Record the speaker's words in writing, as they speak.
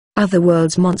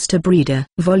Otherworld's Monster Breeder,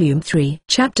 Volume 3,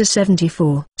 Chapter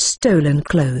 74, Stolen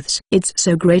Clothes. It's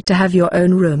so great to have your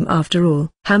own room after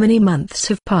all. How many months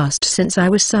have passed since I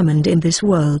was summoned in this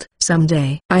world?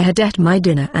 Someday I had ate my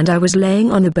dinner and I was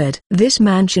laying on a bed. This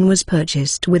mansion was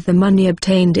purchased with the money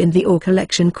obtained in the ore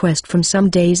collection quest from some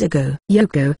days ago.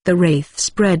 Yoko, the Wraith,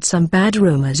 spread some bad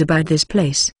rumors about this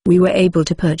place. We were able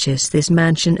to purchase this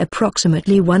mansion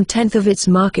approximately 1/10 of its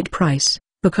market price,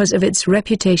 because of its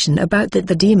reputation about that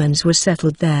the demons were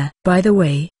settled there. By the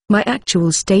way, my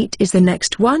actual state is the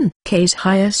next one. Case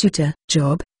hire suitor,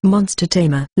 job, monster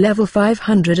tamer. Level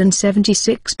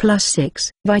 576 plus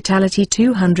 6. Vitality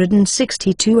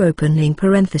 262 opening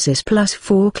parenthesis plus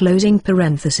 4 closing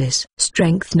parenthesis.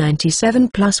 Strength 97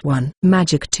 plus 1.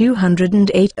 Magic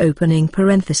 208 opening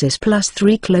parenthesis plus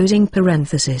 3 closing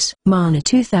parenthesis. Mana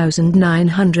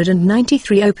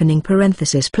 2993 opening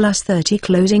parenthesis plus 30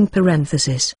 closing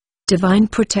parenthesis. Divine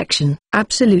Protection,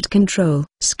 Absolute Control,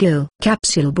 Skill,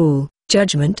 Capsule Ball,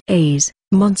 Judgment A's,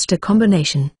 Monster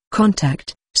Combination,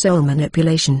 Contact, Soul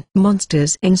Manipulation.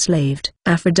 Monsters Enslaved,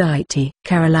 Aphrodite,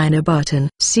 Carolina Barton,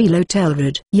 Silo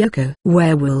Telrod, Yoko,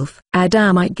 Werewolf,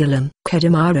 Adamite Gillum,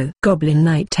 Kedamaro, Goblin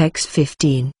Knight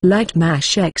X15, Light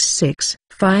Mash X6,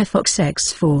 Firefox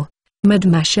X4, Mud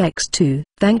Mash X2.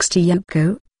 Thanks to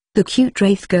Yoko, the cute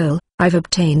Wraith girl, I've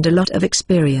obtained a lot of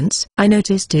experience. I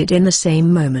noticed it in the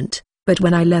same moment, but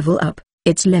when I level up,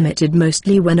 it's limited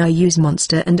mostly when I use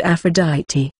Monster and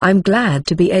Aphrodite. I'm glad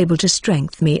to be able to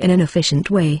strengthen me in an efficient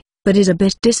way, but is a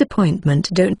bit disappointment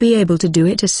don't be able to do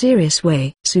it a serious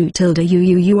way.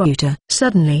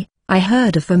 Suddenly, I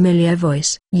heard a familiar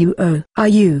voice. Are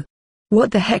you? What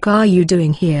the heck are you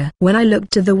doing here? When I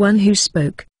looked to the one who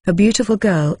spoke, a beautiful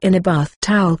girl in a bath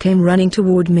towel came running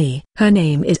toward me. Her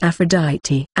name is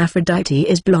Aphrodite. Aphrodite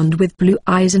is blonde with blue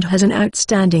eyes and has an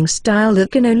outstanding style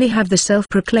that can only have the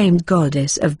self-proclaimed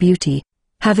goddess of beauty.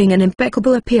 Having an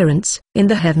impeccable appearance, in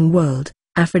the heaven world,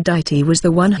 Aphrodite was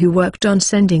the one who worked on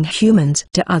sending humans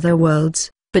to other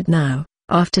worlds, but now,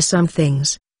 after some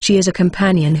things, she is a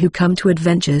companion who come to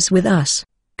adventures with us.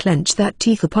 Clench that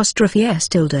teeth apostrophe s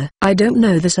tilde. I don't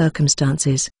know the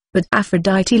circumstances, but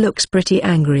Aphrodite looks pretty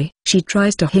angry. She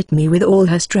tries to hit me with all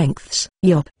her strengths.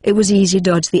 Yup, it was easy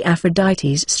dodge the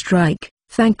Aphrodite's strike,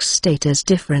 thanks status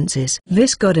differences.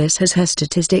 This goddess has her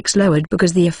statistics lowered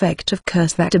because the effect of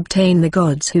curse that obtain the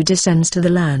gods who descends to the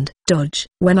land. Dodge.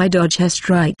 When I dodge her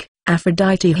strike,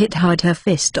 Aphrodite hit hard her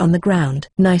fist on the ground.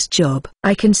 Nice job.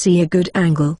 I can see a good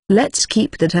angle. Let's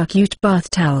keep that her cute bath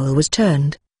towel was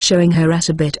turned, showing her ass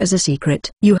a bit as a secret.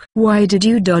 Why did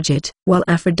you dodge it? While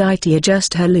Aphrodite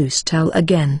adjusts her loose towel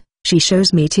again, she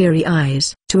shows me teary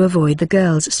eyes. To avoid the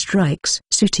girl's strikes.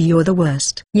 Suitor, you're the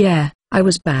worst. Yeah, I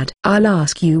was bad. I'll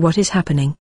ask you what is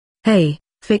happening. Hey,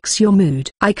 fix your mood.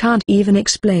 I can't even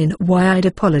explain why I'd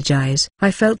apologize.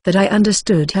 I felt that I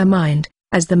understood her mind,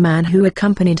 as the man who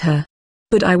accompanied her.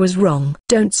 But I was wrong.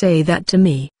 Don't say that to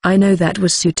me. I know that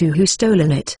was Sutu who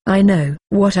stolen it. I know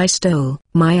what I stole.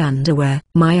 My underwear.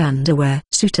 My underwear.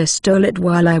 Sutu stole it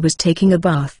while I was taking a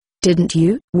bath, didn't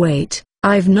you? Wait,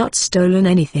 I've not stolen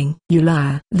anything. You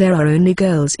liar. There are only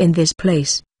girls in this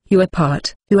place. You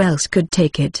apart. Who else could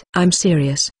take it? I'm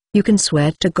serious. You can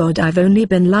swear to God I've only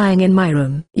been lying in my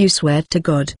room. You swear to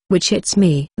God, which hits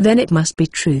me. Then it must be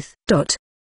truth.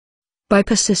 By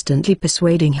persistently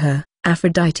persuading her,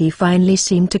 Aphrodite finally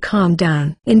seemed to calm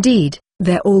down. Indeed,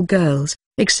 they're all girls,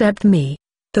 except me,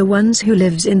 the ones who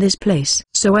lives in this place.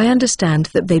 So I understand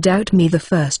that they doubt me the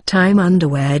first time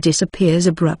underwear disappears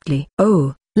abruptly.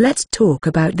 Oh, let's talk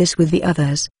about this with the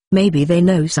others, maybe they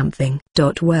know something.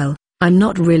 Well, I'm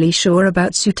not really sure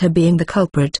about Suta being the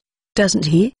culprit. Doesn't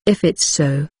he? If it's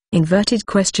so, inverted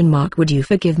question mark, would you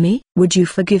forgive me? Would you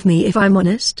forgive me if I'm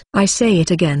honest? I say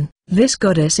it again, this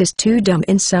goddess is too dumb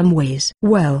in some ways.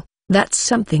 Well, that's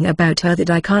something about her that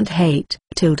I can't hate.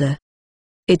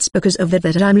 It's because of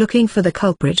that I'm looking for the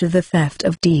culprit of the theft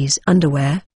of Dee's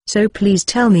underwear, so please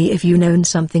tell me if you know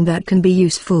something that can be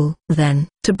useful. Then,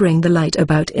 to bring the light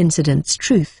about incident's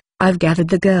truth, I've gathered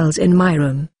the girls in my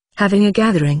room, having a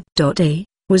gathering.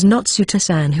 Was not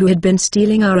Suta-san who had been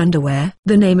stealing our underwear?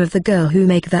 The name of the girl who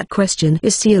make that question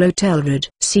is Seal Otelrod.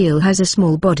 Seal has a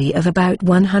small body of about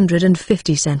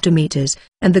 150 centimeters,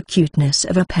 and the cuteness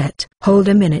of a pet. Hold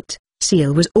a minute,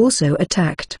 Seal was also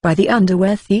attacked by the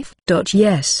underwear thief?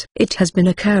 Yes, it has been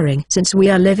occurring since we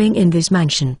are living in this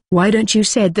mansion. Why don't you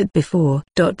said that before?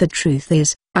 The truth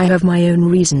is, I have my own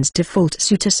reasons to fault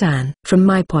Suta-san. From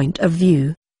my point of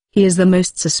view, he is the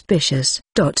most suspicious.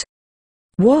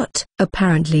 What?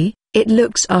 Apparently, it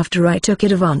looks after I took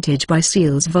advantage by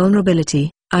Seal's vulnerability,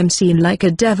 I'm seen like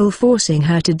a devil forcing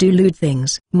her to do lewd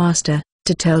things. Master,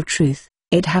 to tell truth,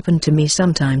 It happened to me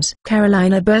sometimes.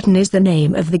 Carolina Burton is the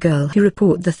name of the girl who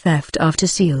reported the theft after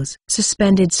Seal's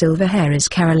suspended silver hair is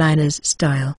Carolina's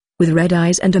style, with red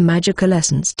eyes and a magical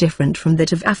essence different from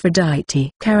that of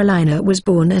Aphrodite. Carolina was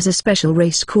born as a special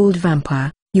race called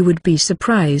vampire. You would be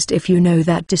surprised if you know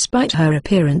that despite her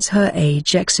appearance her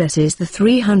age excesses the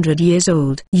 300 years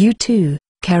old. You too,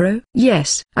 Caro?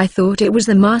 Yes, I thought it was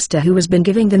the master who has been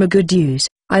giving them a good use.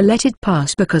 I let it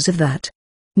pass because of that.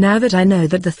 Now that I know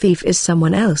that the thief is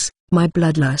someone else, my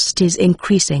bloodlust is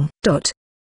increasing.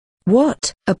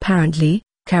 What? Apparently,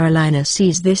 Carolina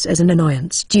sees this as an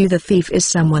annoyance. The thief is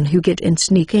someone who get in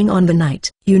sneaking on the night.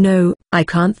 You know, I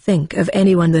can't think of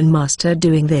anyone than Master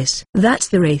doing this. That's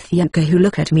the Wraith Yuka who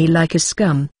look at me like a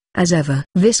scum, as ever.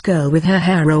 This girl with her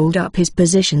hair rolled up is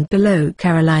positioned below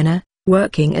Carolina,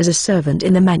 working as a servant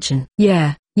in the mansion.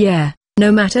 Yeah,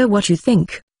 no matter what you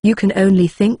think, you can only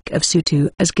think of Sutu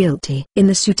as guilty. In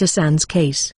the Suta-san's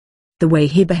case, the way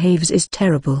he behaves is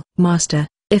terrible. Master,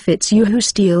 if it's you who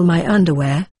steal my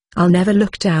underwear, I'll never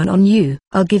look down on you.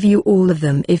 I'll give you all of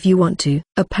them if you want to.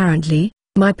 Apparently,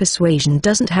 my persuasion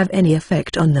doesn't have any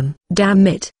effect on them. Damn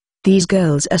it. These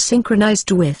girls are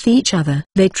synchronized with each other.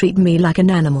 They treat me like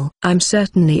an animal. I'm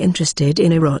certainly interested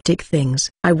in erotic things.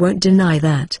 I won't deny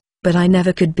that, but I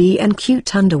never could be an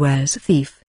cute underwear's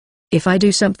thief. If I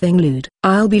do something lewd,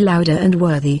 I'll be louder and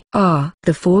worthy.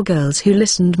 The four girls who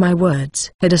listened my words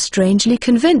had a strangely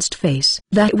convinced face.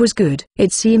 That was good.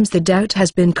 It seems the doubt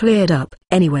has been cleared up.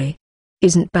 Anyway,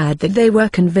 isn't bad that they were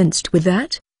convinced with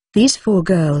that? These four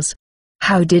girls.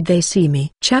 How did they see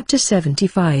me? Chapter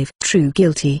 75. True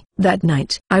guilty. That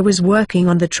night, I was working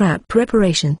on the trap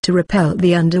preparation to repel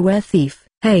the underwear thief.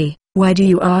 Hey, why do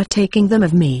you are taking them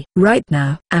of me? Right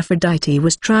now, Aphrodite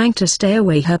was trying to stay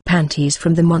away her panties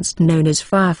from the monster known as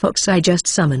Firefox I just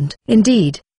summoned.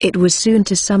 Indeed, it was soon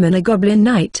to summon a goblin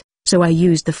knight, so I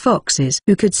used the foxes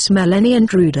who could smell any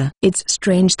intruder. It's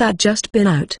strange that just been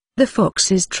out, the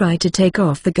foxes tried to take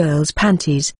off the girl's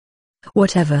panties.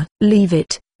 Whatever, leave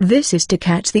it, this is to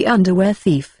catch the underwear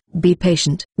thief. Be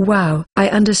patient. Wow, I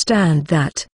understand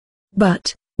that.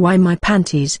 But why my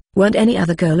panties? Weren't any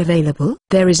other girl available?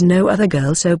 There is no other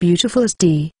girl so beautiful as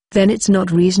D. Then it's not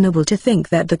reasonable to think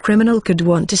that the criminal could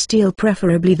want to steal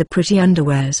preferably the pretty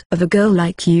underwears of a girl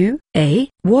like you, eh?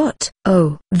 What?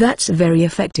 Oh, that's very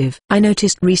effective. I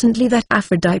noticed recently that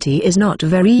Aphrodite is not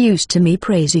very used to me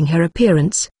praising her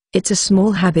appearance. It's a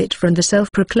small habit from the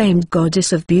self-proclaimed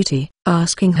goddess of beauty.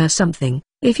 Asking her something,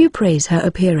 if you praise her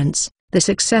appearance, the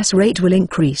success rate will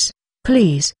increase.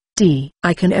 Please.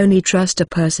 I can only trust a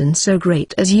person so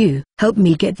great as you. Help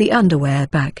me get the underwear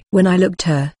back. When I looked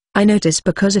her, I noticed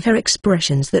because of her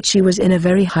expressions that she was in a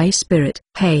very high spirit.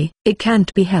 Hey, it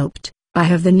can't be helped. I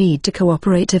have the need to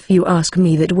cooperate if you ask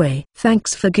me that way.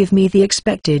 Thanks for give me the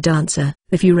expected answer.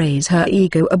 If you raise her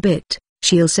ego a bit,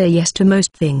 she'll say yes to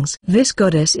most things. This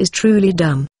goddess is truly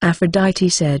dumb. Aphrodite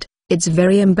said, it's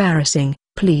very embarrassing.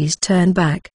 Please turn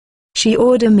back. She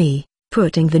ordered me,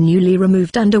 putting the newly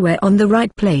removed underwear on the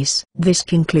right place. This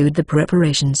conclude the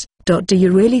preparations. Do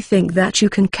you really think that you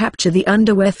can capture the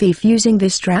underwear thief using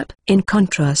this trap? In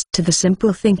contrast to the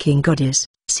simple thinking goddess,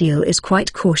 Seal is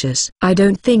quite cautious. I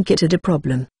don't think it a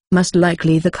problem. Most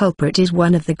likely the culprit is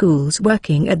one of the ghouls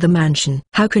working at the mansion.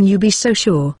 How can you be so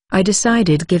sure? I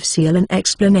decided to give Seal an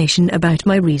explanation about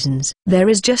my reasons. There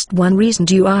is just one reason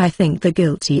I think the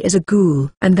guilty is a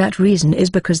ghoul, and that reason is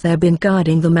because they've been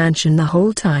guarding the mansion the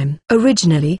whole time.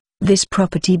 Originally, this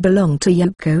property belonged to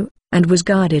Yuko, and was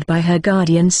guarded by her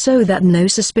guardian so that no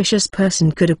suspicious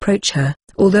person could approach her.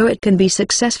 Although it can be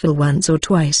successful once or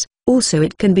twice, also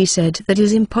it can be said that it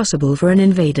is impossible for an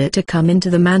invader to come into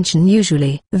the mansion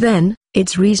usually. Then,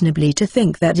 it's reasonably to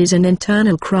think that is an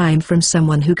internal crime from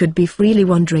someone who could be freely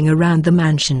wandering around the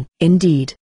mansion.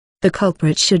 Indeed, the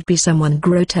culprit should be someone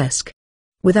grotesque.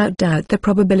 Without doubt the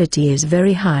probability is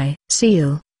very high.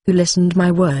 Seal, who listened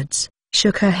my words,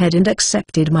 shook her head and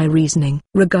accepted my reasoning.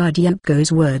 Regard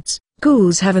Yuko's words,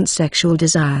 ghouls haven't sexual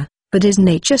desire, but his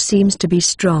nature seems to be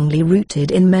strongly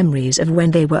rooted in memories of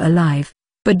when they were alive.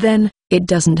 But then, it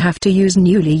doesn't have to use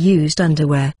newly used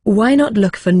underwear. Why not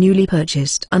look for newly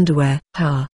purchased underwear?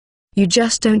 You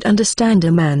just don't understand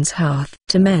a man's heart.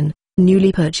 To men,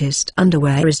 newly purchased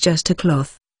underwear is just a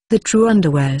cloth. The true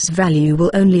underwear's value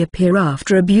will only appear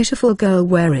after a beautiful girl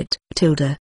wear it.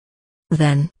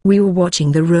 Then, we were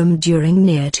watching the room during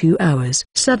near 2 hours.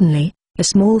 Suddenly, a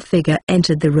small figure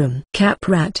entered the room. Cap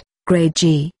Rat, grade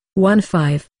G,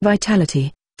 1-5,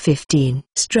 vitality, 15,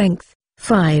 strength,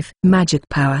 5, magic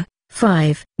power,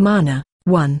 5, mana,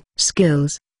 1,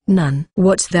 skills, None.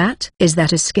 What's that? Is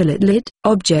that a skillet lid?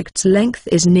 Object's length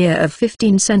is near of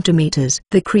 15 centimeters.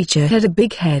 The creature had a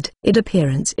big head. Its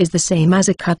appearance is the same as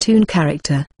a cartoon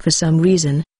character. For some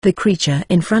reason, the creature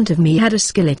in front of me had a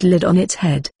skillet lid on its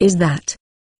head. Is that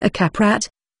a cap rat?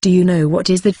 Do you know what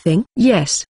is that thing?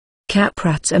 Yes. Cap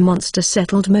rats are monsters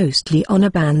settled mostly on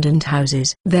abandoned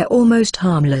houses. They're almost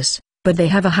harmless, but they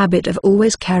have a habit of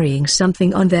always carrying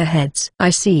something on their heads. I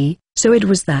see, so it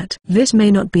was that. This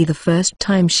may not be the first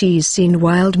time she's seen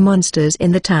wild monsters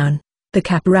in the town. The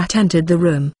cap rat entered the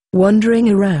room, wandering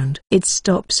around. It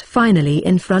stops finally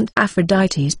in front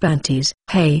Aphrodite's panties.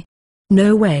 Hey.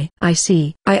 No way. I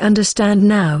see. I understand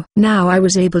now. Now I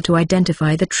was able to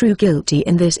identify the true guilty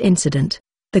in this incident.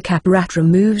 The cap rat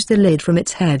removes the lid from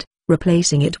its head,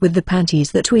 replacing it with the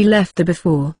panties that we left there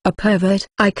before. A pervert.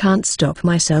 I can't stop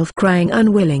myself crying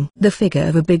unwilling. The figure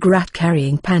of a big rat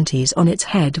carrying panties on its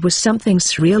head was something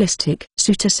surrealistic.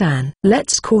 Suta-san.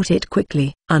 Let's court it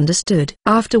quickly. Understood.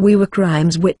 After we were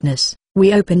crime's witness,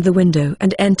 we opened the window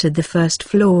and entered the first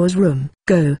floor's room.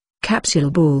 Go, capsule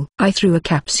ball. I threw a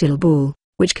capsule ball,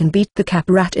 which can beat the cap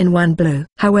rat in one blow.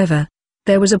 However,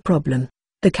 there was a problem.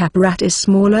 The cap rat is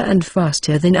smaller and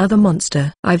faster than other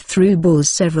monster. I've threw balls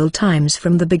several times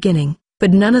from the beginning,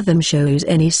 but none of them shows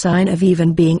any sign of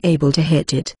even being able to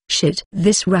hit it. Shit.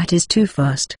 This rat is too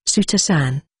fast.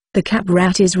 Suta-san. The cap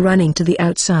rat is running to the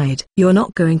outside. You're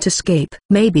not going to escape.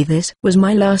 Maybe this was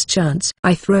my last chance.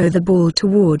 I throw the ball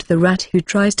toward the rat who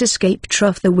tries to escape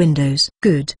through the windows.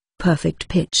 Good. Perfect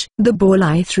pitch. The ball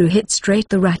I threw hit straight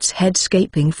the rat's head,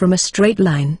 escaping from a straight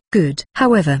line. Good.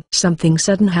 However, something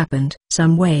sudden happened.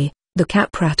 Some way, the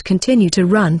cap rat continued to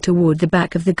run toward the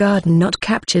back of the garden, not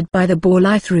captured by the ball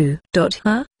I threw.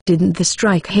 Huh? Didn't the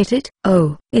strike hit it?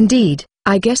 Oh, indeed.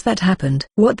 I guess that happened.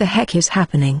 What the heck is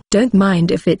happening? Don't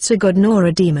mind if it's a god nor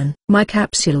a demon. My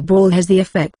capsule ball has the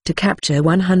effect to capture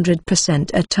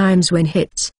 100% at times when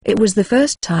hits. It was the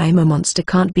first time a monster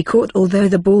can't be caught although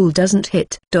the ball doesn't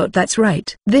hit. That's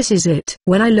right. This is it.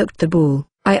 When I looked the ball,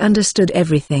 I understood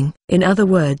everything. In other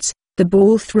words, the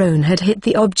ball thrown had hit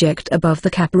the object above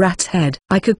the cap rat's head.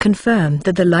 I could confirm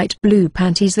that the light blue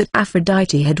panties that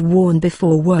Aphrodite had worn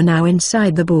before were now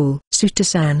inside the ball.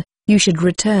 Suta-san, you should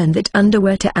return that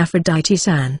underwear to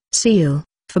Aphrodite-san. Seal,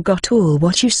 forgot all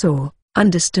what you saw.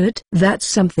 Understood? That's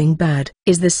something bad.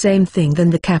 Is the same thing than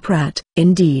the cap rat.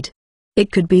 Indeed.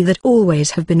 It could be that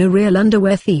always have been a real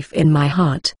underwear thief in my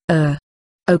heart.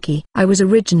 Okay. I was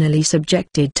originally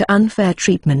subjected to unfair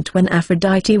treatment when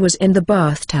Aphrodite was in the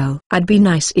bath towel. I'd be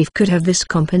nice if could have this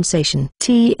compensation.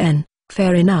 TN,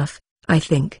 fair enough, I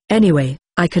think. Anyway,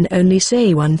 I can only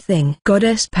say one thing.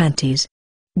 Goddess panties.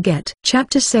 Get.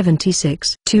 Chapter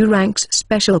 76. 2 ranks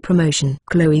special promotion.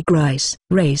 Chloe Grice.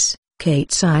 Race,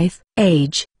 Kate Scythe.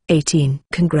 Age, 18.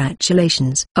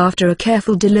 Congratulations. After a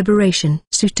careful deliberation,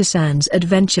 Suta-san's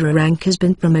adventurer rank has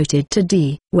been promoted to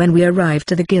D. When we arrived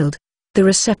to the guild, the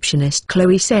receptionist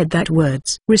Chloe said that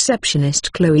words.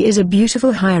 Receptionist Chloe is a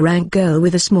beautiful high-rank girl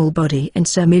with a small body and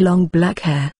semi-long black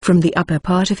hair. From the upper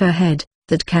part of her head,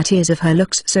 that cat ears of her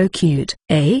looks so cute.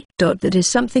 That is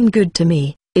something good to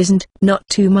me. Isn't? Not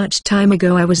too much time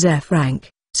ago I was F rank,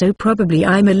 so probably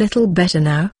I'm a little better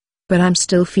now. But I'm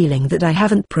still feeling that I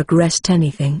haven't progressed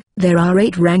anything. There are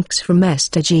 8 ranks from S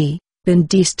to G, been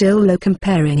D still low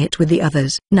comparing it with the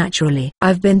others. Naturally,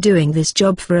 I've been doing this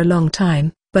job for a long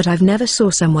time, but I've never saw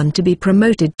someone to be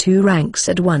promoted 2 ranks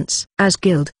at once. As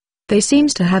guild, they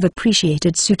seems to have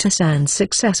appreciated Suta-san's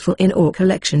successful in ore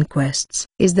collection quests.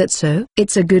 Is that so?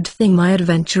 It's a good thing my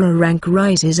adventurer rank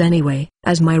rises anyway.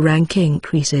 As my rank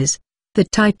increases, the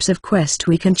types of quest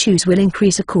we can choose will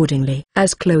increase accordingly.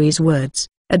 As Chloe's words,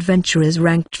 adventurers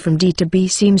ranked from D to B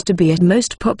seems to be at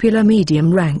most popular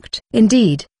medium ranked.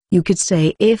 Indeed, you could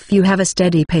say if you have a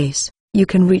steady pace, you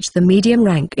can reach the medium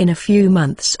rank in a few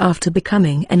months after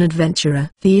becoming an adventurer.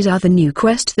 These are the new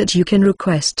quests that you can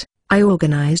request. I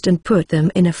organized and put them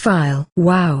in a file.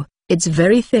 Wow, it's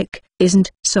very thick,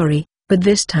 isn't? Sorry, but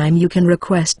this time you can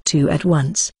request 2 at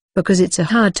once, because it's a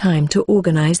hard time to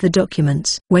organize the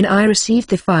documents. When I received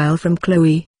the file from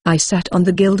Chloe, I sat on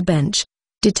the guild bench,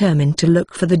 determined to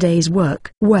look for the day's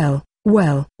work. Well,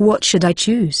 what should I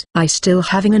choose? I still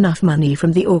having enough money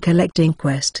from the ore collecting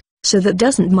quest, so that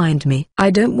doesn't mind me. I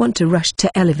don't want to rush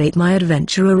to elevate my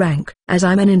adventurer rank, as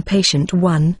I'm an impatient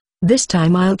one. This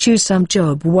time I'll choose some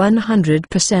job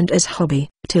 100% as hobby.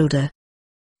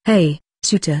 Hey,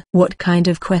 Suta, what kind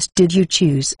of quest did you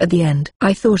choose at the end?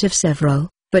 I thought of several,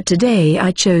 but today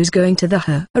I chose going to the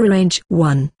Her Range.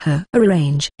 1. Her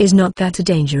Range. Is not that a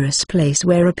dangerous place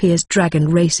where appears dragon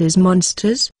races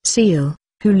monsters? Seal,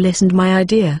 who listened my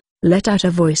idea, let out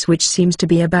a voice which seems to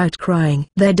be about crying.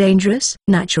 They're dangerous?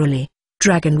 Naturally.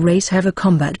 Dragon race have a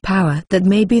combat power that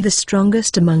may be the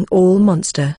strongest among all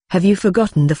monster. Have you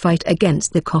forgotten the fight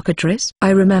against the cockatrice?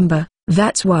 I remember,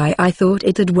 that's why I thought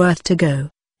it'd worth to go.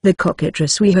 The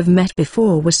cockatrice we have met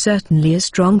before was certainly a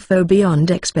strong foe beyond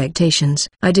expectations.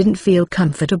 I didn't feel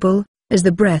comfortable, as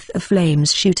the breath of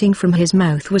flames shooting from his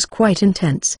mouth was quite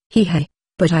intense. Hey.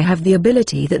 But I have the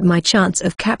ability that my chance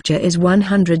of capture is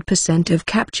 100% of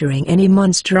capturing any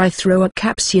monster I throw a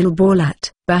capsule ball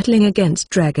at. Battling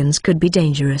against dragons could be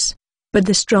dangerous. But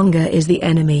the stronger is the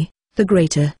enemy, the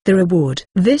greater the reward.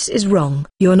 This is wrong.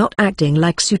 You're not acting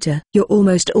like Suta. You're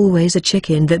almost always a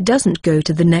chicken that doesn't go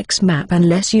to the next map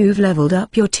unless you've leveled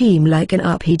up your team like an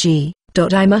RPG.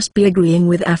 I must be agreeing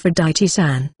with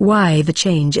Aphrodite-san. Why the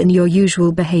change in your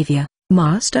usual behavior,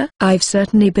 Master? I've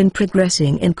certainly been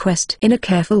progressing in quest in a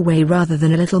careful way rather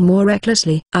than a little more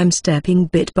recklessly. I'm stepping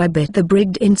bit by bit the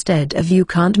brigade instead of you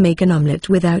can't make an omelette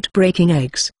without breaking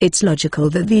eggs. It's logical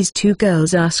that these two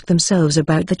girls ask themselves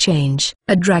about the change.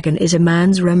 A dragon is a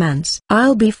man's romance.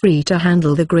 I'll be free to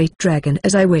handle the great dragon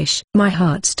as I wish. My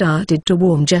heart started to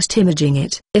warm just imagining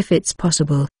it. If it's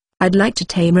possible, I'd like to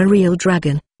tame a real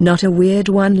dragon, not a weird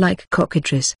one like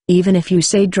cockatrice. Even if you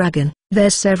say dragon,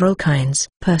 there's several kinds.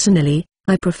 Personally,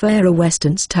 I prefer a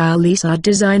Western-style lizard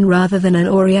design rather than an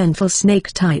Oriental snake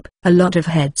type. A lot of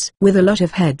heads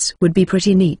would be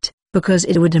pretty neat, because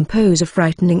it would impose a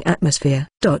frightening atmosphere.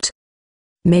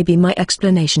 Maybe my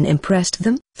explanation impressed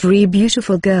them. Three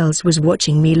beautiful girls was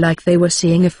watching me like they were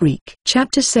seeing a freak.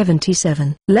 Chapter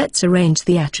 77. Let's arrange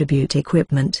the attribute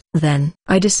equipment. Then,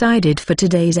 I decided for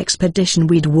today's expedition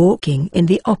we'd walking in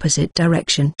the opposite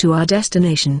direction to our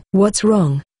destination. What's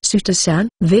wrong, Suta-san?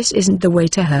 This isn't the way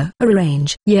to her.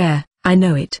 Arrange. Yeah, I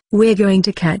know it. We're going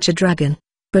to catch a dragon.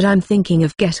 But I'm thinking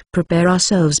of prepare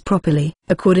ourselves properly.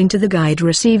 According to the guide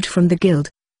received from the guild,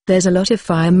 there's a lot of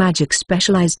fire magic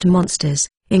specialized monsters,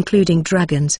 including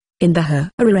dragons, in the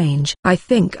range. I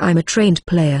think I'm a trained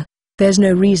player. There's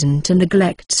no reason to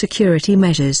neglect security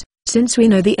measures, since we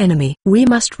know the enemy. We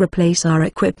must replace our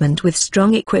equipment with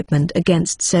strong equipment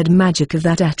against said magic of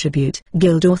that attribute.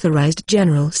 Guild authorized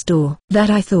general store.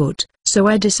 That I thought, so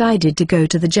I decided to go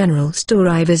to the general store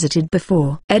I visited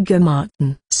before. Edgar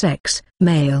Martin. Sex,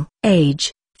 male.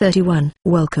 Age, 31.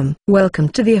 Welcome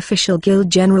to the official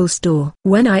guild general store.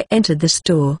 When I entered the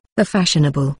store, a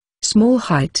fashionable, small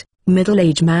height,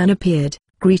 middle-aged man appeared,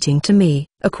 greeting to me.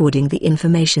 According the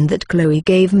information that Chloe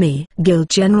gave me,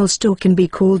 guild general store can be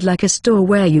called like a store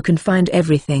where you can find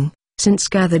everything, since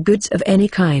gather goods of any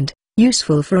kind,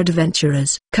 useful for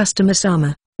adventurers. Customer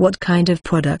Sama, what kind of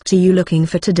product are you looking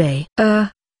for today? Do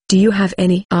you have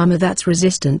any armor that's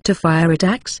resistant to fire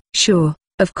attacks? Sure.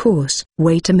 Of course.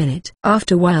 Wait a minute.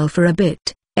 After while for a bit,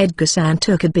 Edgar-san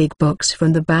took a big box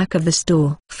from the back of the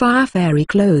store. Fire fairy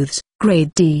clothes,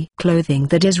 grade D. Clothing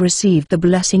that has received the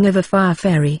blessing of a fire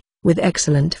fairy, with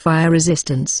excellent fire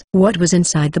resistance. What was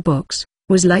inside the box,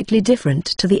 was slightly different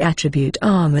to the attribute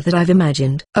armor that I've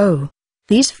imagined. Oh.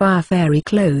 These fire fairy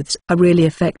clothes are really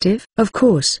effective? Of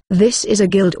course. This is a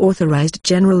guild authorized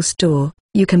general store,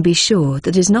 you can be sure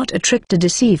that is not a trick to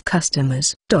deceive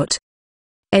customers.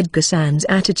 Edgar-san's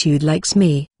attitude likes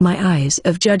me. My eyes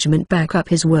of judgment back up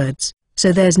his words,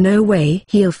 so there's no way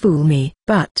he'll fool me.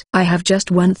 But I have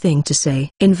just one thing to say.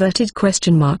 Inverted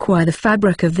question mark. Why the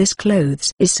fabric of this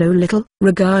clothes is so little?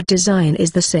 Regard design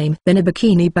is the same. Then a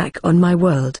bikini back on my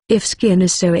world. If skin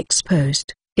is so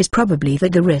exposed, is probably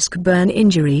that the risk burn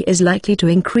injury is likely to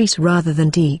increase rather than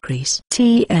decrease.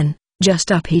 Just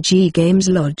RPG games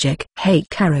logic. Hey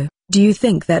Caro. Do you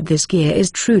think that this gear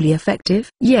is truly effective?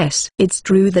 Yes. It's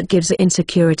true that gives a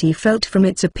insecurity felt from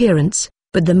its appearance,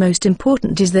 but the most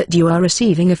important is that you are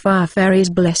receiving a fire fairy's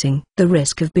blessing. The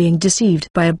risk of being deceived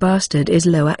by a bastard is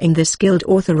lower in this guild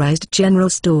authorized general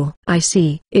store. I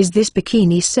see. Is this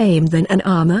bikini same than an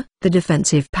armor? The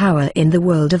defensive power in the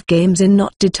world of games is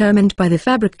not determined by the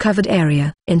fabric covered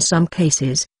area. In some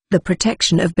cases, the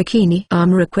protection of bikini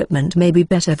armor equipment may be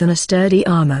better than a sturdy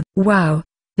armor. Wow.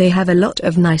 They have a lot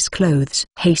of nice clothes.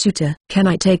 Hey Suta, can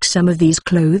I take some of these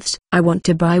clothes? I want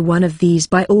to buy one of these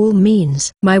by all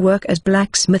means. My work as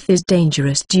blacksmith is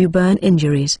dangerous. Do you burn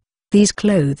injuries? These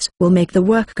clothes will make the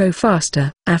work go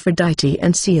faster. Aphrodite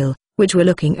and Seal, which were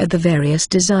looking at the various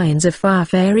designs of fire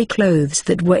fairy clothes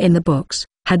that were in the box,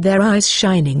 had their eyes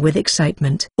shining with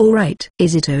excitement. Alright.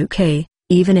 Is it okay,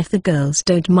 even if the girls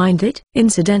don't mind it?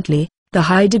 Incidentally, the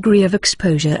high degree of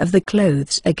exposure of the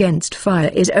clothes against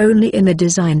fire is only in the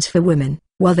designs for women,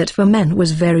 while that for men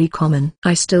was very common.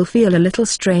 I still feel a little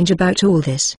strange about all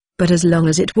this, but as long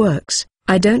as it works,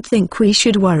 I don't think we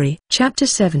should worry. Chapter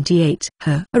 78.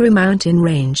 Haru Mountain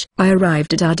Range. I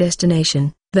arrived at our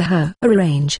destination, the Haru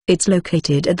Range. It's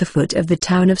located at the foot of the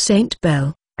town of St.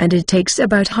 Bell, and it takes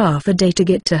about half a day to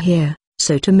get to here.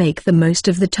 So to make the most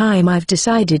of the time, I've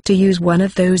decided to use one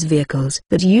of those vehicles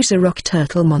that use a rock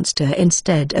turtle monster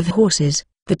instead of horses,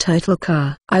 the turtle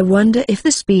car. I wonder if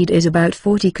the speed is about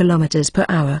 40 kilometers per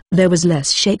hour. There was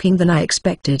less shaking than I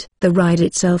expected. The ride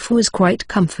itself was quite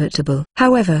comfortable.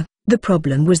 However, the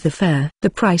problem was the fare.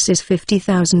 The price is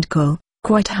 50,000 kol,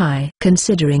 quite high.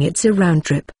 Considering it's a round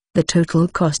trip, the total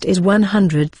cost is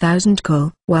 100,000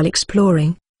 kol. While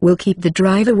exploring, we'll keep the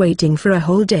driver waiting for a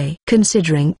whole day.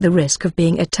 Considering the risk of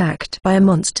being attacked by a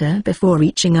monster before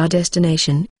reaching our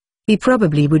destination, he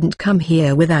probably wouldn't come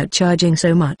here without charging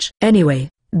so much. Anyway,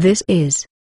 this is...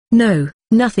 No,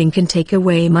 nothing can take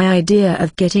away my idea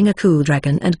of getting a cool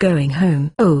dragon and going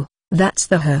home. Oh, that's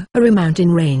the Haru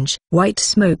Mountain Range. White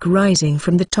smoke rising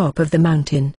from the top of the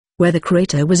mountain, where the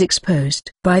crater was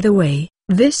exposed. By the way,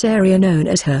 this area known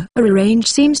as Haru Range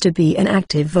seems to be an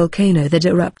active volcano that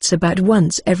erupts about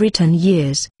once every 10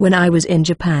 years. When I was in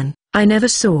Japan, I never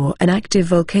saw an active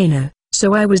volcano,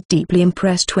 so I was deeply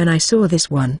impressed when I saw this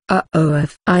one.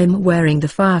 I'm wearing the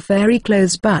fire fairy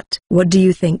clothes, but what do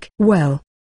you think? Well,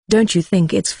 don't you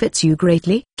think it fits you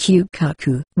greatly?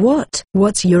 Kyukaku.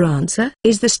 What's your answer?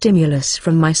 Is the stimulus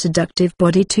from my seductive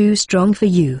body too strong for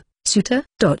you, Suta?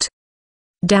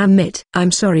 Damn it.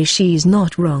 I'm sorry, she's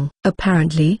not wrong.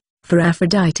 Apparently, for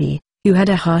Aphrodite, who had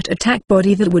a heart attack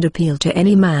body that would appeal to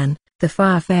any man, the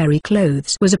fire fairy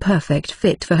clothes was a perfect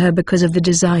fit for her because of the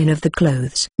design of the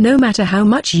clothes. No matter how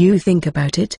much you think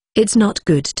about it, it's not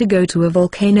good to go to a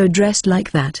volcano dressed like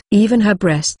that. Even her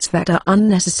breasts that are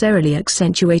unnecessarily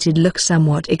accentuated look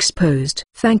somewhat exposed.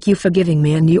 Thank you for giving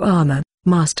me a new armor,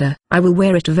 Master. I will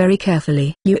wear it very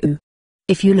carefully.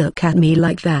 If you look at me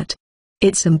like that,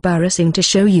 it's embarrassing to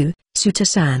show you,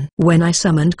 Suta-san. When I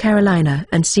summoned Carolina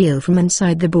and Seal from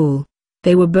inside the ball,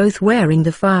 they were both wearing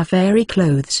the fire fairy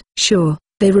clothes. Sure,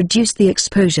 they reduced the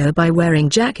exposure by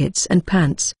wearing jackets and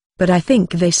pants, but I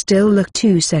think they still look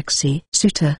too sexy.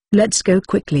 Suta, let's go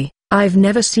quickly. I've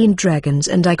never seen dragons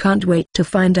and I can't wait to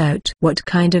find out what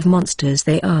kind of monsters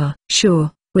they are.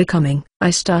 Sure, we're coming.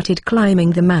 I started climbing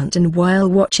the mountain while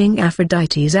watching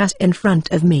Aphrodite's ass in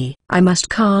front of me. I must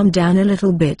calm down a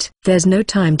little bit. There's no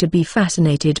time to be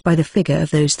fascinated by the figure of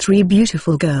those three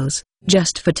beautiful girls,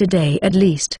 just for today at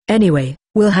least. Anyway,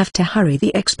 we'll have to hurry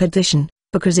the expedition,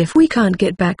 because if we can't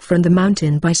get back from the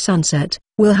mountain by sunset,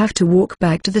 we'll have to walk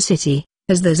back to the city,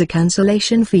 as there's a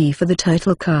cancellation fee for the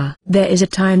turtle car. There is a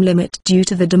time limit due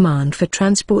to the demand for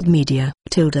transport media.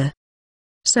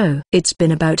 So, it's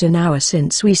been about an hour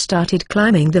since we started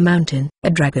climbing the mountain.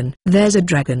 A dragon. There's a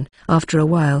dragon. After a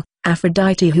while,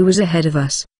 Aphrodite, who was ahead of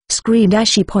us, screamed as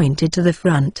she pointed to the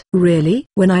front. Really?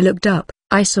 When I looked up,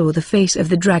 I saw the face of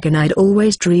the dragon I'd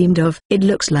always dreamed of. It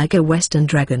looks like a western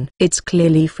dragon. It's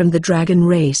clearly from the dragon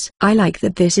race. I like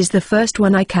that this is the first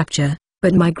one I capture,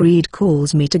 but my greed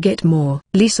calls me to get more.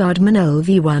 Lysardman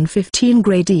LV115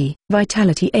 Grade E.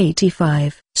 Vitality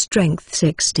 85, Strength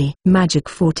 60, Magic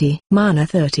 40, Mana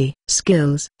 30,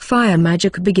 Skills, Fire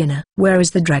Magic Beginner. Where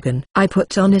is the dragon? I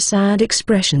put on a sad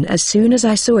expression as soon as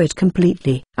I saw it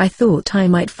completely. I thought I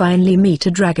might finally meet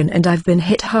a dragon and I've been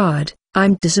hit hard.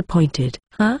 I'm disappointed.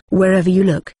 Wherever you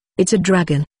look, it's a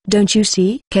dragon, don't you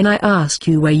see? Can I ask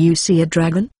you where you see a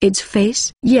dragon? Its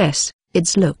face? Yes.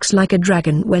 It looks like a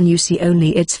dragon when you see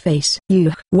only its face.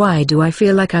 Why do I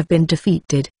feel like I've been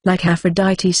defeated? Like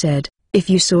Aphrodite said, if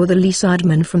you saw the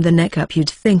Lysardman from the neck up you'd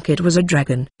think it was a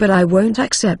dragon. But I won't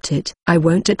accept it. I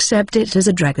won't accept it as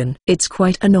a dragon. It's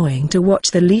quite annoying to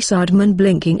watch the Lysardman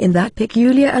blinking in that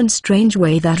peculiar and strange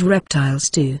way that reptiles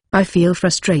do. I feel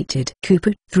frustrated.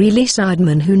 Kupu. 3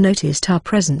 Lysardmen who noticed our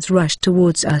presence rushed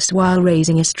towards us while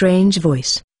raising a strange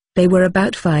voice. They were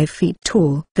about 5 feet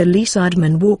tall. The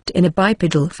Lysardman walked in a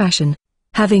bipedal fashion,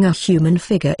 having a human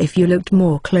figure if you looked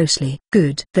more closely.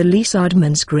 Good. The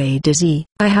Lysardman's grade is E.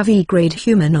 I have E-grade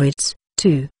humanoids,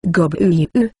 too.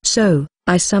 Gobu. So,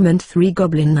 I summoned 3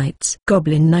 goblin knights.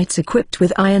 Goblin knights equipped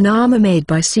with iron armor made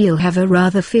by Seal have a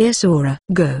rather fierce aura.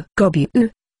 Go.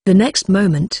 Gobu. The next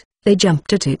moment, they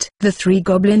jumped at it. The 3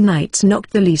 goblin knights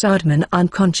knocked the Lysardman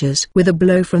unconscious with a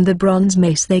blow from the bronze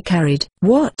mace they carried.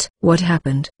 What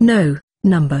happened? No,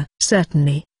 number.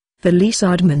 Certainly. The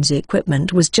Lysardman's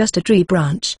equipment was just a tree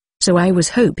branch, so I was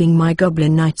hoping my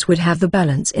goblin knights would have the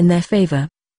balance in their favor.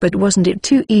 but wasn't it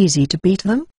too easy to beat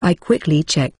them? I quickly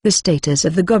checked the status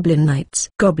of the Goblin Knights.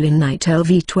 Goblin Knight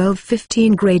LV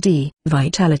 1215 Grade E,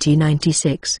 Vitality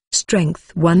 96,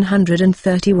 Strength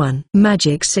 131,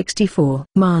 Magic 64,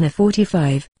 Mana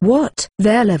 45. What?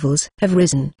 Their levels have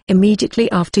risen immediately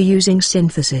after using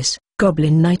Synthesis.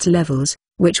 Goblin Knight levels,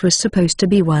 which was supposed to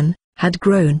be 1, had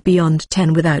grown beyond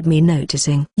 10 without me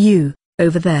noticing. You,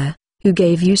 over there, who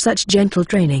gave you such gentle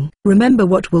training. Remember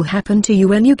what will happen to you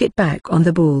when you get back on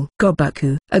the ball.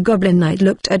 Gobaku. A Goblin Knight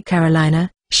looked at Carolina,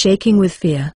 shaking with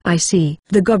fear. I see.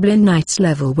 The Goblin Knight's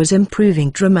level was improving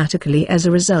dramatically as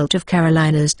a result of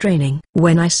Carolina's training.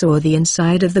 When I saw the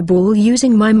inside of the ball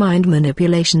using my mind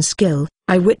manipulation skill,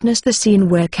 I witnessed the scene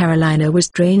where Carolina was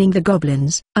training the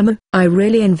goblins. I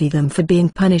really envy them for being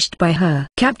punished by her.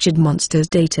 Captured monsters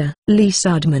data. Lee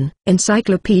Sardman,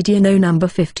 Encyclopedia No. number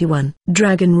 51.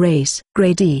 Dragon Race.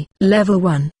 Grade E. Level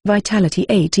 1. Vitality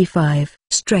 85.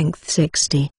 Strength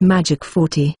 60. Magic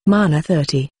 40. Mana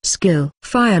 30. Skill.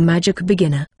 Fire Magic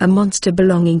Beginner. A monster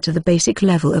belonging to the basic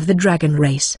level of the Dragon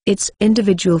Race. Its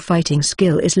individual fighting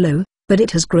skill is low, but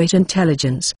it has great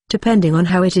intelligence. Depending on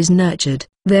how it is nurtured,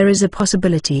 there is a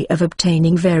possibility of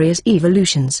obtaining various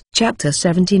evolutions. Chapter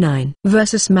 79.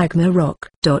 Versus Magma Rock.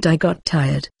 I got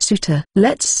tired. Suitor.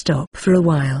 Let's stop for a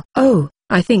while. Oh,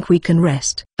 I think we can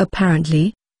rest.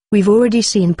 Apparently, we've already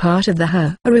seen part of the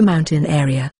Haru Mountain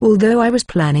area. Although I was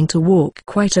planning to walk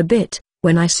quite a bit,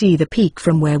 when I see the peak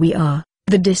from where we are,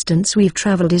 the distance we've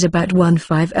traveled is about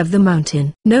 1/5 of the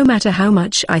mountain. No matter how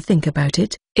much I think about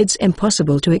it, it's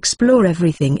impossible to explore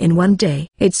everything in one day.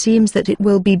 It seems that it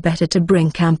will be better to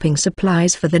bring camping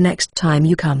supplies for the next time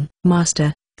you come.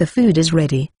 Master, the food is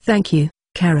ready. Thank you,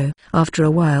 Caro. After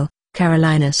a while,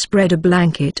 Carolina spread a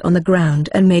blanket on the ground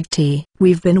and made tea.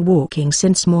 We've been walking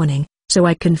since morning, so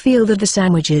I can feel that the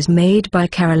sandwiches made by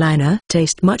Carolina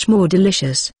taste much more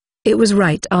delicious. It was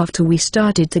right after we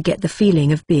started to get the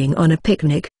feeling of being on a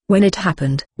picnic, when it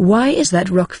happened. Why is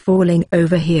that rock falling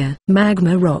over here?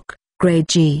 Magma Rock, Grade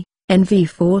G, NV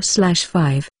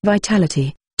 4/5,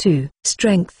 Vitality, 2,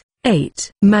 Strength,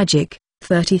 8, Magic,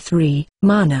 33,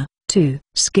 Mana, 2,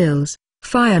 Skills,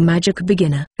 Fire Magic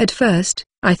Beginner. At first,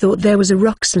 I thought there was a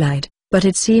rock slide, but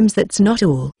it seems that's not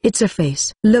all. It's a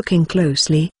face. Looking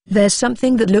closely, there's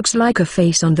something that looks like a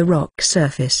face on the rock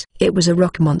surface. It was a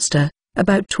rock monster,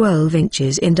 about 12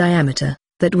 inches in diameter,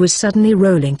 that was suddenly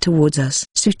rolling towards us.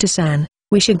 Suta-san,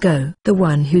 we should go. The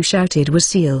one who shouted was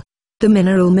Seal, the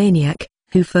mineral maniac,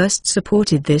 who first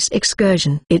supported this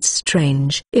excursion. It's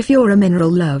strange. If you're a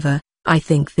mineral lover, I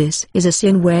think this is a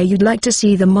sin where you'd like to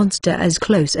see the monster as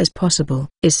close as possible.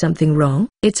 Is something wrong?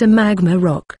 It's a magma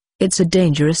rock. It's a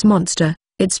dangerous monster.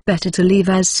 It's better to leave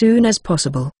as soon as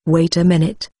possible. Wait a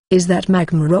minute. Is that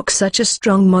magma rock such a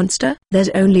strong monster? There's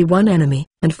only one enemy,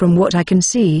 and from what I can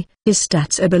see, his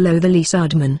stats are below the Lee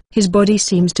Sardman. His body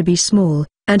seems to be small,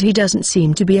 and he doesn't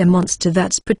seem to be a monster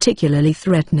that's particularly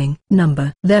threatening.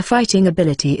 Their fighting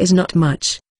ability is not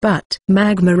much, but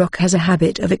magma rock has a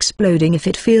habit of exploding if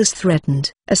it feels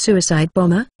threatened. A suicide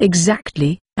bomber?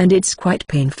 Exactly, and it's quite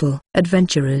painful.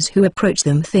 Adventurers who approach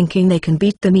them thinking they can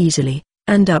beat them easily,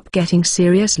 end up getting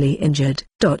seriously injured.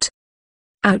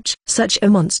 Ouch! Such a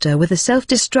monster with a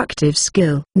self-destructive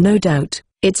skill. No doubt,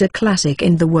 it's a classic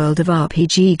in the world of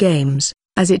RPG games,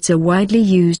 as it's a widely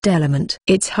used element.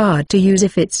 It's hard to use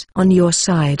if it's on your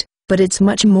side, but it's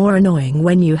much more annoying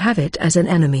when you have it as an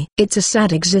enemy. It's a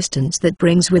sad existence that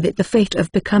brings with it the fate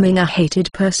of becoming a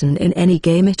hated person in any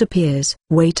game it appears.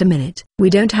 Wait a minute. We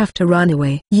don't have to run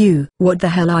away. What the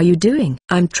hell are you doing?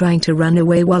 I'm trying to run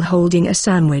away while holding a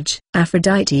sandwich.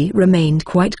 Aphrodite remained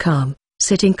quite calm,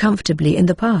 sitting comfortably in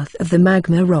the path of the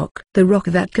magma rock. The rock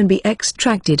that can be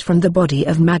extracted from the body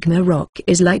of magma rock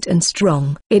is light and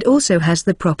strong. It also has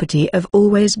the property of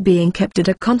always being kept at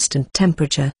a constant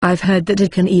temperature. I've heard that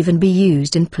it can even be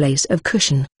used in place of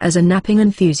cushion. As a napping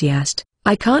enthusiast,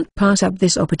 I can't pass up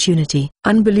this opportunity.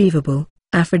 Unbelievable.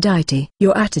 Aphrodite,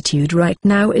 your attitude right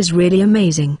now is really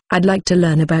amazing. I'd like to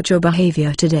learn about your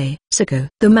behavior today. Sicko.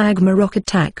 The magma rock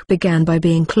attack began by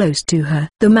being close to her.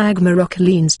 The magma rock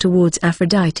leans towards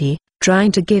Aphrodite,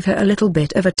 trying to give her a little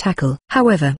bit of a tackle.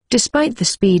 However, despite the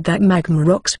speed that magma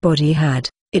rock's body had,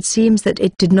 it seems that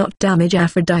it did not damage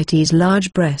Aphrodite's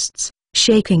large breasts,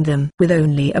 shaking them with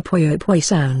only a poi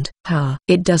sound.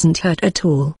 It doesn't hurt at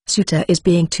all. Suta is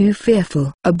being too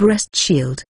fearful. A breast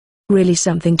shield. Really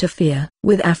something to fear.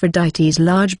 With Aphrodite's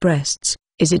large breasts,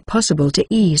 is it possible to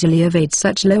easily evade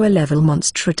such lower-level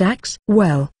monster attacks?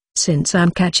 Well, since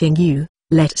I'm catching you,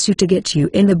 let Suta get you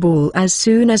in the ball as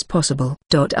soon as possible.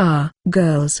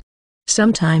 Girls.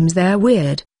 Sometimes they're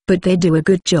weird, but they do a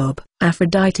good job.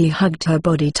 Aphrodite hugged her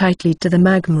body tightly to the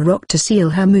magma rock to seal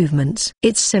her movements.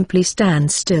 It simply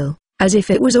stands still, as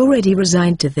if it was already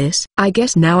resigned to this. I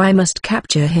guess now I must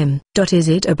capture him. Is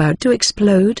it about to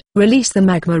explode? Release the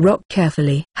magma rock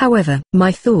carefully. However,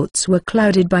 my thoughts were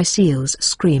clouded by Seal's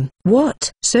scream.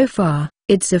 What? So far,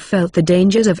 Itza felt the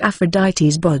dangers of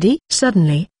Aphrodite's body.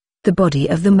 Suddenly, the body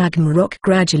of the magma rock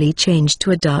gradually changed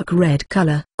to a dark red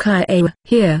color. Kaiwa,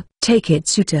 here, take it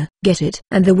Suta, get it.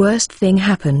 And the worst thing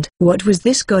happened. What was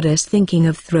this goddess thinking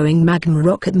of throwing magma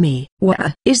rock at me?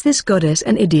 What? Is this goddess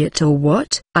an idiot or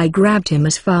what? I grabbed him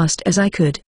as fast as I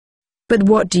could. But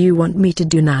what do you want me to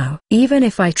do now? Even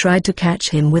if I tried to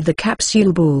catch him with the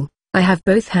capsule ball, I have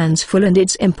both hands full and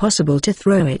it's impossible to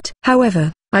throw it.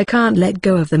 However, I can't let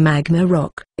go of the magma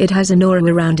rock. It has an aura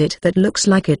around it that looks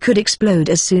like it could explode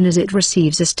as soon as it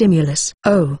receives a stimulus.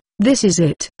 Oh, this is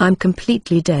it. I'm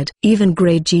completely dead. Even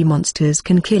grade G monsters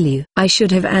can kill you. I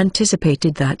should have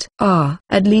anticipated that.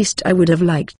 At least I would have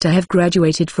liked to have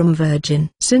graduated from Virgin.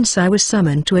 Since I was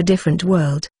summoned to a different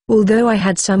world, although I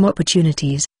had some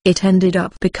opportunities, it ended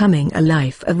up becoming a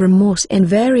life of remorse in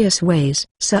various ways.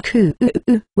 Suck-hoo.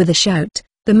 With a shout,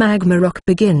 the magma rock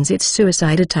begins its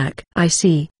suicide attack. I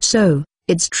see. So,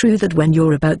 it's true that when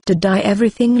you're about to die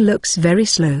everything looks very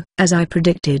slow. As I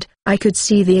predicted, I could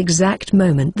see the exact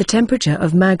moment the temperature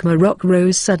of magma rock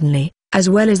rose suddenly, as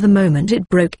well as the moment it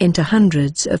broke into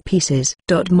hundreds of pieces.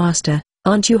 Master,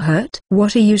 aren't you hurt?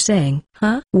 What are you saying,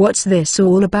 huh? What's this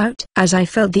all about? As I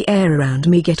felt the air around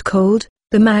me get cold,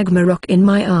 the magma rock in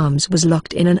my arms was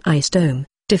locked in an ice dome,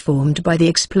 deformed by the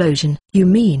explosion. You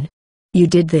mean you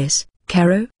did this,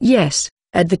 Karo? Yes,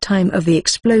 at the time of the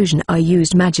explosion I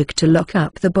used magic to lock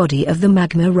up the body of the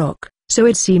magma rock, so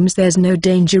it seems there's no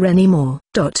danger anymore.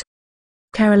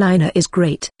 Carolina is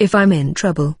great. If I'm in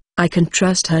trouble, I can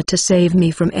trust her to save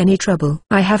me from any trouble.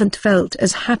 I haven't felt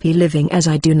as happy living as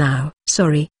I do now.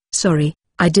 Sorry,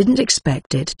 I didn't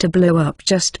expect it to blow up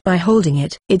just by holding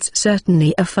it. It's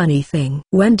certainly a funny thing.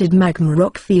 When did magma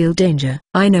rock feel danger?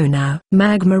 I know now.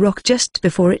 Magma rock just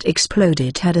before it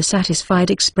exploded had a satisfied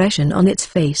expression on its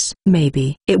face.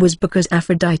 Maybe it was because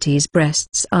Aphrodite's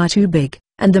breasts are too big,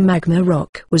 and the magma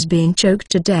rock was being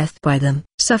choked to death by them.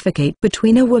 Suffocate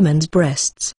between a woman's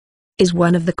breasts is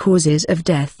one of the causes of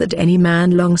death that any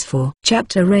man longs for.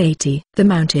 Chapter 80. The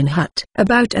Mountain Hut.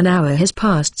 About an hour has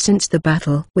passed since the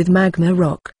battle with magma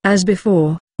rock. As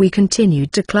before, we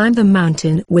continued to climb the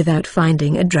mountain without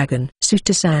finding a dragon.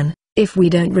 Suta-san, if we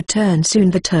don't return soon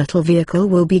the turtle vehicle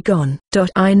will be gone.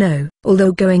 I know,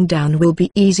 although going down will be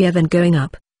easier than going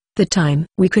up. The time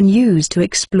we can use to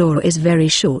explore is very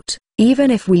short,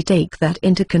 even if we take that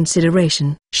into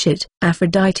consideration. Shit,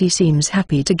 Aphrodite seems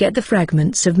happy to get the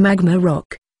fragments of magma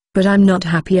rock. But I'm not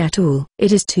happy at all.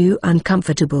 It is too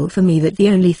uncomfortable for me that the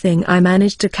only thing I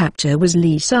managed to capture was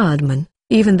Lee Sardman,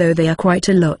 even though they are quite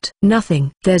a lot.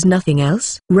 There's nothing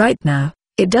else? Right now,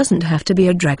 it doesn't have to be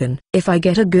a dragon. If I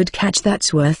get a good catch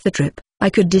that's worth the trip, I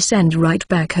could descend right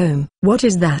back home. What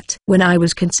is that? When I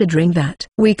was considering that,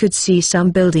 we could see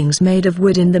some buildings made of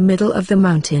wood in the middle of the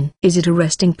mountain. Is it a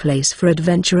resting place for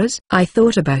adventurers? I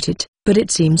thought about it, but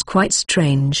it seems quite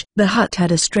strange. The hut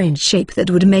had a strange shape that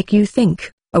would make you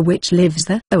think, a witch lives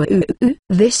there.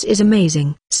 This is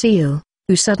amazing. Seal,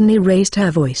 who suddenly raised her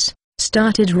voice,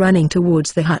 started running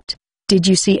towards the hut. Did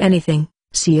you see anything,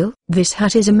 Seal? This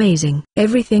hut is amazing.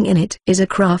 Everything in it is a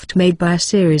craft made by a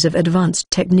series of advanced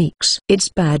techniques. It's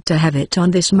bad to have it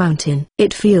on this mountain.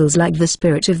 It feels like the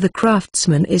spirit of the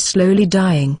craftsman is slowly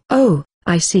dying. Oh,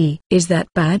 I see. Is that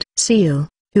bad? Seal,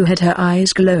 who had her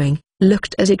eyes glowing,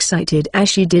 looked as excited as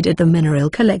she did at the mineral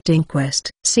collecting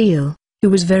quest. Seal, who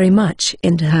was very much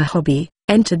into her hobby,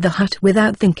 entered the hut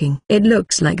without thinking. It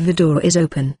looks like the door is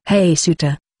open. Hey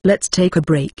Suta, let's take a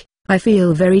break. I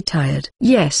feel very tired.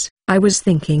 Yes, I was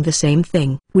thinking the same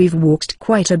thing. We've walked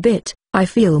quite a bit. I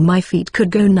feel my feet could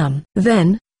go numb.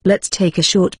 Then, let's take a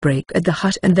short break at the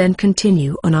hut and then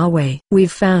continue on our way.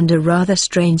 We've found a rather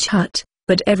strange hut,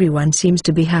 but everyone seems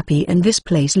to be happy and this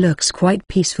place looks quite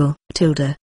peaceful.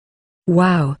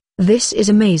 Wow, this is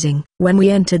amazing. When we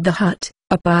entered the hut,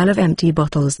 a pile of empty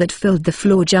bottles that filled the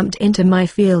floor jumped into my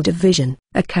field of vision.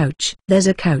 A couch. There's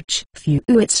a couch. Phew,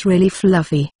 it's really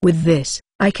fluffy. With this,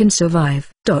 I can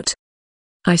survive.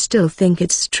 I still think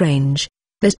it's strange.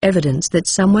 There's evidence that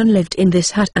someone lived in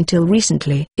this hut until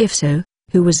recently. If so,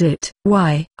 who was it?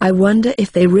 Why? I wonder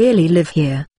if they really live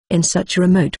here, in such a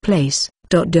remote place.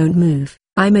 Don't move.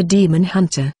 I'm a demon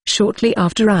hunter. Shortly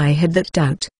after I had that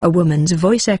doubt, a woman's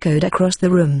voice echoed across the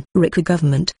room. Rika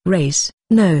government, race,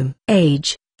 gnome,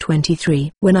 age,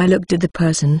 23. When I looked at the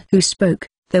person who spoke,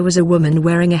 There was a woman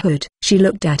wearing a hood. She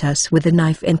looked at us with a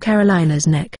knife in Carolina's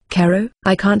neck. Caro,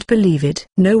 I can't believe it.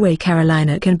 No way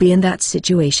Carolina can be in that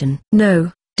situation.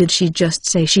 No. Did she just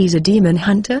say she's a demon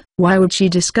hunter? Why would she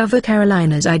discover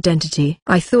Carolina's identity?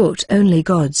 I thought only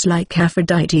gods like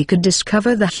Aphrodite could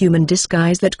discover the human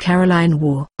disguise that Caroline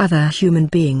wore. Other human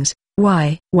beings,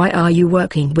 why are you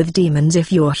working with demons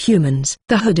if you're humans?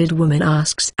 The hooded woman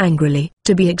asks angrily.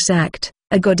 To be exact,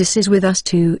 a goddess is with us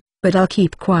too, but I'll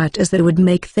keep quiet as that would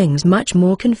make things much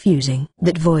more confusing.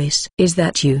 That voice. Is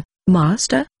that you,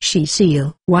 Master? She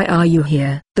Seal. Why are you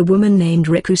here? The woman named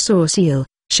Riku saw Seal,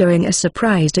 showing a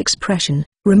surprised expression,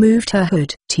 removed her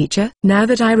hood. Teacher? Now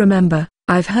that I remember,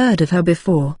 I've heard of her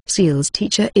before. Seal's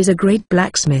teacher is a great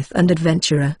blacksmith and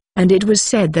adventurer, and it was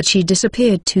said that she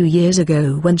disappeared 2 years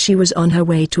ago when she was on her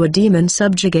way to a demon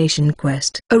subjugation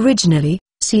quest. Originally,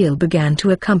 Seal began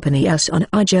to accompany us on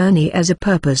our journey as a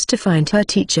purpose to find her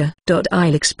teacher.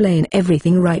 I'll explain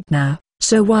everything right now,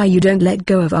 so why you don't let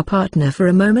go of our partner for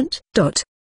a moment?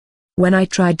 When I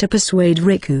tried to persuade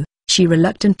Riku, she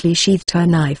reluctantly sheathed her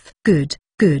knife. Good.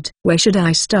 Where should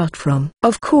I start from?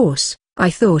 Of course, I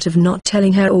thought of not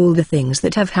telling her all the things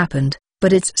that have happened,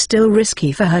 but it's still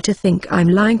risky for her to think I'm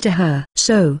lying to her.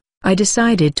 So, I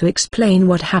decided to explain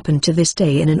what happened to this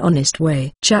day in an honest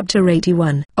way. Chapter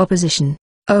 81. Opposition.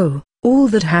 Oh, all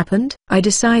that happened? I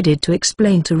decided to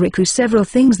explain to Riku several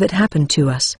things that happened to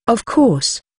us. Of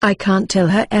course, I can't tell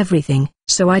her everything,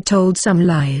 so I told some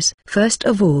lies. First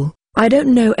of all, I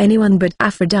don't know anyone but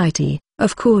Aphrodite,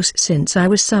 of course, since I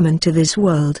was summoned to this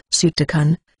world.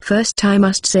 Suta-kun, first I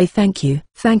must say thank you.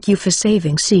 Thank you for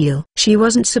saving Seal. She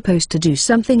wasn't supposed to do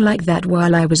something like that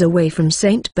while I was away from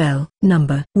St. Bell.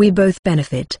 We both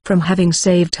benefit from having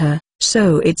saved her,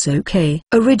 so it's okay.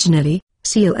 Originally,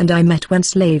 Seal and I met when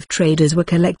slave traders were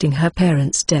collecting her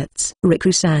parents' debts.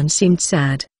 Riku-san seemed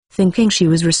sad, thinking she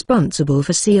was responsible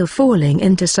for Seal falling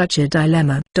into such a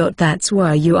dilemma. That's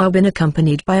why you are been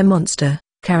accompanied by a monster,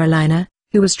 Carolina,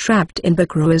 who was trapped in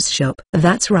Bakurua's shop.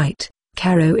 That's right,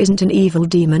 Caro isn't an evil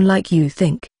demon like you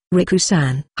think,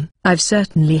 Riku-san. I've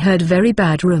certainly heard very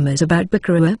bad rumors about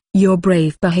Bakurua. Your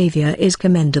brave behavior is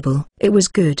commendable. It was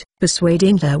good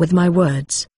persuading her with my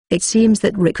words. It seems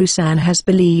that Riku-san has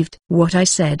believed what I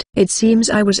said. It seems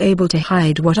I was able to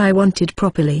hide what I wanted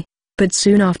properly, but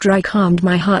soon after I calmed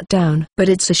my heart down. But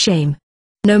it's a shame.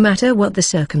 No matter what the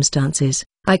circumstances,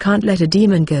 I can't let a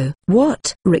demon go.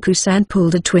 What? Riku-san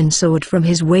pulled a twin sword from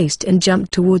his waist and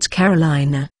jumped towards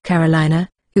Carolina. Carolina,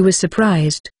 who was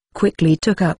surprised, quickly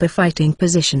took up a fighting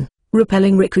position,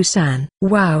 repelling Riku-san.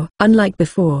 Wow. Unlike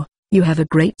before, you have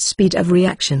a great speed of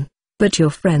reaction. But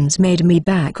your friends made me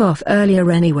back off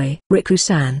earlier anyway.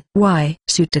 Riku-san. Why?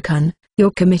 Suta-kun, you're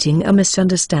committing a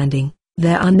misunderstanding.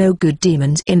 There are no good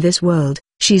demons in this world,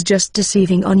 she's just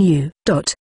deceiving on you.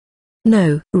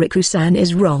 No, Riku-san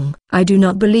is wrong. I do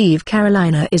not believe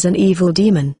Carolina is an evil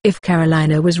demon. If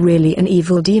Carolina was really an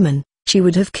evil demon, she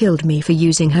would have killed me for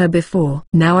using her before.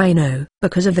 Now I know,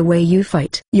 because of the way you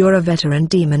fight. You're a veteran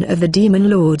demon of the Demon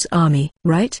Lord's army,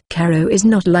 right? Caro is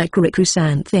not like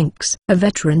Riku-san thinks. A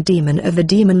veteran demon of the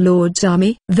Demon Lord's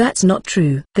army? That's not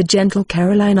true. The gentle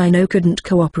Caroline I know couldn't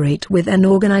cooperate with an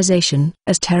organization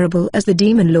as terrible as the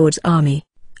Demon Lord's army.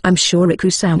 I'm sure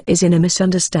Riku-san is in a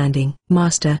misunderstanding.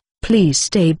 Master, please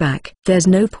stay back. There's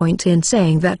no point in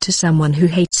saying that to someone who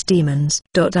hates demons.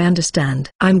 I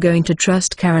understand. I'm going to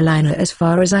trust Carolina as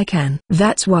far as I can.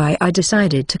 That's why I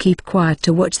decided to keep quiet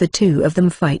to watch the two of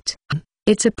them fight.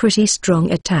 It's a pretty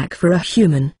strong attack for a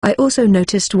human. I also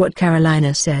noticed what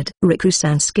Carolina said.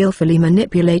 Riku-san skillfully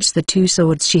manipulates the two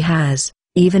swords she has.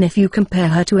 Even if you compare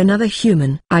her to another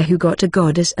human, I who got a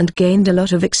goddess and gained a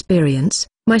lot of experience,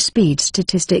 my speed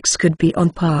statistics could be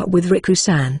on par with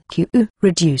Riku-san.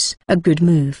 Reduce. A good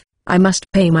move. I must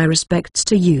pay my respects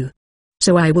to you.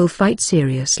 So I will fight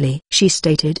seriously, she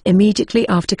stated immediately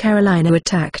after Carolina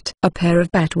attacked. A pair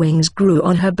of bat wings grew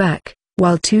on her back,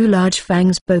 while two large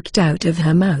fangs poked out of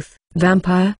her mouth.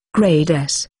 Vampire, Grade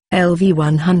S. LV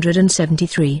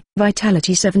 173,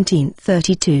 Vitality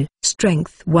 1732,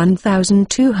 Strength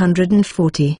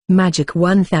 1240, Magic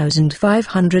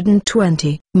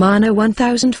 1520, Mana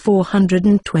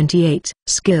 1428,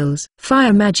 Skills,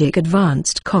 Fire Magic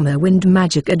Advanced, Wind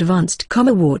Magic Advanced,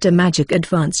 Water Magic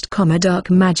Advanced, Dark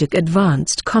Magic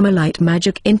Advanced, Light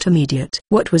Magic Intermediate.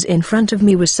 What was in front of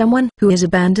me was someone who has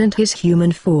abandoned his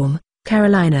human form.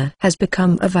 Carolina has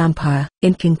become a vampire.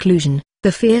 In conclusion,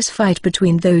 the fierce fight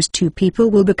between those two people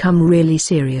will become really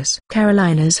serious.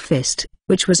 Carolina's fist,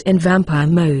 which was in vampire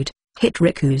mode, hit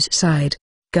Riku's side.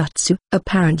 Gutsu.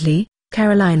 Apparently,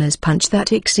 Carolina's punch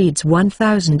that exceeds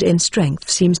 1000 in strength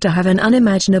seems to have an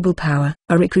unimaginable power.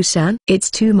 Riku-san? It's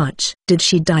too much. Did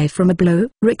she die from a blow?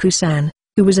 Riku-san,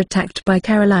 who was attacked by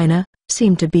Carolina,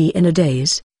 seemed to be in a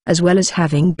daze, as well as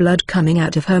having blood coming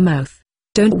out of her mouth.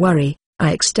 Don't worry,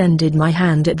 I extended my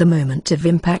hand at the moment of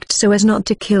impact so as not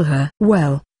to kill her.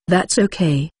 Well, that's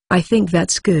okay, I think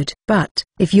that's good. But,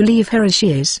 if you leave her as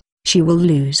she is, she will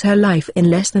lose her life in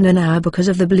less than an hour because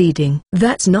of the bleeding.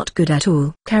 That's not good at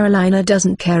all. Carolina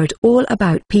doesn't care at all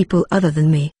about people other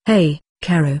than me. Hey,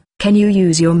 Caro, can you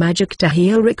use your magic to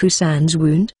heal Riku-san's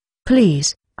wound?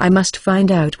 Please, I must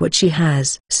find out what she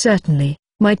has. Certainly,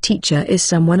 my teacher is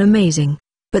someone amazing.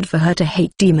 But for her to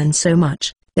hate demons so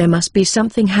much, there must be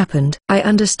something happened. I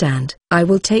understand. I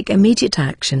will take immediate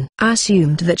action. I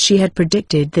assumed that she had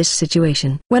predicted this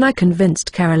situation. When I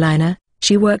convinced Carolina,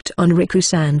 she worked on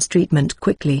Riku-san's treatment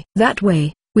quickly. That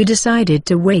way, we decided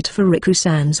to wait for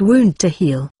Riku-san's wound to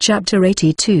heal. Chapter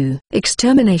 82.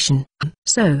 Extermination.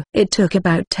 So, it took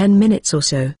about 10 minutes or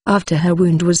so. After her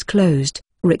wound was closed,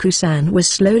 Riku-san was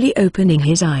slowly opening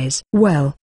his eyes.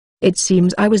 Well, it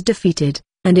seems I was defeated,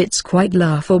 and it's quite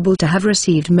laughable to have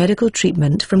received medical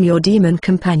treatment from your demon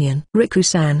companion.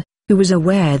 Riku-san, who was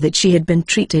aware that she had been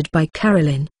treated by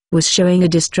Caroline, was showing a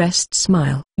distressed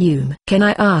smile. Can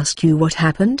I ask you what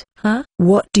happened? Huh?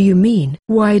 What do you mean?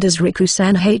 Why does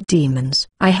Riku-san hate demons?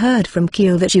 I heard from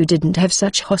Keel that you didn't have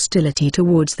such hostility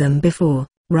towards them before,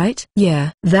 right?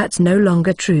 Yeah, that's no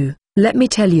longer true. Let me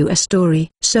tell you a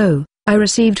story. So, I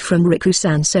received from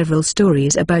Riku-san several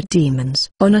stories about demons.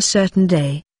 On a certain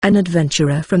day, an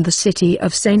adventurer from the city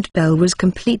of Saint Bell was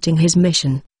completing his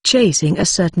mission, chasing a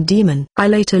certain demon. I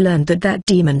later learned that that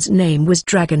demon's name was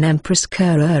Dragon Empress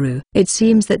Kururu. It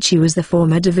seems that she was the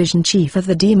former division chief of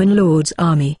the Demon Lord's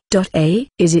army.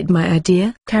 Is it my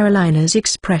idea? Carolina's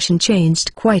expression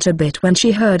changed quite a bit when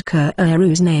she heard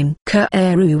Kuru's name.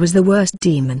 Kururu was the worst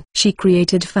demon. She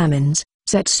created famines,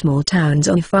 set small towns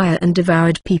on fire and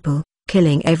devoured people,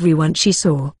 killing everyone she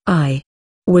saw. I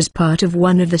was part of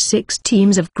one of the 6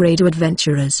 teams of Grado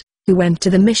adventurers, who went to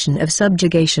the mission of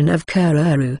subjugation of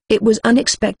Kururu. It was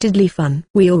unexpectedly fun.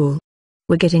 We all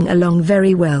were getting along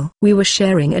very well. We were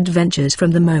sharing adventures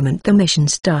from the moment the mission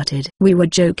started. We were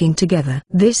joking together.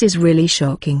 This is really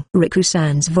shocking.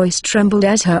 Riku-san's voice trembled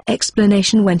as her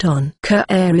explanation went on.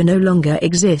 Kururu no longer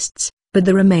exists, but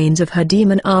the remains of her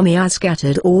demon army are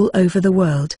scattered all over the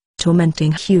world,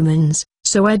 tormenting humans.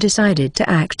 So I decided to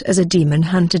act as a demon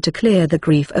hunter to clear the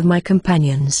grief of my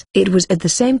companions. It was at the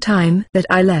same time that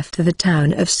I left the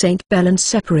town of St. Bell and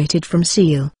separated from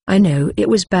Seal. I know it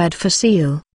was bad for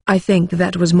Seal. I think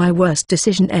that was my worst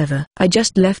decision ever. I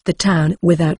just left the town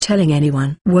without telling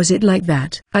anyone. Was it like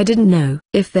that? I didn't know.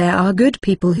 If there are good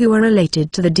people who are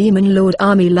related to the Demon Lord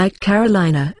army like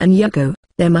Carolina and Yugo,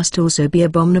 there must also be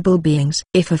abominable beings.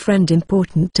 If a friend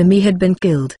important to me had been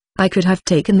killed, I could have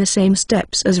taken the same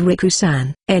steps as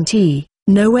Riku-san.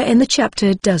 Nowhere in the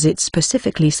chapter does it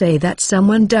specifically say that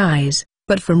someone dies,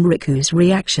 but from Riku's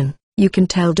reaction, you can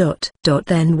tell.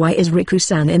 Then why is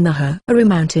Riku-san in the Haru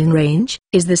mountain range?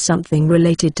 Is this something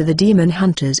related to the demon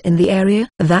hunters in the area?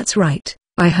 That's right.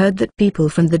 I heard that people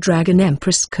from the Dragon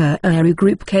Empress Kuru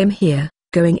group came here,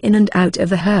 going in and out of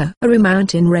the Haru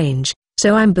mountain range.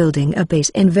 So I'm building a base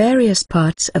in various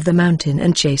parts of the mountain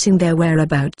and chasing their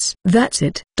whereabouts. That's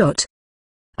it.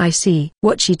 I see.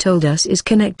 What she told us is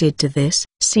connected to this.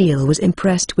 Seal was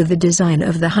impressed with the design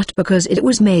of the hut because it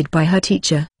was made by her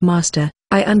teacher. Master,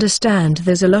 I understand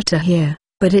there's a lot to hear,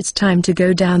 but it's time to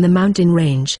go down the mountain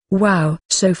range. Wow,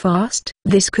 so fast?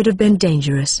 This could have been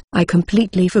dangerous. I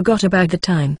completely forgot about the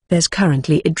time. There's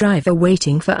currently a driver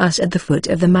waiting for us at the foot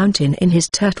of the mountain in his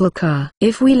turtle car.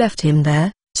 If we left him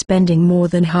there, spending more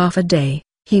than half a day,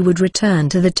 he would return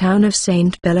to the town of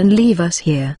Saint Bell and leave us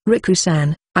here.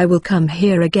 Riku-san, I will come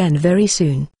here again very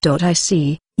soon. I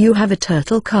see, you have a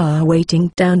turtle car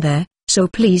waiting down there, so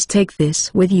please take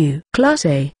this with you. Class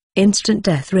A, Instant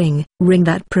Death Ring. Ring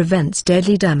that prevents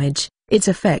deadly damage. Its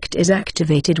effect is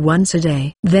activated once a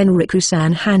day. Then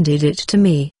Riku-san handed it to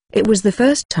me. It was the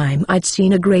first time I'd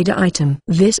seen a Grado item.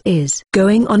 This is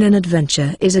going on an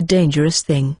adventure is a dangerous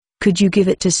thing. Could you give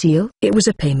it to Seal? It was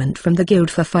a payment from the guild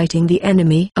for fighting the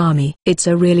enemy army. It's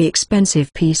a really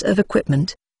expensive piece of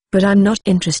equipment, but I'm not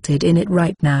interested in it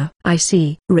right now. I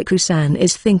see. Riku-san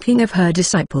is thinking of her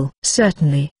disciple.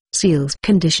 Certainly, Seal's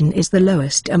condition is the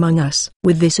lowest among us.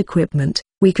 With this equipment,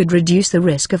 we could reduce the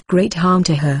risk of great harm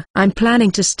to her. I'm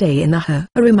planning to stay in the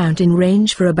Haru mountain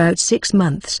range for about 6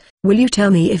 months. Will you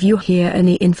tell me if you hear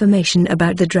any information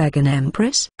about the Dragon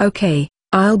Empress? Okay.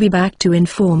 I'll be back to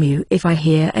inform you if I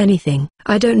hear anything.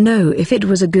 I don't know if it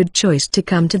was a good choice to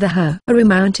come to the Haru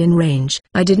mountain range.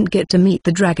 I didn't get to meet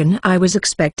the dragon I was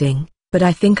expecting, but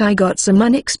I think I got some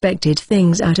unexpected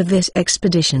things out of this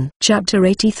expedition. Chapter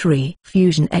 83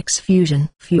 Fusion X Fusion.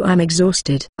 Phew, I'm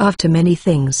exhausted. After many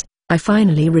things, I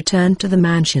finally returned to the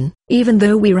mansion. Even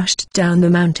though we rushed down the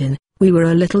mountain, we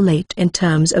were a little late in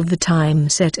terms of the time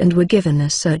set and were given a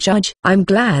surcharge. I'm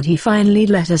glad he finally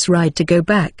let us ride to go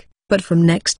back, but from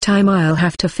next time I'll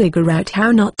have to figure out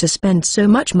how not to spend so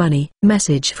much money.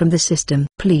 Message from the system.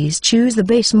 Please choose the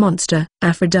base monster,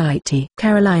 Aphrodite.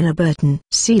 Carolina Burton.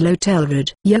 CeeLo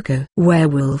Telrod. Yoko.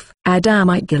 Werewolf.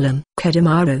 Adamite Gillum.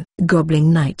 Kedamaro.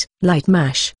 Goblin Knight. Light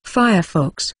Mash.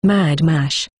 Firefox. Mad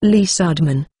Mash. Lee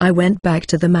Sardman. I went back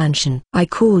to the mansion. I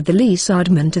called the Lee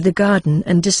Sardman to the garden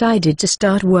and decided to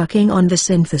start working on the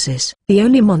synthesis. The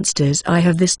only monsters I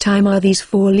have this time are these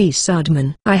 4 Lee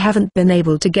Sardman. I haven't been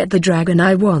able to get the dragon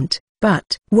I want,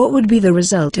 but what would be the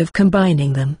result of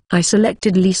combining them? I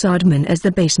selected Lee Sardman as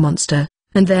the base monster,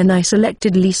 and then I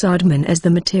selected Lee Sardman as the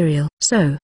material.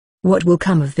 So, what will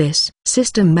come of this?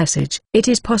 System message. It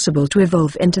is possible to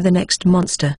evolve into the next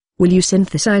monster. Will you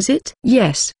synthesize it?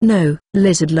 Yes. No.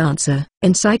 Lizard Lancer.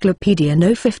 Encyclopedia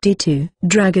No 52.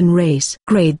 Dragon Race.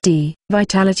 Grade D.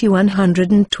 Vitality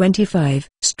 125.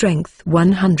 Strength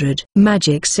 100.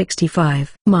 Magic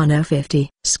 65. Mana 50.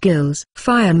 Skills.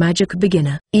 Fire Magic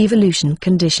Beginner. Evolution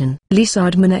Condition. Lee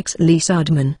Sardman X. Lee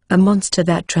Sardman. A monster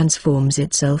that transforms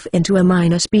itself into a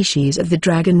minor species of the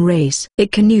dragon race.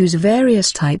 It can use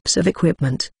various types of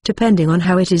equipment, depending on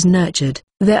how it is nurtured.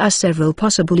 There are several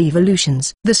possible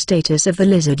evolutions. The status of the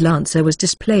Lizard Lancer was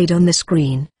displayed on the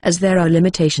screen, as there are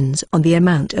limitations on the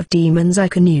amount of demons I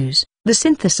can use. The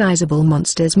synthesizable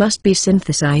monsters must be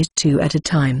synthesized 2 at a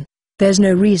time. There's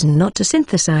no reason not to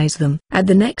synthesize them. At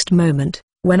the next moment,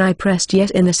 when I pressed yes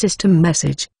in the system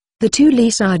message, the 2 Lee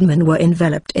Sardman were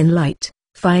enveloped in light,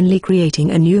 finally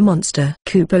creating a new monster.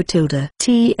 Kupo tilde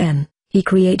TN. He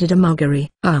created a Muggery.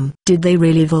 Did they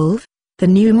really evolve? The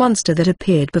new monster that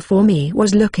appeared before me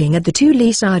was looking at the 2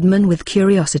 Lee Sardman with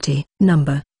curiosity.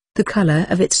 The color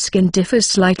of its skin differs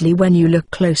slightly when you look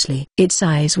closely. Its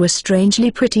eyes were strangely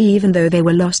pretty even though they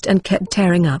were lost and kept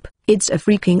tearing up. It's a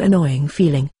freaking annoying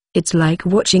feeling. It's like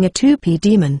watching a 2P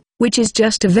demon, which is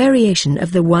just a variation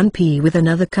of the 1P with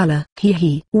another color.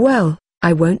 Well,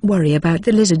 I won't worry about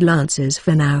the Lizard Lancers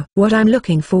for now. What I'm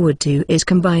looking forward to is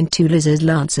combine 2 Lizard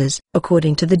Lancers.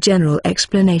 According to the general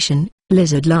explanation,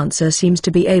 Lizard Lancer seems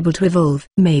to be able to evolve.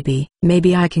 Maybe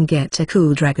I can get a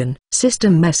cool dragon.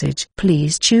 System message.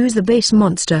 Please choose the base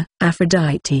monster,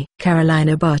 Aphrodite.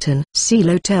 Carolina Barton.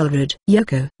 CeeLo Telrod.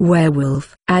 Yoko.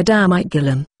 Werewolf. Adamite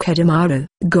Gillum. Kedamaro.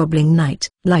 Goblin Knight.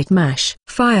 Light Mash.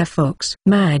 Firefox.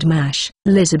 Mad Mash.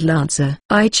 Lizard Lancer.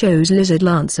 I chose Lizard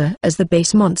Lancer as the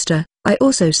base monster. I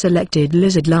also selected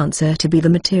Lizard Lancer to be the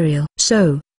material.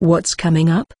 So, what's coming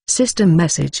up? System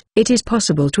message. It is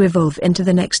possible to evolve into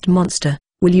the next monster.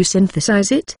 Will you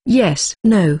synthesize it? Yes.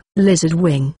 No. Lizard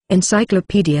Wing.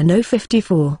 Encyclopedia No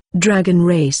 54. Dragon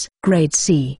Race. Grade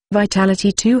C.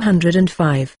 Vitality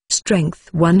 205.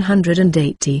 Strength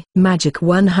 180. Magic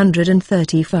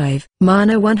 135.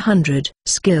 Mana 100.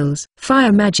 Skills.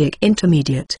 Fire Magic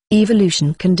Intermediate.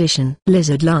 Evolution Condition.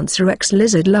 Lizard Lancer X.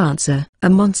 Lizard Lancer. A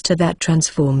monster that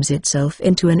transforms itself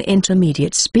into an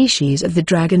intermediate species of the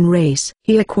dragon race.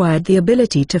 He acquired the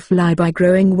ability to fly by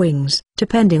growing wings.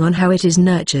 Depending on how it is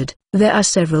nurtured, there are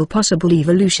several possible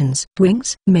evolutions.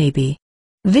 Wings? Maybe.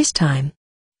 This time,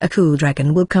 a cool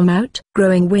dragon will come out.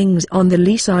 Growing wings on the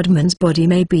Lee Sardman's body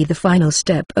may be the final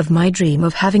step of my dream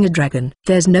of having a dragon.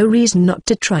 There's no reason not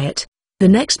to try it. The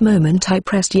next moment I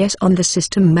pressed yes on the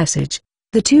system message.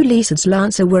 The 2 Lizard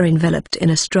Lancer were enveloped in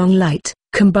a strong light,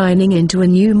 combining into a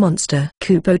new monster.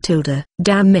 Kupo tilde.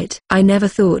 Damn it. I never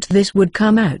thought this would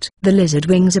come out. The Lizard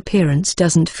Wing's appearance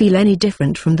doesn't feel any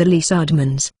different from the Lee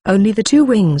Sardman's. Only the 2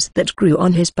 wings that grew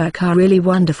on his back are really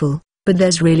wonderful, but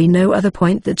there's really no other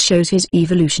point that shows his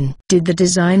evolution. Did the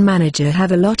design manager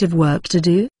have a lot of work to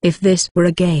do? If this were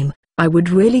a game, I would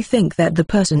really think that the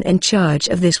person in charge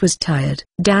of this was tired.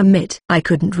 Damn it. I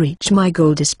couldn't reach my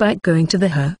goal despite going to the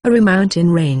Haru mountain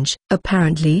range.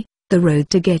 Apparently, the road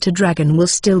to get a dragon will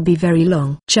still be very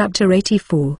long. Chapter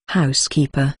 84.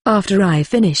 Housekeeper. After I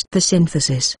finished the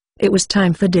synthesis, it was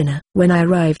time for dinner. When I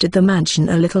arrived at the mansion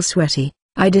a little sweaty,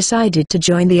 I decided to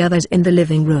join the others in the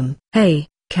living room. Hey,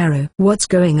 Caro. What's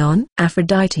going on?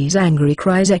 Aphrodite's angry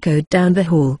cries echoed down the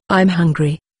hall. I'm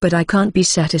hungry, but I can't be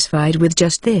satisfied with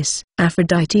just this.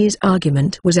 Aphrodite's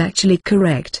argument was actually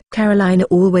correct. Carolina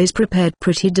always prepared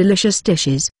pretty delicious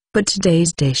dishes, but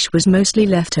today's dish was mostly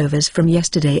leftovers from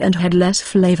yesterday and had less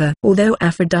flavor. Although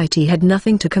Aphrodite had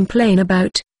nothing to complain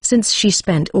about, since she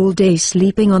spent all day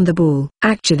sleeping on the ball.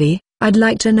 Actually, I'd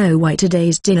like to know why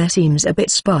today's dinner seems a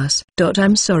bit sparse.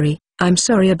 I'm sorry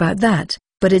about that,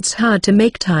 but it's hard to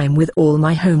make time with all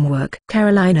my homework.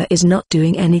 Carolina is not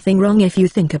doing anything wrong if you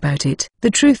think about it.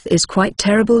 The truth is quite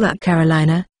terrible that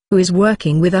Carolina, who is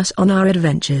working with us on our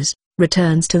adventures,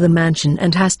 returns to the mansion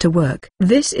and has to work.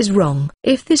 This is wrong.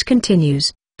 If this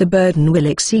continues, the burden will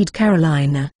exceed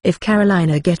Carolina. If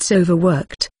Carolina gets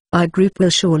overworked, our group will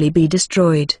surely be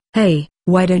destroyed. Hey,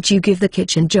 why don't you give the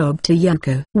kitchen job to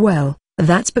Yuko? Well,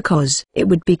 that's because it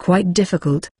would be quite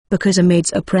difficult, because a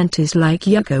maid's apprentice like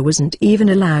Yuko wasn't even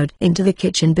allowed into the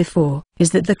kitchen before.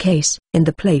 Is that the case? In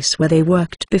the place where they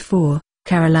worked before,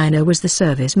 Carolina was the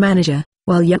service manager,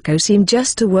 while Yuko seemed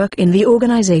just to work in the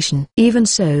organization. Even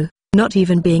so, not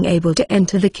even being able to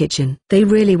enter the kitchen. They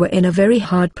really were in a very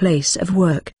hard place of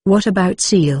work. What about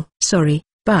Seal? Sorry,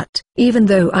 but even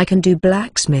though I can do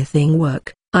blacksmithing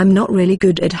work, I'm not really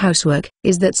good at housework.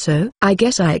 Is that so? I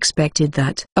guess I expected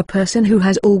that. A person who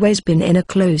has always been in a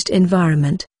closed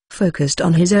environment, focused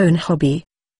on his own hobby,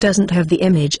 doesn't have the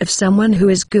image of someone who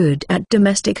is good at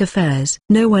domestic affairs.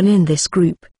 No one in this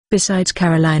group, besides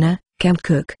Carolina, can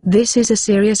cook. This is a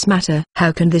serious matter.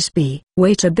 How can this be?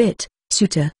 Wait a bit,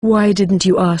 Suta. Why didn't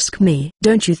you ask me?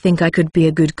 Don't you think I could be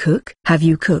a good cook? Have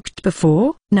you cooked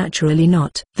before? Naturally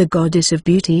not. The goddess of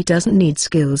beauty doesn't need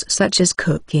skills such as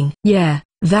cooking. Yeah,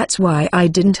 that's why I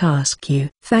didn't ask you.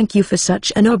 Thank you for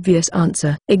such an obvious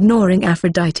answer. Ignoring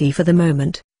Aphrodite for the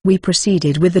moment, we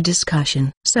proceeded with the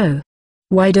discussion. So,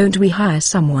 why don't we hire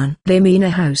someone? They mean a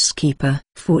housekeeper.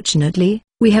 Fortunately,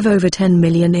 we have over 10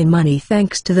 million in money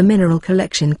thanks to the mineral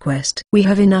collection quest. We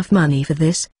have enough money for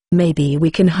this. Maybe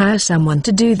we can hire someone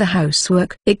to do the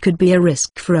housework. It could be a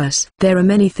risk for us. There are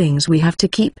many things we have to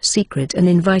keep secret, and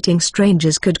inviting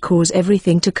strangers could cause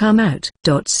everything to come out.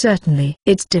 Certainly.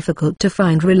 It's difficult to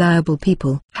find reliable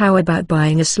people. How about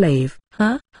buying a slave?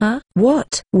 Huh?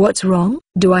 What? What's wrong?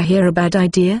 Do I hear a bad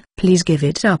idea? Please give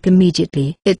it up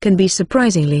immediately. It can be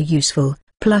surprisingly useful,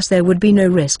 plus there would be no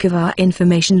risk of our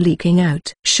information leaking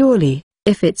out. Surely,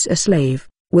 if it's a slave,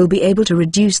 we'll be able to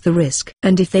reduce the risk.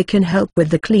 And if they can help with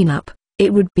the cleanup,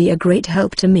 it would be a great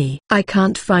help to me. I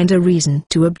can't find a reason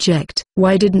to object.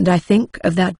 Why didn't I think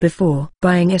of that before?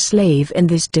 Buying a slave in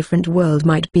this different world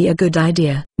might be a good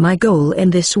idea. My goal in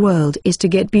this world is to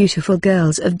get beautiful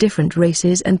girls of different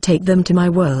races and take them to my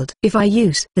world. If I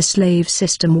use the slave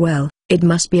system well, it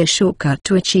must be a shortcut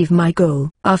to achieve my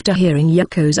goal. After hearing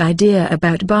Yuko's idea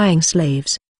about buying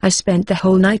slaves, I spent the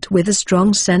whole night with a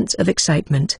strong sense of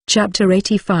excitement. Chapter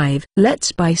 85.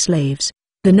 Let's buy slaves.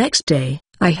 The next day,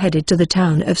 I headed to the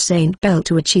town of St. Bell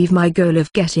to achieve my goal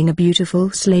of getting a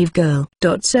beautiful slave girl.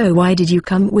 So why did you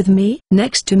come with me?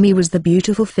 Next to me was the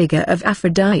beautiful figure of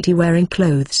Aphrodite wearing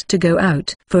clothes to go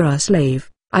out. For our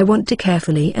slave, I want to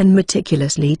carefully and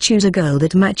meticulously choose a girl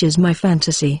that matches my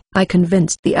fantasy. I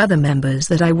convinced the other members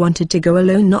that I wanted to go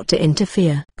alone, not to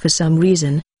interfere. For some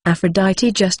reason,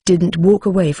 Aphrodite just didn't walk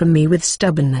away from me with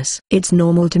stubbornness. It's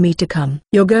normal to me to come.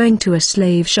 You're going to a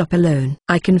slave shop alone.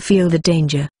 I can feel the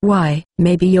danger. Why?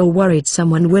 Maybe you're worried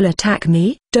someone will attack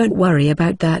me? Don't worry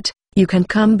about that. You can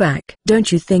come back.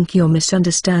 Don't you think you're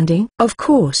misunderstanding? Of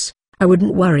course, I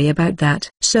wouldn't worry about that.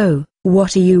 So,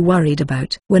 what are you worried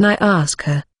about? When I ask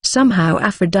her, somehow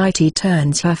Aphrodite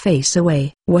turns her face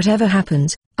away. Whatever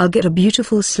happens, I'll get a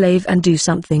beautiful slave and do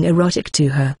something erotic to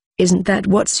her. Isn't that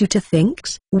what Suta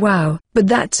thinks? Wow, but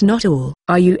that's not all.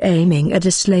 Are you aiming at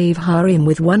a slave harem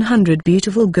with 100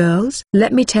 beautiful girls?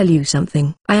 Let me tell you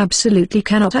something. I absolutely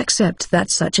cannot accept that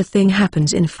such a thing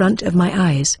happens in front of my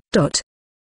eyes.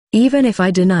 Even if I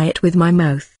deny it with my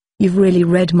mouth, you've really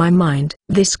read my mind.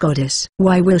 This goddess.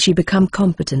 Why will she become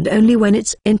competent only when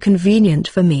it's inconvenient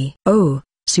for me? Oh,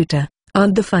 Suta,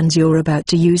 aren't the funds you're about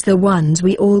to use the ones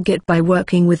we all get by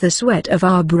working with the sweat of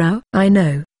our brow? I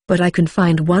know. But I can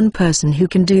find one person who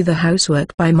can do the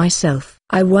housework by myself.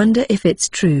 I wonder if it's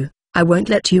true. I won't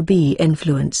let you be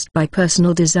influenced by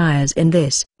personal desires in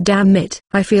this. Damn it.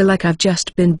 I feel like I've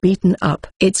just been beaten up.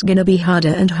 It's gonna be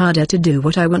harder and harder to do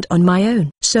what I want on my own.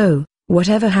 So,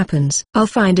 whatever happens, I'll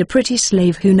find a pretty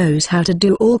slave who knows how to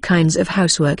do all kinds of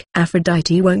housework.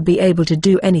 Aphrodite won't be able to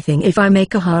do anything if I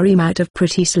make a harem out of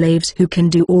pretty slaves who can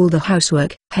do all the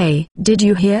housework. Hey, did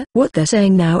you hear what they're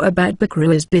saying now about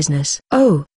Bakurua's business?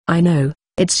 Oh, I know.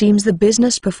 It seems the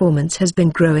business performance has been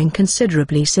growing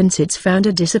considerably since its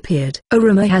founder disappeared. A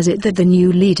rumor has it that the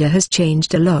new leader has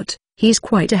changed a lot. He's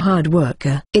quite a hard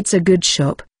worker. It's a good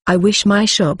shop. I wish my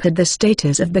shop had the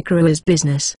status of Bakurua's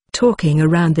business. talking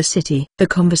around the city. The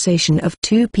conversation of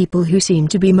two people who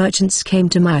seemed to be merchants came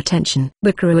to my attention.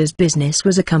 Bakurua's business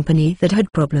was a company that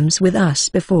had problems with us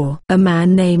before. A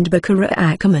man named Bakura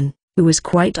Ackerman, who was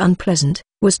quite unpleasant,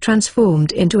 was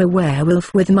transformed into a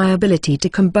werewolf with my ability to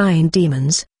combine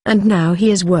demons, and now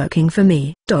he is working for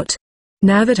me.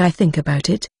 Now that I think about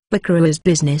it, Bakurua's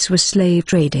business was slave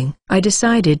trading. I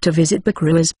decided to visit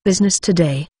Bakurua's business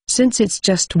today, since it's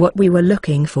just what we were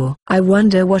looking for. I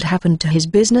wonder what happened to his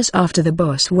business after the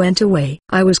boss went away.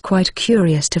 I was quite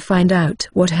curious to find out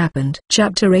what happened.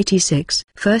 Chapter 86.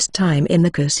 First time in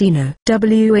the casino.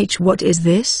 What is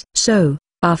this? So,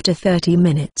 after 30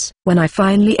 minutes, when I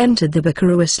finally entered the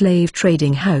Bakurua slave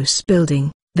trading house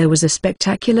building, there was a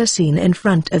spectacular scene in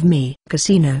front of me.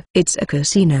 Casino. It's a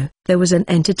casino. There was an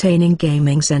entertaining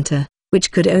gaming center,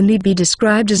 which could only be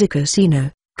described as a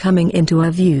casino, coming into our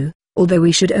view, although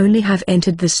we should only have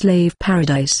entered the slave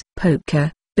paradise. Poker,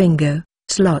 bingo,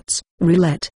 slots,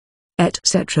 roulette,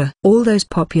 etc. All those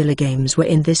popular games were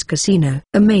in this casino.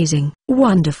 Amazing.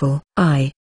 Wonderful.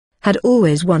 I had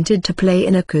always wanted to play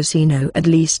in a casino at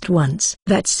least once.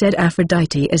 That said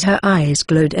Aphrodite as her eyes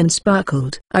glowed and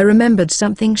sparkled. I remembered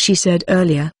something she said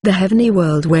earlier. The heavenly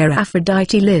world where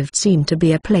Aphrodite lived seemed to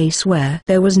be a place where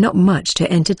there was not much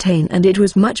to entertain and it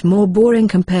was much more boring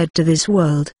compared to this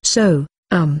world. So,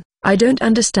 I don't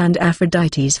understand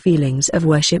Aphrodite's feelings of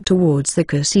worship towards the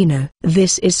casino.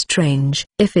 This is strange.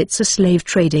 If it's a slave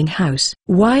trading house,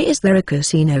 why is there a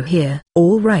casino here?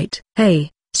 All right. Hey,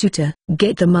 suitor,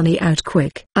 get the money out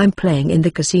quick. I'm playing in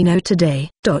the casino today.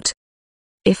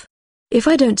 If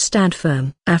I don't stand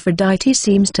firm. Aphrodite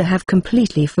seems to have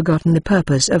completely forgotten the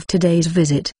purpose of today's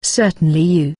visit. Certainly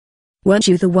you. Weren't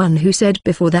you the one who said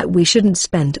before that we shouldn't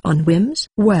spend on whims?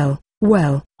 Well,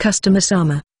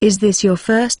 customer-sama, is this your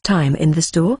first time in the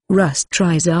store? Rust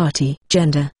tries arty.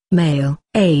 Gender, male,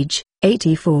 age,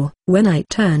 84. When I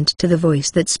turned to the voice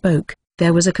that spoke,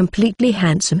 there was a completely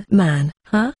handsome man.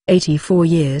 84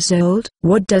 years old?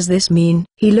 What does this mean?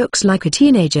 He looks like a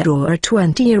teenager or a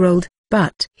 20-year-old,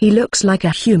 but he looks like a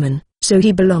human, so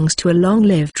he belongs to a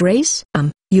long-lived race?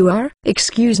 You are?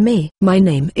 Excuse me. My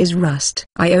name is Rust.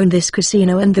 I own this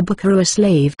casino and the Bakurua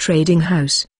slave trading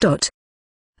house.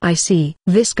 I see.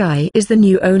 This guy is the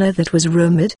new owner that was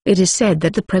rumored. It is said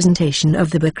that the presentation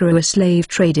of the Bakurua slave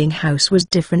trading house was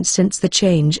different since the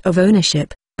change of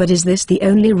ownership, but is this the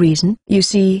only reason? You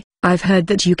see, I've heard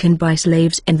that you can buy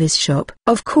slaves in this shop.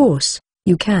 Of course,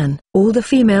 you can. All the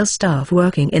female staff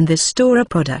working in this store are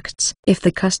products. If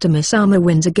the customer-sama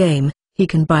wins a game, he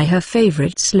can buy her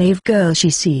favorite slave girl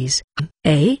she sees.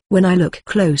 When I look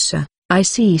closer, I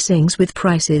see things with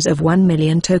prices of 1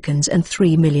 million tokens and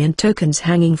 3 million tokens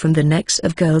hanging from the necks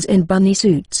of girls in bunny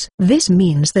suits. This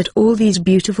means that all these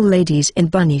beautiful ladies in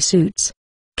bunny suits.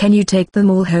 Can you take them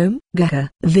all home? Gaka.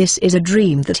 This is a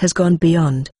dream that has gone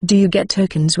beyond. Do you get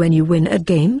tokens when you win at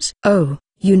games? Oh,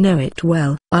 you know it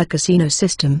well. Our casino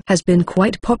system has been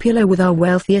quite popular with our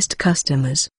wealthiest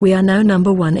customers. We are now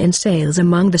 #1 in sales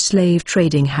among the slave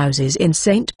trading houses in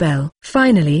St. Bell.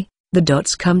 Finally, the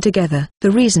dots come together.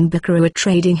 The reason Bakurua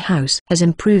Trading House has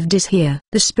improved is here.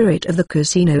 The spirit of the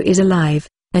casino is alive,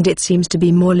 and it seems to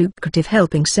be more lucrative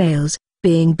helping sales,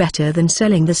 being better than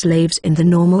selling the slaves in the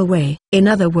normal way. In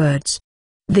other words,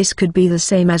 this could be the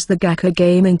same as the Gaka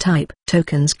gaming type.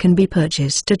 Tokens can be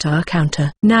purchased at our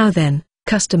counter. Now then,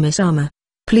 customer-sama,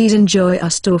 please enjoy our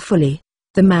store fully.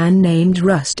 The man named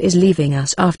Rust is leaving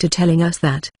us after telling us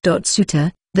that.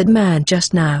 Suitor, that man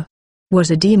just now was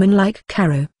a demon like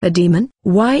Karo. A demon?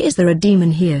 Why is there a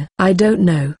demon here? I don't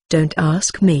know. Don't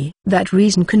ask me. That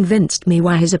reason convinced me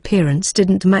why his appearance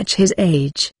didn't match his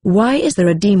age. Why is there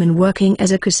a demon working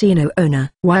as a casino owner?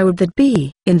 Why would that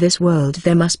be? In this world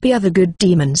there must be other good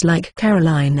demons like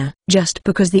Carolina. Just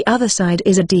because the other side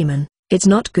is a demon, it's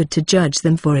not good to judge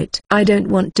them for it. I don't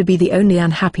want to be the only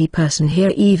unhappy person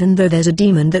here even though there's a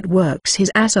demon that works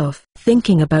his ass off.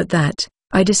 Thinking about that,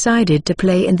 I decided to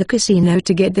play in the casino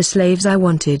to get the slaves I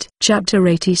wanted. Chapter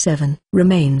 87.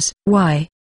 Remains. Why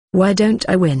don't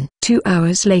I win? 2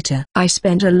 hours later. I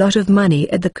spent a lot of money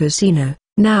at the casino.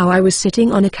 Now I was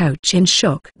sitting on a couch in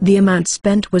shock. The amount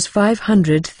spent was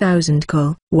 500,000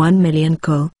 kol, 1 million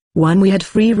kol. One we had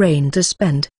free reign to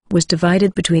spend, was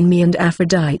divided between me and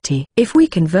Aphrodite. If we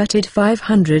converted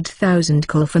 500,000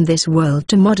 kol from this world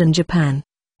to modern Japan,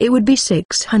 it would be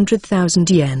 600,000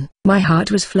 yen. My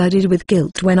heart was flooded with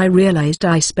guilt when I realized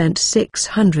I spent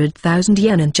 600,000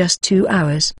 yen in just 2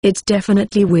 hours. It's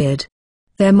definitely weird.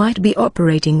 There might be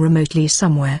operating remotely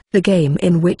somewhere. The game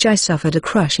in which I suffered a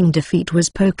crushing defeat was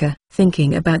poker.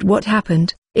 Thinking about what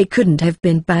happened, it couldn't have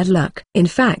been bad luck. In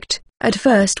fact, at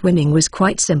first winning was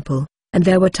quite simple. and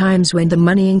there were times when the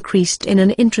money increased in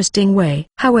an interesting way.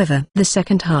 However, the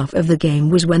second half of the game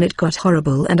was when it got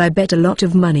horrible and I bet a lot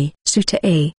of money. Suitor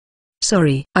A.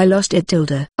 Sorry, I lost it.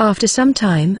 After some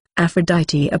time,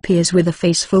 Aphrodite appears with a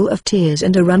face full of tears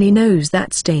and a runny nose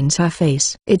that stains her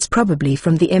face. It's probably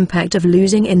from the impact of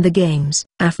losing in the games.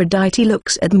 Aphrodite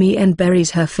looks at me and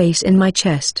buries her face in my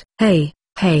chest. Hey,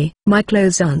 my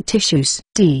clothes aren't tissues.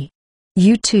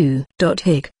 You too.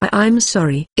 I'm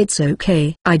sorry. It's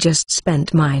okay. I just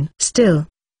spent mine. Still,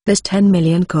 there's 10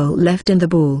 million coal left in the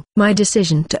ball. My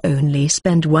decision to only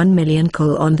spend 1 million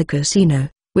coal on the casino,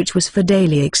 which was for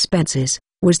daily expenses,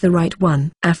 was the right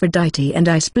one. Aphrodite and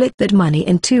I split that money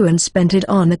in two and spent it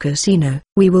on the casino.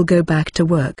 We will go back to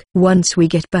work. Once we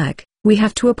get back, we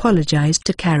have to apologize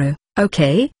to Caro,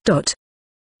 okay?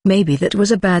 Maybe that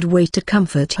was a bad way to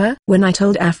comfort her. When I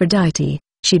told Aphrodite,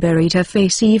 she buried her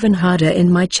face even harder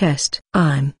in my chest.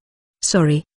 I'm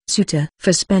sorry, Suitor,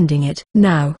 for spending it.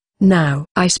 Now,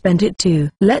 I spent it too.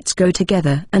 Let's go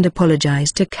together and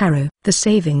apologize to Caro. The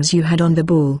savings you had on the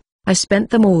ball, I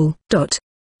spent them all.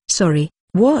 Sorry,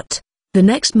 what? The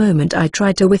next moment I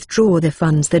tried to withdraw the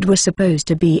funds that were supposed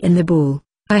to be in the ball.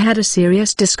 I had a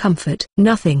serious discomfort.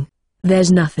 Nothing.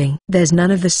 There's nothing. There's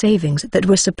none of the savings that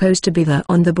were supposed to be there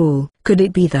on the ball. Could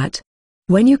it be that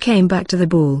when you came back to the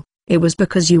ball, it was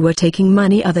because you were taking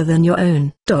money other than your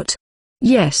own?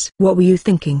 Yes. What were you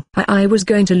thinking? I was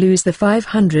going to lose the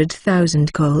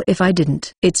 500,000 coal if I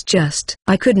didn't. It's just,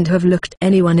 I couldn't have looked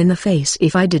anyone in the face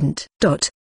if I didn't.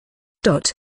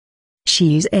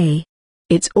 She's a.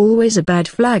 It's always a bad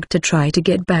flag to try to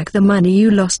get back the money you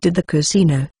lost at the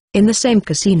casino. In the same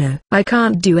casino. I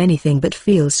can't do anything but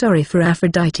feel sorry for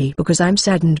Aphrodite because I'm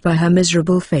saddened by her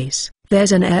miserable face.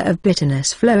 There's an air of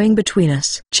bitterness flowing between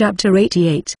us. Chapter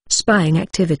 88, Spying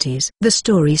Activities. The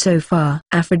story so far.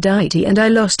 Aphrodite and I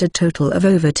lost a total of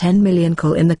over 10 million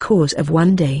coal in the course of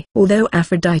one day. Although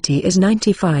Aphrodite is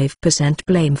 95%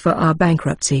 blame for our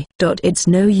bankruptcy. It's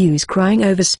no use crying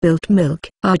over spilt milk.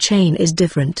 Our chain is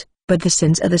different, but the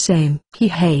sins are the same.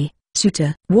 Hey.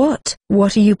 Suitor. What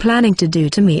are you planning to do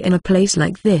to me in a place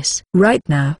like this? Right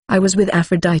now, I was with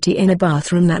Aphrodite in a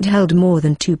bathroom that held more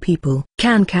than 2 people.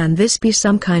 Can this be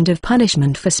some kind of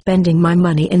punishment for spending my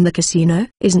money in the casino?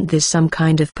 Isn't this some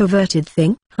kind of perverted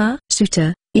thing, huh?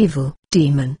 Suitor, evil,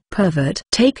 demon, pervert.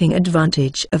 Taking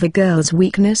advantage of a girl's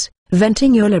weakness,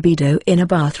 venting your libido in a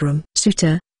bathroom.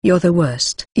 Suitor, you're the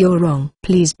worst. You're wrong.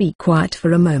 Please be quiet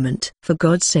for a moment. For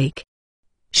God's sake.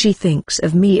 She thinks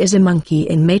of me as a monkey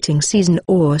in mating season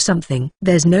or something.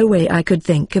 There's no way I could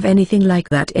think of anything like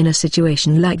that in a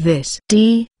situation like this.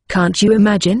 Can't you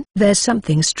imagine? There's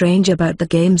something strange about the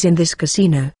games in this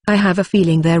casino. I have a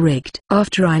feeling they're rigged.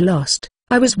 After I lost,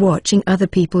 I was watching other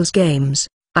people's games.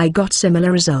 I got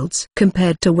similar results.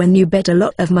 Compared to when you bet a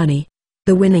lot of money,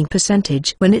 the winning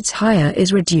percentage when it's higher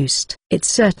is reduced. It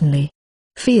certainly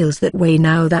feels that way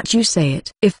now that you say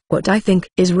it. If what I think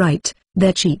is right,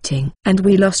 they're cheating. And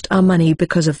we lost our money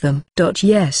because of them.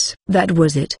 Yes, that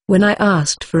was it. When I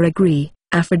asked for agree,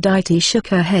 Aphrodite shook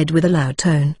her head with a loud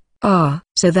tone.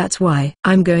 So that's why.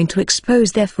 I'm going to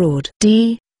expose their fraud.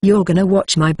 You're gonna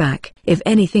watch my back. If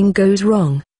anything goes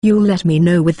wrong, you'll let me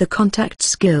know with the contact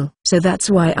skill. So that's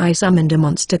why I summoned a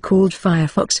monster called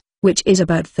Firefox, which is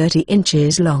about 30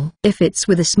 inches long. If it's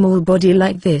with a small body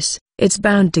like this, it's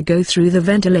bound to go through the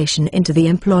ventilation into the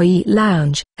employee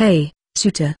lounge. Hey,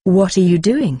 Suitor, what are you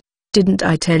doing? Didn't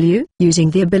I tell you?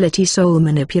 Using the ability Soul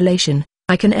Manipulation,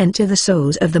 I can enter the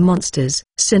souls of the monsters.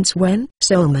 Since when?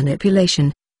 Soul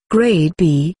Manipulation. Grade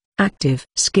B, active.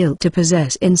 Skill to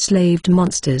possess enslaved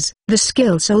monsters. The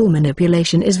skill Soul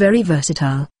Manipulation is very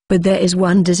versatile, but there is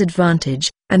one disadvantage,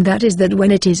 and that is that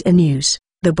when it is in use,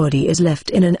 the body is left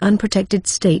in an unprotected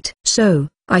state. So,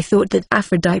 I thought that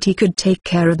Aphrodite could take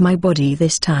care of my body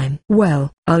this time.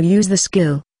 Well, I'll use the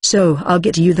skill, so I'll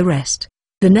get you the rest.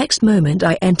 The next moment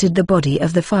I entered the body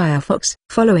of the Firefox.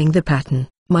 Following the pattern,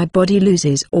 my body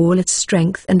loses all its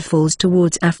strength and falls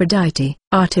towards Aphrodite.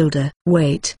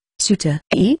 Wait, Suitor.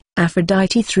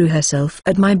 Aphrodite threw herself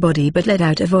at my body but let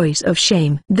out a voice of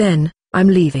shame. Then, I'm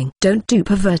leaving. Don't do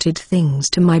perverted things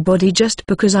to my body just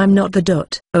because I'm not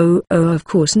the . Oh, of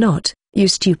course not, you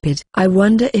stupid. I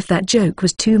wonder if that joke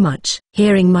was too much.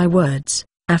 Hearing my words,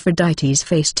 Aphrodite's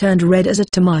face turned red as a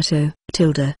tomato.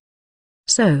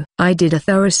 So, I did a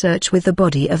thorough search with the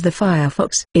body of the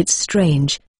Firefox. It's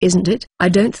strange, isn't it? I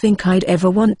don't think I'd ever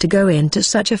want to go into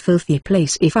such a filthy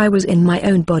place if I was in my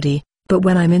own body, but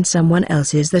when I'm in someone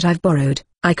else's that I've borrowed,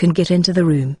 I can get into the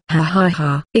room.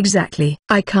 Ha. Exactly.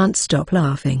 I can't stop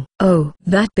laughing. Oh,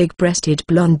 that big-breasted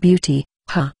blonde beauty.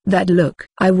 Huh, that look.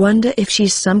 I wonder if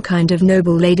she's some kind of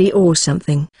noble lady or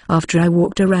something. After I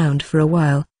walked around for a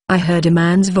while, I heard a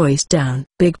man's voice down.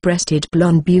 Big-breasted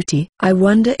blonde beauty. I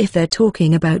wonder if they're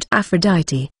talking about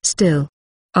Aphrodite. Still,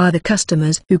 are the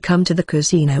customers who come to the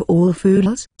casino all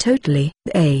fools? Totally.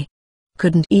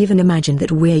 Couldn't even imagine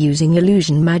that we're using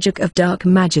illusion magic of dark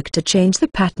magic to change the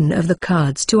pattern of the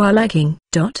cards to our liking.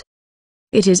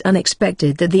 It is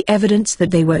unexpected that the evidence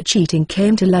that they were cheating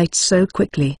came to light so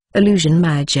quickly. Illusion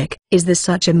magic. Is there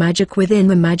such a magic within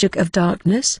the magic of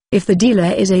darkness? If the dealer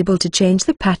is able to change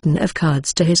the pattern of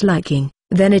cards to his liking,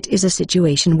 then it is a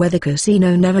situation where the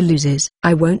casino never loses.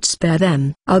 I won't spare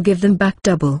them. I'll give them back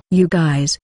double. You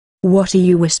guys. What are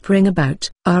you whispering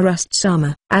about?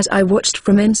 Rust-sama. As I watched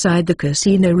from inside the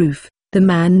casino roof, the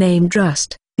man named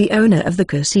Rust, the owner of the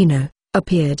casino,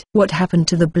 appeared. What happened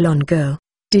to the blonde girl?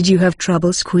 Did you have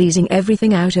trouble squeezing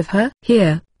everything out of her?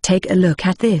 Here, take a look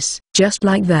at this. Just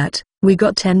like that, we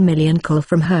got 10 million coal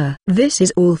from her. This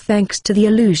is all thanks to the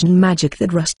illusion magic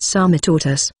that Rust-sama taught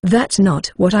us. That's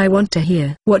not what I want to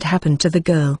hear. What happened to the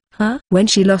girl, huh? When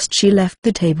she lost, she left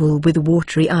the table with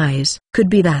watery eyes. Could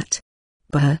be that.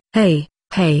 Bah. Hey,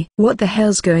 what the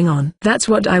hell's going on? That's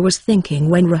what I was thinking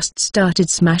when Rust started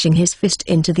smashing his fist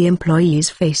into the employees'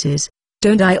 faces.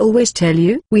 Don't I always tell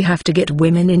you? We have to get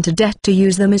women into debt to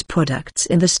use them as products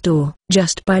in the store.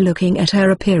 Just by looking at her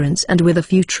appearance and with a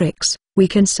few tricks, we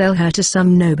can sell her to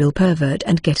some noble pervert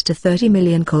and get to 30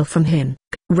 million coal from him.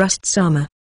 Rust-sama,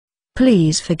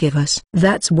 please forgive us.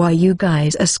 That's why you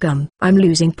guys are scum. I'm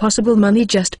losing possible money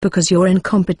just because you're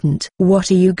incompetent. What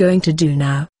are you going to do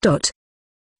now?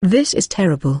 This is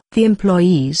terrible. The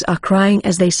employees are crying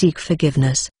as they seek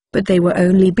forgiveness, but they were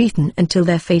only beaten until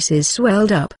their faces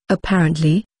swelled up.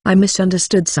 Apparently, I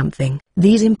misunderstood something.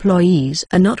 These employees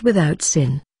are not without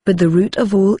sin, but the root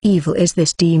of all evil is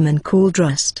this demon called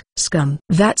Rust. Scum.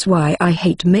 That's why I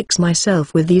hate mix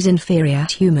myself with these inferior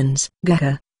humans.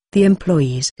 Gaka. The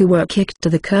employees who were kicked to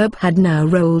the curb had now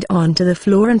rolled onto the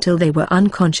floor until they were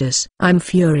unconscious. I'm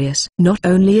furious. Not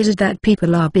only is it that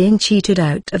people are being cheated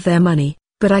out of their money,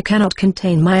 but I cannot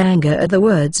contain my anger at the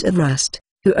words of Rust,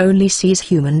 who only sees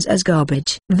humans as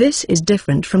garbage. This is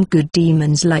different from good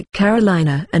demons like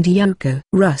Carolina and Yoko.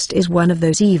 Rust is one of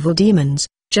those evil demons,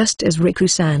 just as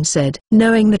Riku-san said.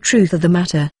 Knowing the truth of the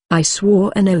matter, I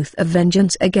swore an oath of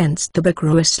vengeance against the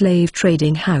Bakurua slave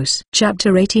trading house.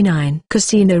 Chapter 89.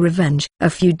 Casino Revenge. A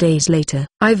few days later,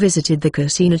 I visited the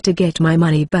casino to get my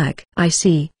money back. I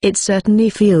see. It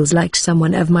certainly feels like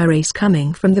someone of my race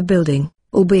coming from the building,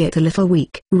 albeit a little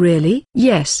weak. Really?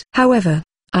 Yes. However,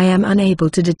 I am unable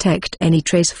to detect any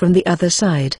trace from the other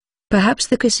side. Perhaps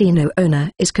the casino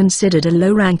owner is considered a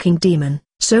low-ranking demon,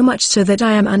 so much so that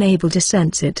I am unable to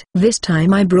sense it. This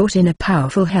time I brought in a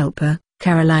powerful helper,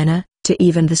 Carolina, to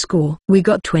even the score. We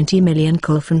got 20 million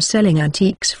coal from selling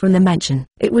antiques from the mansion.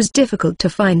 It was difficult to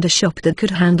find a shop that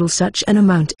could handle such an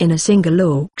amount in a single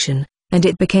auction, and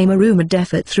it became a rumored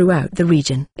effort throughout the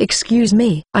region. Excuse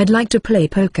me, I'd like to play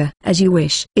poker. As you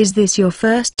wish. Is this your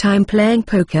first time playing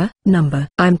poker? Number.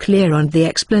 I'm clear on the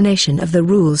explanation of the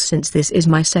rules since this is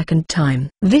my second time.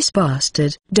 This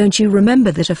bastard. Don't you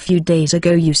remember that a few days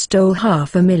ago you stole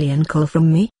 500,000 coal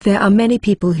from me? There are many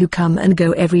people who come and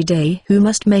go every day who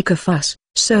must make a fuss,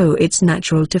 so it's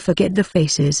natural to forget the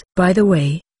faces. By the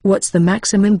way, what's the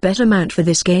maximum bet amount for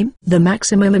this game? The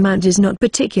maximum amount is not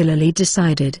particularly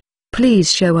decided.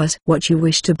 Please show us what you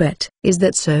wish to bet. Is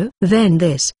that so? Then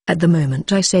this. At the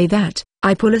moment I say that,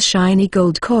 I pull a shiny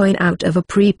gold coin out of a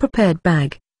pre-prepared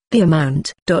bag. The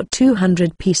amount.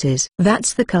 200 pieces.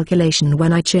 That's the calculation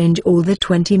when I change all the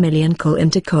 20 million coal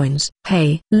into coins.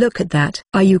 Hey, look at that.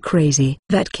 Are you crazy?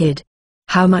 That kid.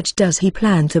 How much does he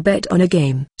plan to bet on a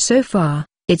game? So far,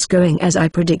 it's going as I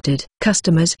predicted.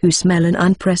 Customers who smell an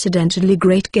unprecedentedly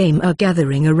great game are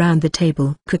gathering around the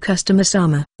table.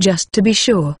 Customer-sama. Just to be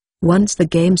sure, once the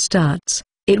game starts,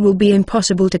 it will be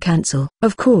impossible to cancel.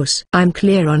 Of course. I'm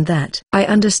clear on that. I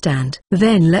understand.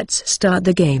 Then let's start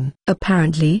the game.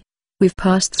 Apparently, we've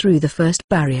passed through the first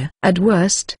barrier. At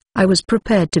worst, I was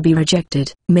prepared to be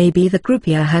rejected. Maybe the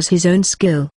croupier has his own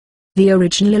skill. The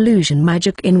original illusion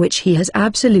magic in which he has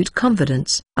absolute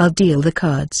confidence. I'll deal the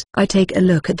cards. I take a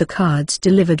look at the cards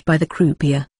delivered by the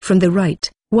croupier. From the right,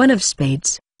 1 of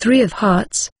spades, 3 of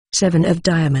hearts, 7 of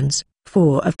diamonds,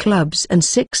 4 of clubs and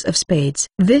 6 of spades.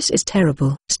 This is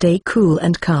terrible. Stay cool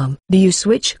and calm. Do you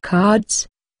switch cards?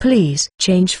 Please.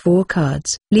 Change 4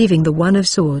 cards. Leaving the 1 of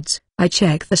swords, I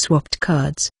check the swapped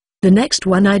cards. The next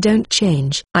one I don't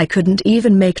change. I couldn't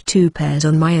even make 2 pairs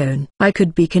on my own. I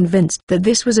could be convinced that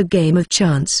this was a game of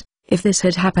chance, if this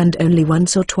had happened only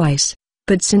once or twice.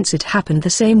 But since it happened the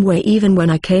same way even when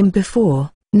I came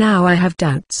before, Now I have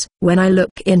doubts. When I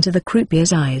look into the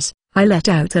croupier's eyes, I let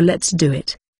out a "let's do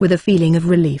it," with a feeling of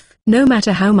relief. No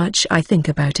matter how much I think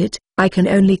about it, I can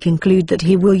only conclude that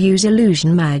he will use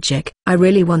illusion magic. I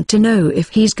really want to know if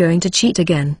he's going to cheat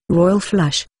again. Royal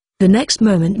flush. The next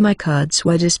moment my cards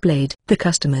were displayed. The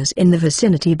customers in the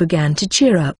vicinity began to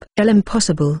cheer up.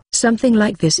 Impossible. Something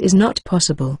like this is not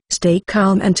possible. Stay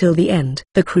calm until the end.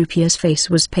 The croupier's face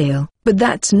was pale, but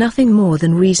that's nothing more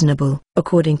than reasonable.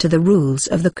 According to the rules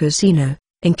of the casino,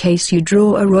 in case you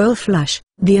draw a royal flush,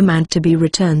 the amount to be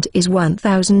returned is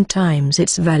 1,000 times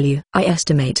its value. I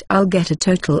estimate I'll get a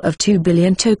total of 2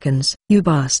 billion tokens. You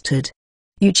bastard.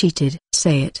 You cheated.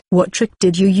 Say it. What trick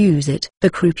did you use it? The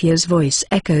croupier's voice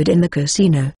echoed in the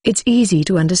casino. It's easy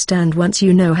to understand once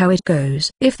you know how it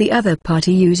goes. If the other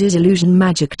party uses illusion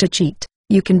magic to cheat,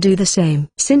 you can do the same.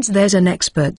 Since there's an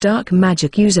expert dark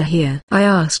magic user here, I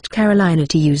asked Carolina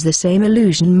to use the same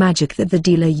illusion magic that the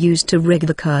dealer used to rig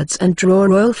the cards and draw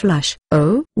royal flush.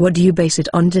 Oh? What do you base it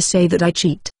on to say that I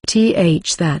cheat?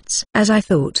 That's as I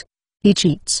thought. He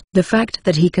cheats. The fact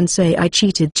that he can say I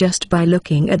cheated just by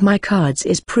looking at my cards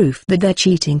is proof that they're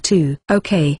cheating too.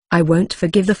 Okay, I won't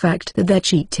forgive the fact that they're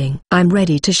cheating. I'm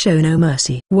ready to show no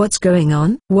mercy. What's going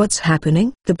on? What's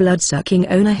happening? The blood-sucking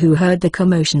owner who heard the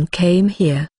commotion came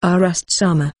here.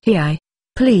 Rust-sama. Here.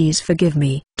 Please forgive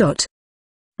me.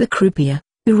 The croupier,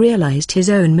 who realized his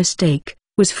own mistake,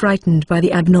 was frightened by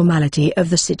the abnormality of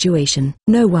the situation.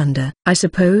 No wonder. I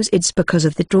suppose it's because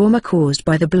of the trauma caused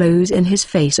by the blows in his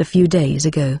face a few days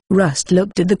ago. Rust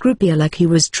looked at the croupier like he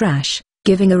was trash,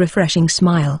 giving a refreshing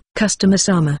smile.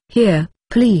 Customer-sama. Here,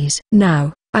 please.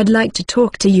 Now, I'd like to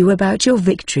talk to you about your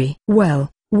victory.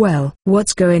 Well,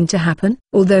 what's going to happen?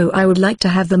 Although I would like to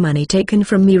have the money taken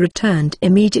from me returned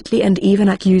immediately and even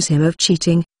accuse him of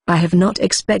cheating, I have not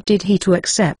expected he to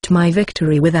accept my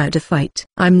victory without a fight.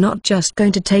 I'm not just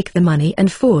going to take the money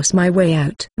and force my way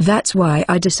out. That's why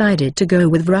I decided to go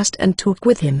with Rust and talk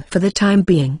with him for the time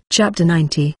being. Chapter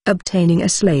 90. Obtaining a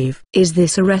slave. Is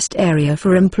this a rest area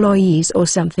for employees or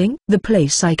something? The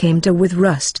place I came to with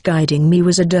Rust guiding me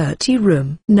was a dirty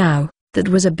room. Now, that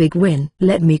was a big win.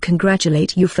 Let me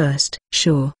congratulate you first.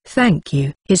 Sure. Thank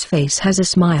you. His face has a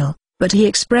smile, but he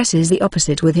expresses the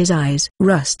opposite with his eyes.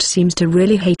 Rust seems to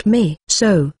really hate me.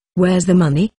 So, where's the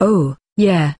money? Oh,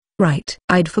 yeah, right.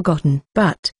 I'd forgotten.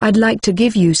 But I'd like to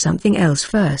give you something else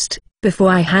first, before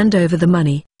I hand over the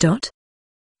money.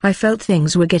 I felt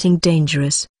things were getting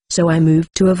dangerous, so I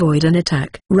moved to avoid an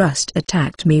attack. Rust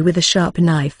attacked me with a sharp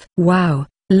knife. Wow,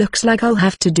 looks like I'll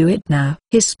have to do it now.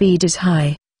 His speed is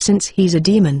high, since he's a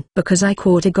demon. Because I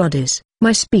caught a goddess,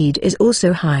 my speed is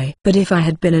also high. But if I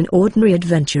had been an ordinary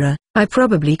adventurer, I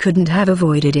probably couldn't have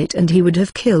avoided it and he would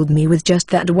have killed me with just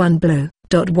that one blow.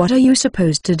 What are you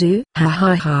supposed to do? Ha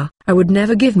ha ha, I would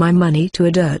never give my money to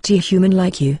a dirty human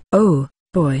like you. Oh,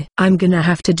 boy. I'm gonna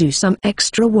have to do some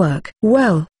extra work.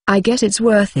 Well, I guess it's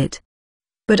worth it.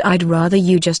 But I'd rather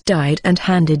you just died and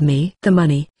handed me the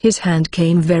money. His hand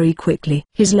came very quickly.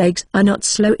 His legs are not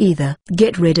slow either.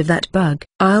 Get rid of that bug.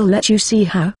 I'll let you see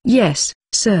how. Yes,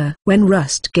 sir. When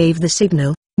Rust gave the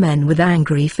signal, men with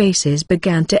angry faces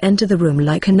began to enter the room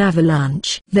like an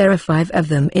avalanche. There are 5 of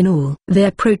them in all. They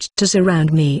approached to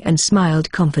surround me and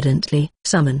smiled confidently.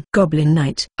 Summon Goblin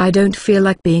Knight. I don't feel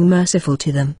like being merciful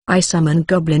to them. I summoned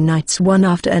Goblin Knights one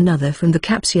after another from the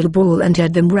capsule ball and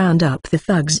had them round up the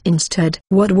thugs instead.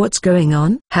 What's going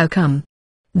on? How come?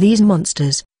 These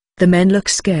monsters. The men look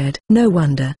scared. No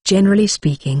wonder. Generally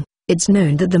speaking, it's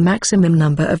known that the maximum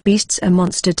number of beasts a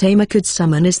monster tamer could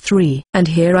summon is 3. And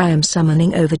here I am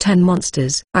summoning over 10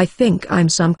 monsters. I think I'm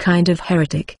some kind of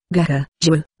heretic. Gaha,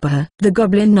 Jwa, The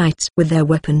Goblin Knights with their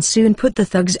weapons soon put the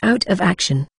thugs out of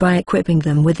action. By equipping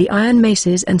them with the iron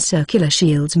maces and circular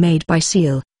shields made by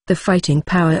Seal, the fighting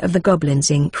power of the goblins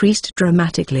increased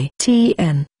dramatically.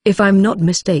 If I'm not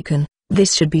mistaken,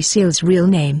 this should be Seal's real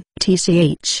name.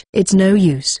 It's no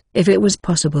use. If it was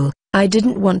possible, I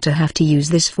didn't want to have to use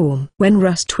this form. When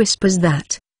Rust whispers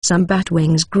that, some bat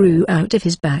wings grew out of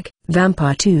his back.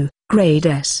 Vampire 2, Grade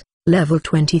S, Level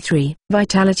 23.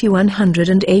 Vitality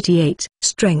 188,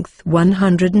 Strength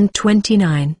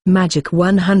 129, Magic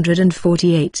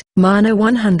 148, Mana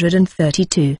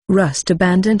 132. Rust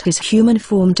abandoned his human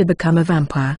form to become a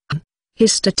vampire.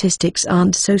 His statistics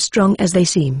aren't so strong as they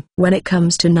seem. When it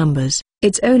comes to numbers,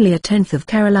 it's only a tenth of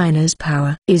Carolina's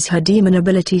power. Is her demon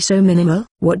ability so minimal?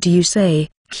 What do you say,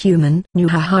 human?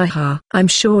 I'm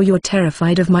sure you're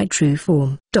terrified of my true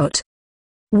form.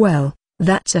 Well,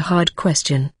 that's a hard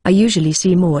question. I usually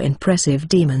see more impressive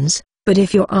demons, but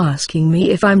if you're asking me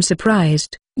if I'm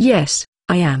surprised, yes,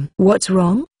 I am. What's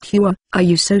wrong? Are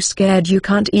you so scared you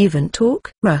can't even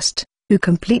talk? Rust, who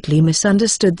completely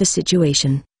misunderstood the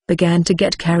situation, began to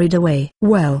get carried away.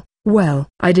 Well,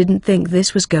 I didn't think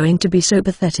this was going to be so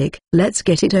pathetic. Let's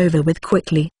get it over with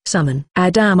quickly. Summon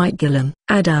Adamite Golem.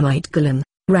 Adamite Golem,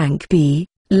 rank B,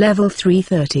 level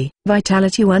 330,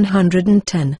 vitality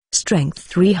 110, strength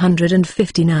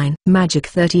 359, magic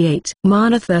 38,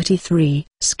 mana 33,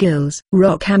 skills.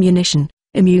 Rock ammunition,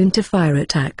 immune to fire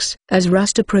attacks. As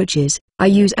Rust approaches, I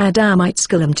use Adamite's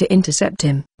Golem to intercept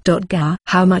him.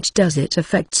 How much does it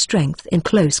affect strength in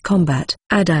close combat?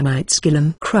 Adamite's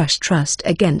Golem crushed Rust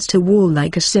against a wall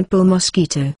like a simple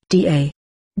mosquito.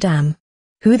 Damn.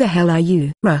 Who the hell are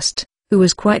you? Rust, who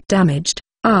was quite damaged,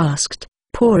 asked,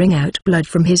 pouring out blood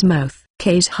from his mouth.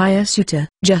 Case hire suitor.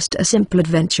 Just a simple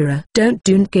adventurer. Don't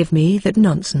give me that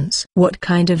nonsense. What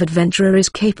kind of adventurer is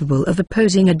capable of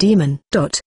opposing a demon?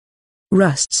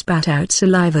 Rust spat out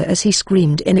saliva as he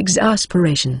screamed in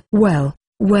exasperation.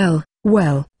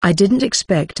 Well, I didn't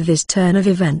expect this turn of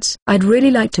events. I'd really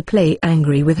like to play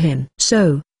angry with him.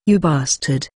 So, you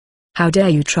bastard. How dare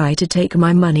you try to take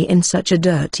my money in such a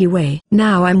dirty way?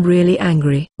 Now I'm really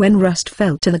angry. When Rust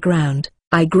fell to the ground,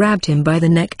 I grabbed him by the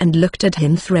neck and looked at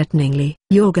him threateningly.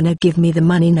 You're gonna give me the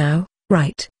money now,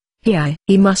 right?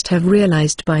 He must have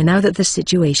realized by now that the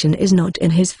situation is not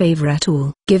in his favor at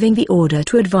all. Giving the order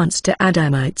to advance to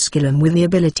Adamite's Golem with the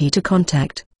ability to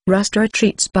contact, Rust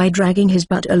retreats by dragging his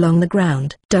butt along the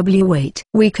ground. Wait.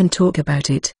 We can talk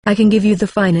about it. I can give you the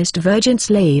finest virgin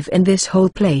slave in this whole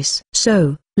place.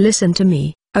 So, listen to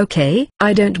me, okay?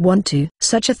 I don't want to.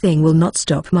 Such a thing will not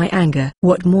stop my anger.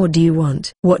 What more do you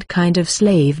want? What kind of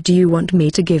slave do you want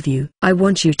me to give you? I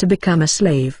want you to become a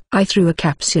slave. I threw a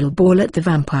capsule ball at the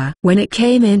vampire. When it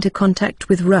came into contact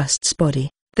with Rust's body,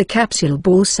 the capsule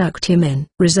ball sucked him in.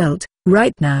 Result,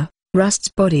 right now,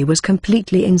 Rust's body was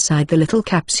completely inside the little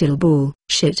capsule ball.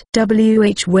 Shit.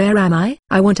 Where am I?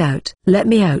 I want out. Let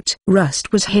me out.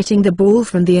 Rust was hitting the ball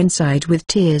from the inside with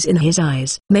tears in his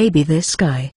eyes. Maybe this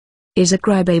guy is a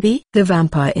crybaby? The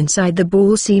vampire inside the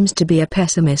ball seems to be a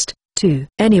pessimist, too.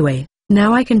 Anyway,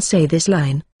 now I can say this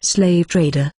line, slave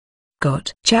trader.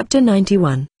 Got. Chapter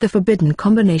 91. The Forbidden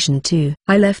Combination 2.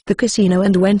 I left the casino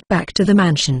and went back to the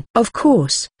mansion. Of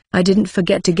course, I didn't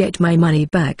forget to get my money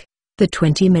back. The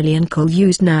 20 million coal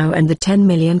used now and the 10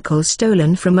 million coal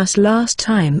stolen from us last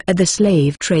time at the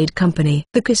slave trade company.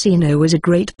 The casino was a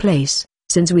great place,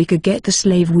 since we could get the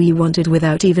slave we wanted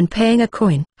without even paying a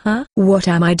coin. Huh? What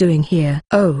am I doing here?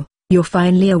 Oh, you're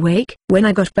finally awake? When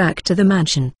I got back to the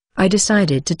mansion, I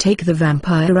decided to take the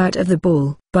vampire out of the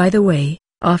ball. By the way,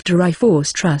 after I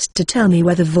forced Trust to tell me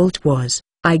where the vault was,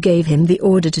 I gave him the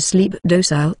order to sleep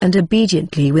docile and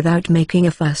obediently without making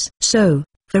a fuss. So,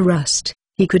 for Rust,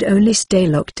 he could only stay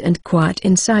locked and quiet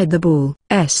inside the ball.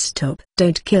 Stop.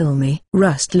 Don't kill me.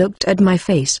 Rust looked at my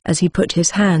face as he put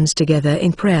his hands together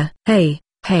in prayer. Hey,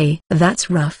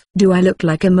 that's rough. Do I look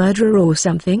like a murderer or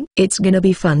something? It's gonna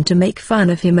be fun to make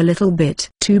fun of him a little bit.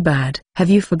 Too bad. Have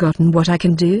you forgotten what I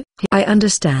can do? I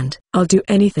understand. I'll do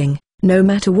anything, no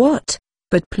matter what.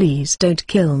 But please don't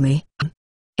kill me.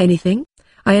 Anything?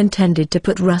 I intended to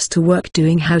put Rust to work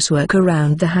doing housework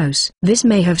around the house. This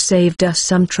may have saved us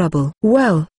some trouble.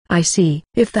 Well, I see.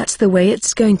 If that's the way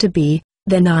it's going to be,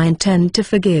 then I intend to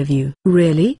forgive you.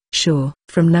 Really? Sure.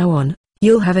 From now on,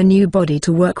 you'll have a new body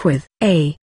to work with.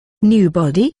 A new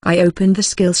body? I opened the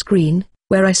skill screen,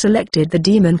 where I selected the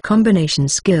demon combination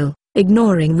skill,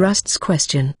 ignoring Rust's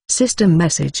question. System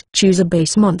message. Choose a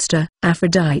base monster.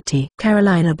 Aphrodite.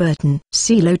 Carolina Burton.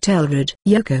 CeeLo Telrod.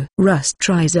 Yoko. Rust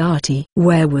Trizati.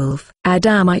 Werewolf.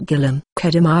 Adamite Golem.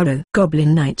 Kedamaro.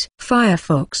 Goblin Knight.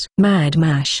 Firefox. Mad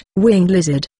Mash. Winged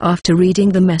Lizard. After reading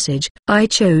the message, I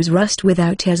chose Rust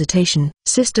without hesitation.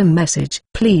 System message.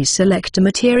 Please select a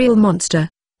material monster.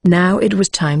 Now it was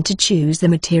time to choose the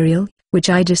material, which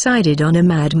I decided on a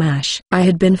Mad Mash. I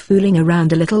had been fooling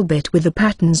around a little bit with the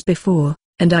patterns before,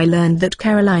 and I learned that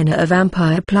Carolina a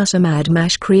vampire plus a Mad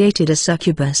Mash created a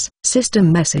succubus.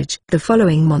 System message. The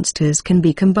following monsters can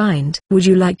be combined. Would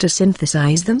you like to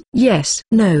synthesize them? Yes.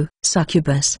 No.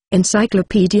 Succubus.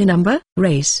 Encyclopedia number.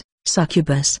 Race.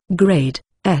 Succubus. Grade.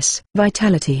 S.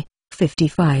 Vitality.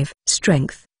 55.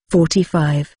 Strength.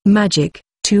 45. Magic.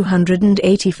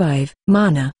 285.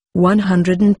 Mana.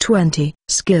 120.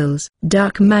 Skills.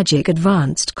 Dark Magic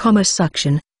Advanced,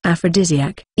 Suction,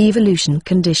 Aphrodisiac. Evolution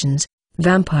conditions.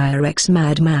 Vampire x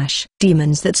Mad Mash.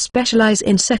 Demons that specialize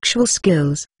in sexual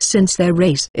skills. Since their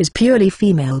race is purely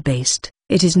female-based,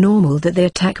 it is normal that they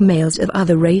attack males of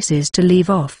other races to leave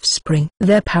offspring.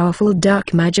 Their powerful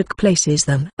dark magic places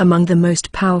them among the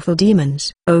most powerful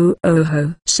demons. Oh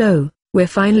ho. So, we're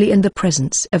finally in the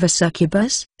presence of a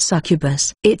succubus.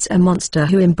 Succubus. It's a monster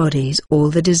who embodies all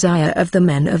the desire of the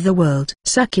men of the world.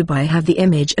 Succubi have the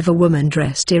image of a woman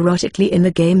dressed erotically in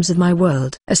the games of my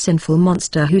world. A sinful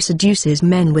monster who seduces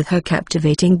men with her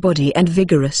captivating body and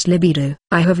vigorous libido.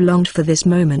 I have longed for this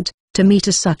moment, to meet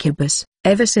a succubus,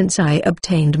 ever since I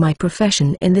obtained my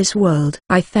profession in this world.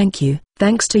 I thank you.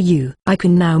 Thanks to you, I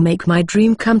can now make my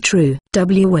dream come true.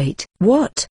 Wait.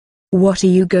 What? What are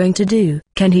you going to do?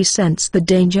 Can he sense the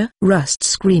danger? Rust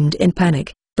screamed in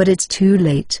panic, but it's too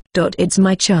late. It's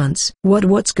my chance.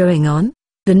 What's going on?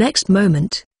 The next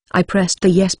moment, I pressed the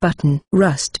yes button.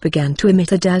 Rust began to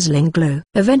emit a dazzling glow.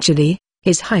 Eventually,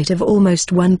 his height of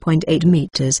almost 1.8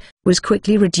 meters was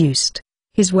quickly reduced.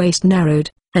 His waist narrowed,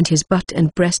 and his butt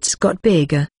and breasts got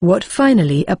bigger. What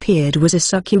finally appeared was a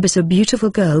succubus, a beautiful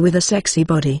girl with a sexy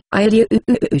body.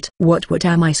 What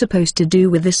am I supposed to do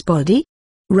with this body?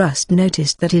 Rust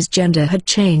noticed that his gender had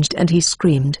changed and he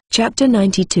screamed. Chapter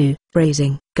 92,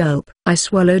 Phrasing. Gulp. I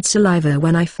swallowed saliva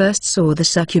when I first saw the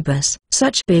succubus.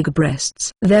 Such big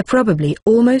breasts. They're probably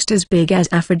almost as big as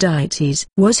Aphrodite's.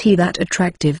 Was he that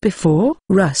attractive before?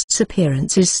 Rust's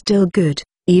appearance is still good,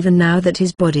 even now that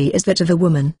his body is that of a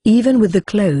woman. Even with the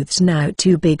clothes now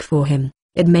too big for him,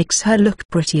 it makes her look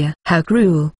prettier. How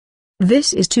cruel.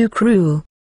 This is too cruel.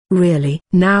 Really?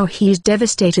 Now he's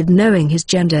devastated knowing his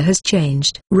gender has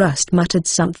changed. Rust muttered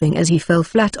something as he fell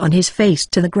flat on his face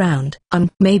to the ground.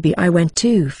 Maybe I went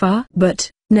too far.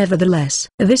 But, nevertheless,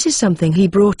 this is something he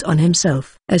brought on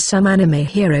himself. As some anime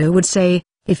hero would say,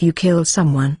 if you kill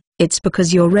someone, it's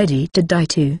because you're ready to die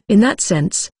too. In that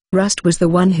sense, Rust was the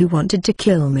one who wanted to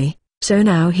kill me, so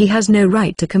now he has no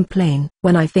right to complain.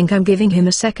 When I think I'm giving him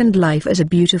a second life as a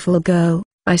beautiful girl,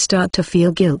 I start to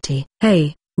feel guilty.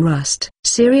 Hey, Rust.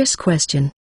 Serious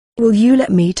question. Will you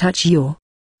let me touch your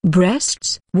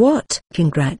breasts? What?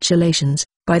 Congratulations,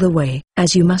 by the way.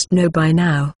 As you must know by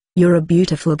now, you're a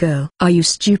beautiful girl. Are you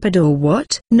stupid or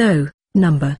what? No,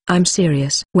 number. I'm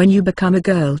serious. When you become a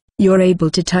girl, you're able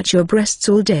to touch your breasts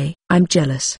all day. I'm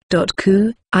jealous.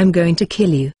 Cool, I'm going to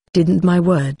kill you. Didn't my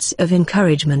words of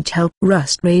encouragement help?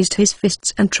 Rust raised his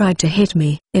fists and tried to hit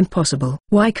me. Impossible.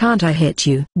 Why can't I hit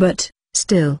you? But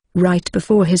still, right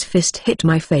before his fist hit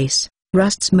my face,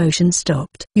 Rust's motion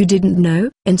stopped. You didn't know?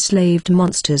 Enslaved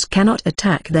monsters cannot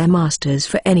attack their masters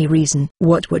for any reason.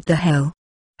 What the hell?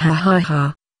 Ha ha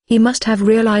ha. He must have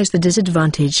realized the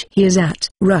disadvantage he is at.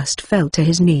 Rust fell to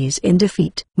his knees in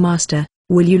defeat. Master,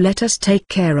 will you let us take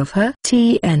care of her?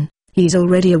 He's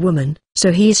already a woman,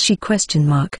 so he's she ?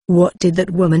 What did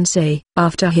that woman say?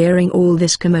 After hearing all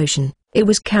this commotion, it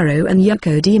was Karo and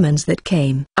Yuko demons that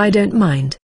came. I don't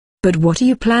mind. But what are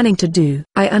you planning to do?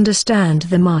 I understand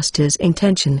the master's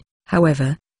intention,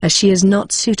 however, as she is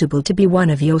not suitable to be one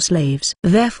of your slaves.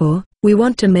 Therefore, we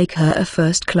want to make her a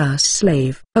first-class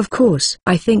slave. Of course,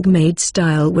 I think maid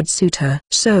style would suit her.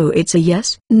 So it's a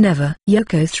yes? Never.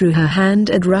 Yoko threw her hand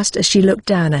at Rust as she looked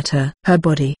down at her. Her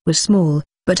body was small,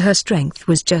 but her strength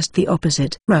was just the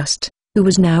opposite. Rust, who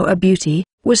was now a beauty,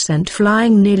 was sent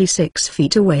flying nearly 6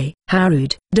 feet away. How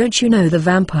rude. Don't you know the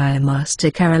vampire master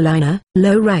Carolina?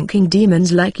 Low-ranking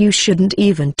demons like you shouldn't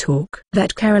even talk.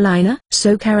 That Carolina?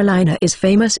 So Carolina is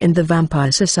famous in the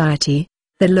vampire society.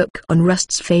 The look on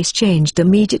Rust's face changed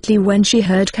immediately when she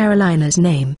heard Carolina's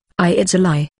name. It's a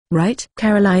lie, right?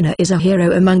 Carolina is a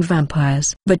hero among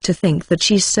vampires. But to think that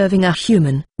she's serving a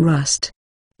human. Rust.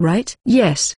 Right?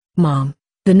 Yes, Mom.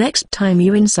 The next time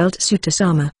you insult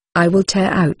Sutasama, I will tear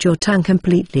out your tongue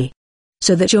completely,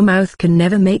 so that your mouth can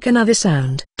never make another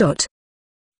sound.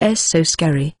 So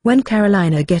scary. When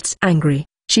Carolina gets angry,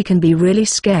 she can be really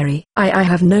scary. I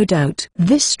have no doubt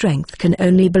this strength can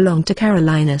only belong to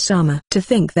Carolina-sama. To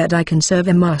think that I can serve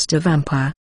a master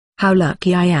vampire. How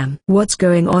lucky I am. What's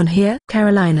going on here?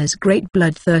 Carolina's great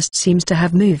bloodthirst seems to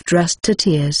have moved Rust to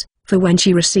tears, for when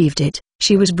she received it,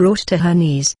 she was brought to her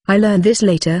knees. I learned this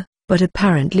later. But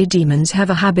apparently demons have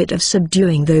a habit of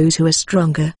subduing those who are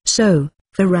stronger. So,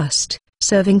 for Rust,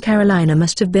 serving Carolina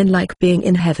must have been like being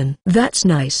in heaven. That's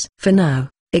nice. For now,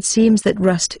 it seems that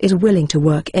Rust is willing to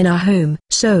work in our home.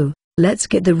 So, let's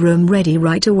get the room ready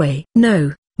right away.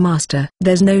 No, Master.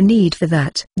 There's no need for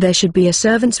that. There should be a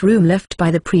servant's room left by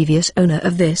the previous owner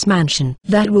of this mansion.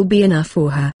 That will be enough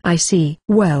for her. I see.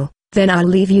 Well, then I'll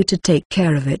leave you to take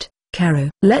care of it, Karo.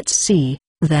 Let's see.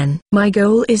 Then, my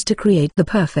goal is to create the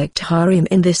perfect harem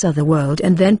in this other world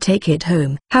and then take it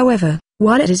home. However,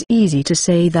 while it is easy to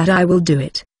say that I will do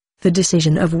it, the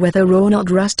decision of whether or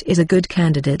not Rust is a good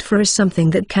candidate for is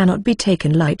something that cannot be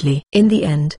taken lightly. In the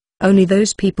end, Only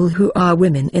those people who are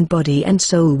women in body and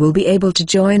soul will be able to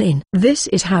join in. This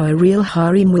is how a real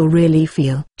harem will really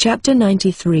feel. Chapter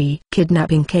 93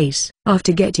 Kidnapping Case.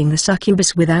 After getting the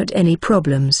succubus without any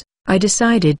problems, I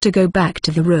decided to go back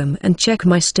to the room and check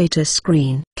my status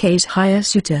screen. Case hire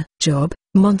suitor. Job,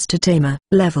 monster tamer.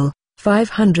 Level,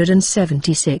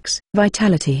 576.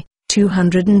 Vitality,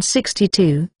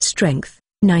 262. Strength,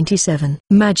 97.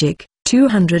 Magic,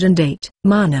 208.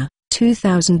 Mana,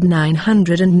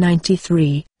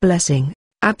 2993. Blessing,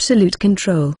 absolute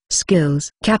control.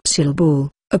 Skills: capsule ball,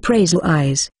 appraisal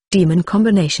eyes, demon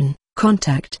combination,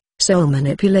 contact, soul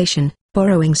manipulation,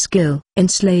 borrowing skill,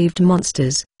 enslaved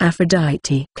monsters,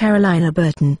 Aphrodite, Carolina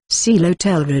Burton, Silo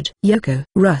Telrod, Yoko,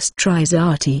 Rust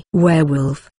Trizati,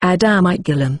 Werewolf, Adamite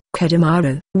Gillum,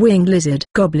 Kedamaro, Winged Lizard,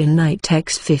 Goblin Knight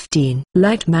X15,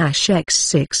 Light Mash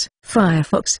X6,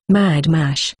 Firefox, Mad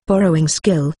Mash, borrowing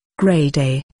skill, Grade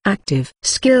A, active,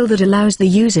 skill that allows the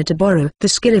user to borrow the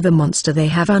skill of a monster they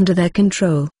have under their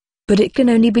control. But it can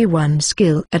only be one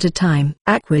skill at a time.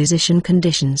 Acquisition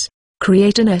conditions: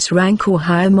 create an S rank or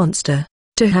higher monster.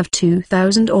 To have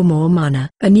 2000 or more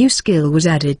mana. A new skill was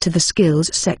added to the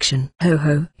skills section. Ho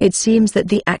ho. It seems that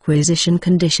the acquisition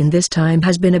condition this time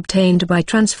has been obtained by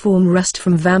transform Rust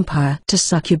from vampire to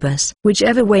succubus.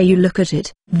 Whichever way you look at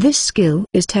it, this skill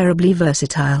is terribly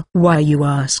versatile. Why, you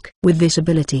ask? With this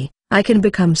ability, I can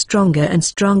become stronger and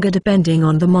stronger depending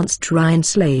on the monster I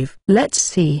enslave. Let's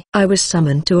see. I was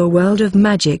summoned to a world of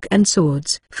magic and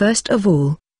swords. First of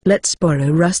all, let's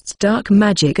borrow Rust's Dark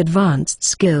Magic advanced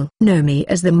skill. Know me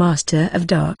as the Master of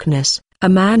Darkness, a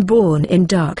man born in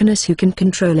darkness who can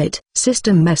control it.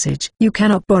 System message: you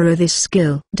cannot borrow this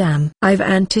skill. Damn. I've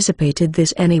anticipated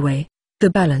this anyway. The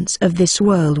balance of this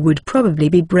world would probably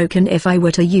be broken if I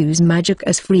were to use magic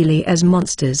as freely as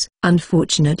monsters.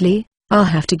 Unfortunately, I'll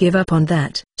have to give up on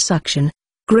that. Suction.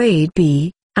 Grade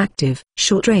B, active,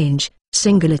 short range,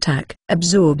 single attack,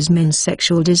 absorbs men's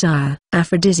sexual desire.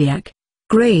 Aphrodisiac.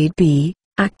 Grade B,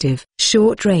 active,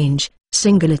 short range,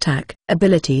 single attack,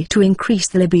 ability to increase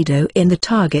the libido in the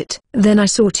target. Then I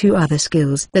saw two other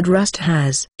skills that Rust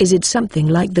has. Is it something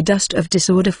like the Dust of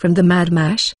Disorder from the Mad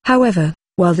Mash? However,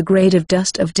 while the grade of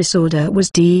Dust of Disorder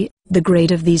was D, the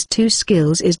grade of these two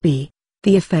skills is B.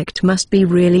 The effect must be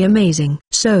really amazing.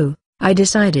 So, I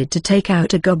decided to take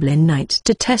out a Goblin Knight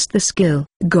to test the skill.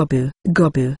 Gobu.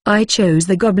 I chose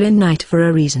the Goblin Knight for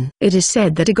a reason. It is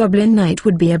said that a Goblin Knight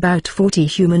would be about 40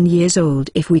 human years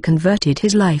old if we converted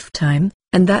his lifetime,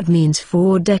 and that means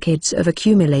 4 decades of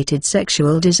accumulated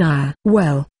sexual desire.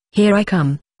 Well, here I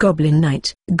come, Goblin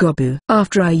Knight. Gobu.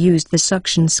 After I used the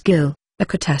suction skill, a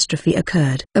catastrophe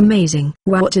occurred. Amazing.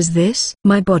 What is this?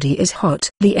 My body is hot.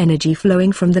 The energy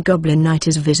flowing from the Goblin Knight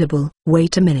is visible.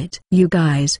 Wait a minute. You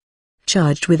guys,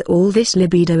 charged with all this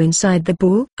libido inside the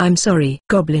ball? I'm sorry,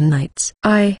 Goblin Knights.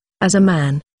 I, as a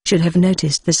man, should have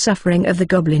noticed the suffering of the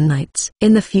Goblin Knights.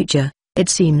 In the future, it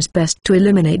seems best to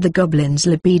eliminate the Goblin's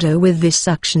libido with this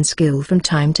suction skill from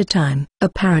time to time.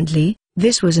 Apparently,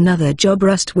 this was another job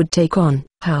Rust would take on.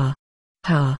 Ha.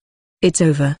 It's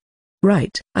over.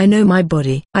 Right. I know my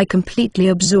body. I completely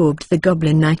absorbed the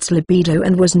Goblin Knight's libido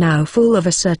and was now full of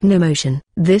a certain emotion.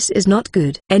 This is not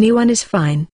good. Anyone is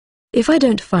fine. If I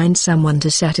don't find someone to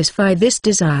satisfy this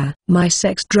desire, my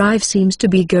sex drive seems to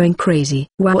be going crazy.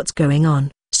 What's going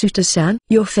on, Suta-san?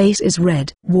 Your face is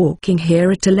red. Walking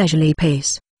here at a leisurely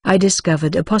pace, I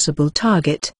discovered a possible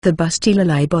target. The busty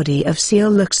lily body of Seal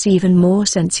looks even more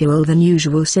sensual than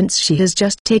usual since she has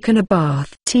just taken a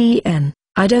bath.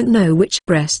 I don't know which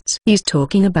breasts he's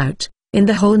talking about. In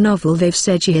the whole novel they've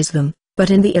said she has them,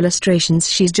 but in the illustrations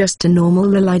she's just a normal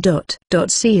lily.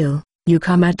 Seal. You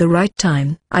come at the right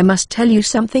time. I must tell you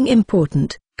something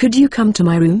important. Could you come to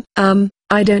my room?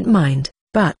 I don't mind,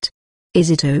 but is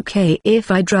it okay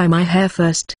if I dry my hair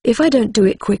first? If I don't do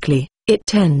it quickly, it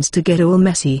tends to get all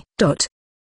messy.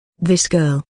 This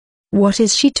girl. What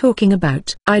is she talking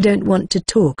about? I don't want to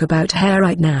talk about hair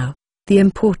right now. The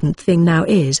important thing now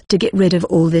is to get rid of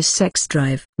all this sex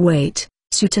drive. Wait,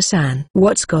 Suta-san.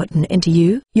 What's gotten into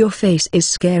you? Your face is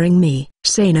scaring me.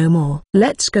 Say no more.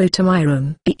 Let's go to my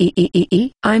room.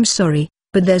 I'm sorry,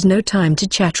 but there's no time to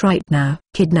chat right now.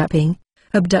 Kidnapping?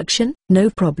 Abduction? No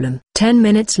problem. 10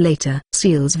 minutes later.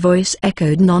 Seal's voice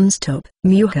echoed non-stop.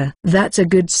 Muka. That's a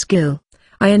good skill.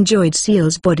 I enjoyed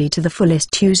Seal's body to the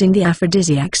fullest using the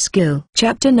aphrodisiac skill.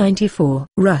 Chapter 94.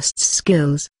 Rust's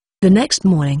skills. The next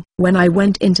morning, when I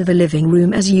went into the living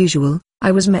room as usual,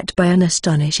 I was met by an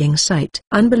astonishing sight.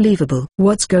 Unbelievable.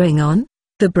 What's going on?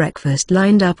 The breakfast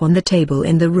lined up on the table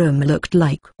in the room looked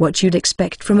like what you'd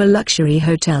expect from a luxury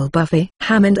hotel buffet.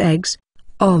 Ham and eggs,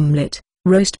 omelette,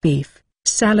 roast beef,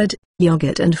 salad,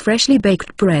 yogurt and freshly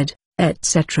baked bread,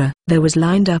 etc. There was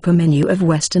lined up a menu of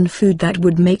Western food that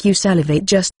would make you salivate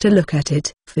just to look at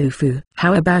it. Foo-foo.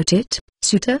 How about it,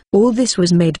 Suta? All this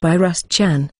was made by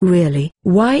Rust-chan. Really?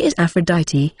 Why is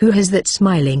Aphrodite who has that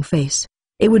smiling face?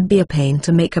 It would be a pain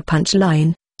to make a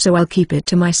punchline, so I'll keep it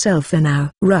to myself for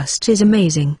now. Rust is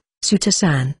amazing,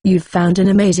 Suta-san. You've found an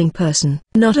amazing person.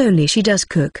 Not only she does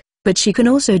cook, but she can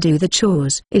also do the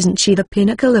chores. Isn't she the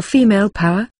pinnacle of female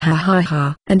power? Ha ha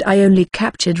ha. And I only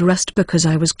captured Rust because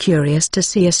I was curious to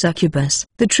see a succubus.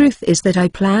 The truth is that I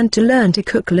planned to learn to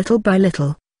cook little by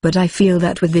little, but I feel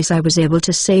that with this I was able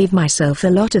to save myself a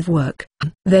lot of work.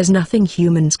 There's nothing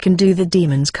humans can do that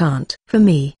demons can't. For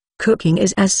me, cooking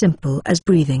is as simple as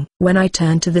breathing. When I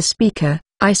turned to the speaker,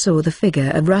 I saw the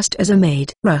figure of Rust as a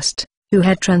maid. Rust, who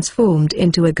had transformed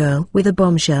into a girl with a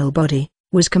bombshell body,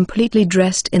 was completely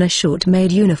dressed in a short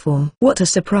maid uniform. What a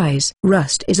surprise.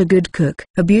 Rust is a good cook.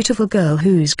 A beautiful girl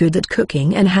who's good at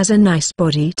cooking and has a nice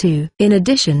body too. In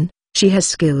addition, she has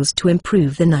skills to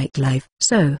improve the nightlife.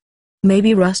 So,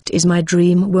 maybe Rust is my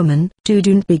dream woman.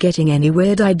 Don't be getting any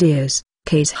weird ideas,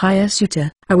 Case Hire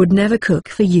Suta. I would never cook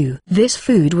for you. This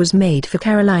food was made for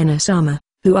Carolina-sama,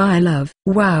 who I love.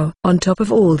 Wow. On top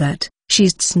of all that,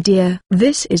 she's dear.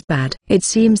 This is bad. It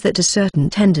seems that a certain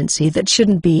tendency that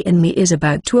shouldn't be in me is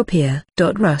about to appear.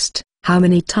 Rust, how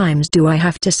many times do I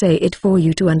have to say it for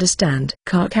you to understand?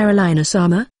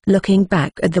 Carolina-sama, looking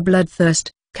back at the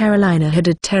bloodthirst, Carolina had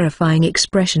a terrifying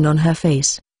expression on her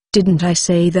face. Didn't I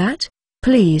say that?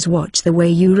 Please watch the way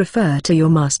you refer to your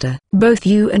master. Both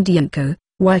you and Yoko,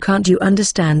 why can't you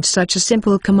understand such a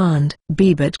simple command?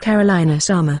 But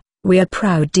Carolina-sama, we are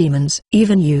proud demons.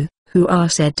 Even you, who are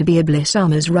said to be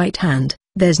Iblis-sama's right hand,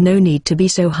 there's no need to be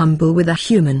so humble with a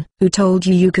human. Who told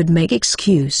you you could make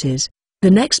excuses? The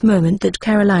next moment that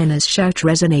Carolina's shout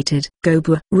resonated,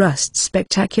 Gobua. Rust's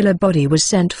spectacular body was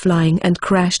sent flying and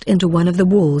crashed into one of the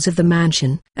walls of the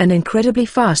mansion, an incredibly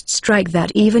fast strike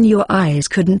that even your eyes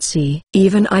couldn't see.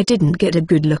 Even I didn't get a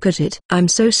good look at it. I'm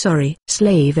so sorry.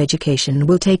 Slave education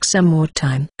will take some more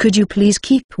time. Could you please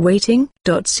keep waiting?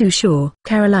 Sure.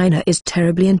 Carolina is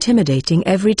terribly intimidating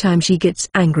every time she gets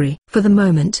angry. For the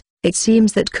moment, it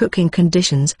seems that cooking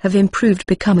conditions have improved,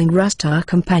 becoming Rust our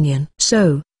companion.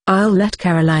 So, I'll let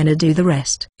Carolina do the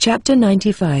rest. Chapter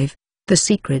 95. The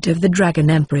Secret of the Dragon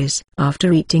Empress.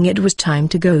 After eating, it was time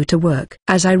to go to work.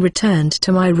 As I returned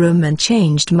to my room and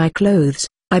changed my clothes,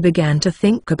 I began to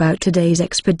think about today's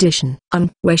expedition.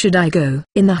 Where should I go?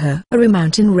 In the Huru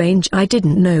mountain range I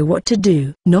didn't know what to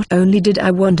do. Not only did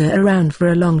I wander around for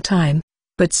a long time,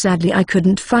 but sadly I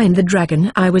couldn't find the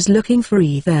dragon I was looking for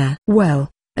either.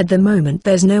 Well, at the moment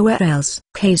there's nowhere else.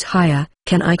 Case Hire,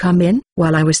 can I come in?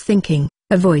 While I was thinking,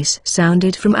 a voice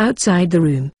sounded from outside the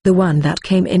room. The one that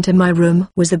came into my room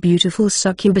was the beautiful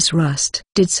succubus Rust.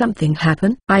 Did something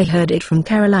happen? I heard it from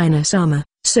Carolina-sama.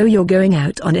 So you're going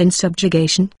out on an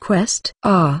subjugation quest?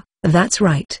 Ah, that's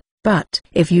right. But,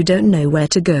 if you don't know where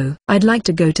to go, I'd like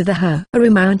to go to the Huru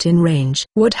mountain range.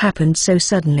 What happened so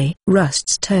suddenly?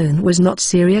 Rust's tone was not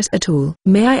serious at all.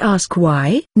 May I ask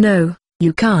why? No.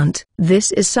 You can't.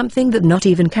 This is something that not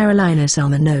even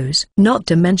Carolina-sama knows. Not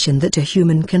to mention that a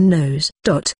human can knows.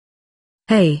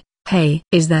 Hey,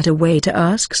 is that a way to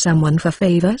ask someone for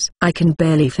favors? I can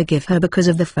barely forgive her because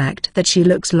of the fact that she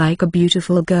looks like a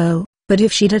beautiful girl, but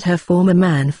if she'd had her former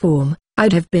man form,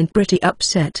 I'd have been pretty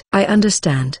upset. I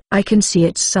understand. I can see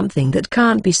it's something that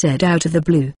can't be said out of the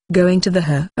blue. Going to the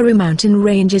Huru mountain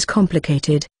range is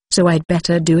complicated, so I'd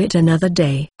better do it another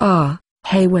day.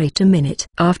 Hey, wait a minute.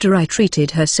 After I treated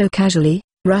her so casually,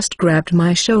 Rust grabbed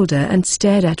my shoulder and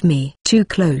stared at me. Too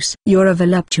close. You're a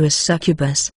voluptuous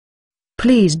succubus.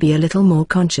 Please be a little more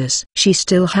conscious. She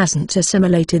still hasn't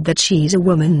assimilated that she's a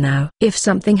woman now. If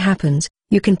something happens,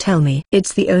 you can tell me.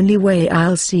 It's the only way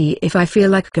I'll see if I feel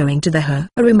like going to the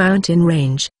Huru mountain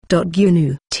range.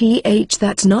 Gyunu.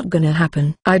 That's not gonna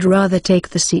happen. I'd rather take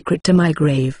the secret to my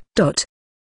grave.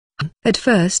 At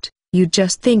first, you'd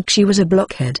just think she was a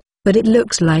blockhead. But it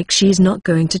looks like she's not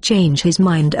going to change his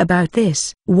mind about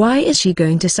this. Why is she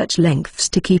going to such lengths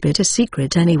to keep it a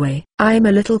secret anyway? I'm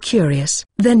a little curious.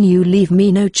 Then you leave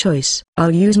me no choice.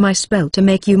 I'll use my spell to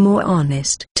make you more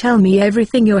honest. Tell me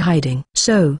everything you're hiding.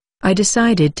 So, I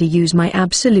decided to use my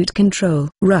absolute control.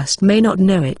 Rust may not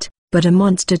know it, but a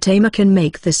monster tamer can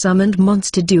make the summoned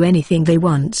monster do anything they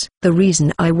want. The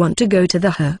reason I want to go to the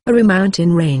Huru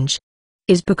mountain range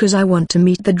is because I want to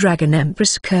meet the Dragon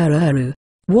Empress Kururu.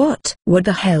 What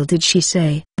the hell did she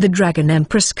say? The Dragon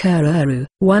Empress Kururu,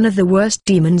 one of the worst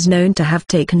demons known to have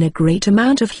taken a great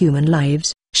amount of human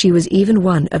lives. She was even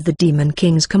one of the Demon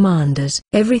King's commanders.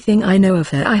 Everything I know of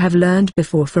her I have learned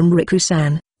before from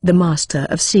Riku-san, The Master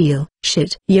of Seal.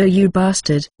 Shit. Yo, you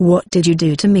bastard. What did you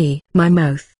do to me? My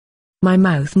mouth. My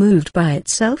mouth moved by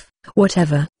itself?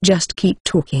 Whatever. Just keep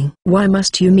talking. Why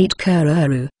must you meet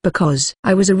Kuraru? Because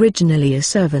I was originally a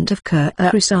servant of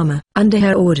Kuraru-sama. Under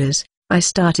her orders, I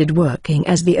started working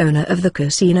as the owner of the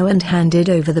casino and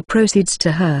handed over the proceeds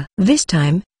to her. This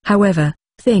time, however,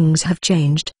 things have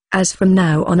changed. As from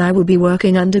now on I will be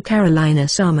working under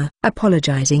Carolina-sama.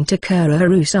 Apologizing to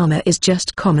Kuraru-sama is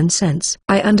just common sense.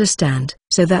 I understand.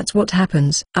 So that's what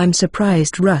happens. I'm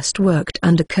surprised Rust worked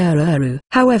under Kuraru.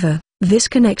 However, this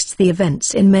connects the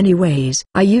events in many ways.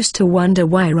 I used to wonder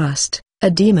why Rust, a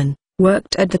demon,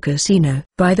 worked at the casino.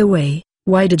 By the way,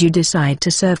 why did you decide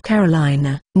to serve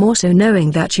Carolina? More so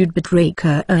knowing that you'd betray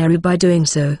Kuraru by doing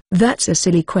so. That's a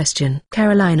silly question.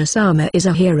 Carolina-sama is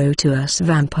a hero to us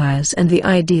vampires and the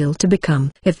ideal to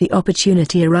become. If the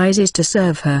opportunity arises to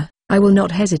serve her, I will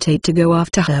not hesitate to go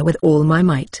after her with all my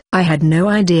might. I had no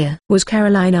idea. Was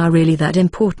Carolina really that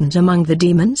important among the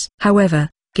demons?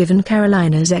 However, given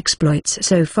Carolina's exploits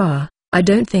so far, I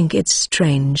don't think it's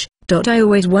strange. I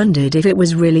always wondered if it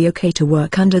was really okay to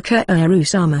work under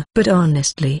Kuraru-sama. But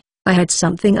honestly, I had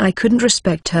something I couldn't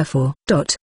respect her for.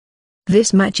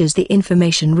 This matches the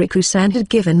information Riku-san had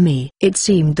given me. It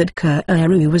seemed that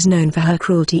Kuraru was known for her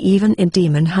cruelty even in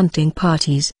demon hunting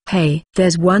parties. Hey,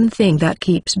 there's one thing that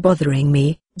keeps bothering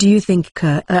me. Do you think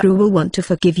Kuraru will want to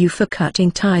forgive you for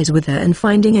cutting ties with her and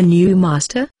finding a new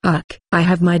master? I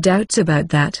have my doubts about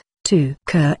that. 2.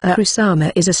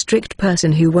 Kuraru-sama is a strict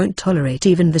person who won't tolerate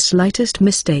even the slightest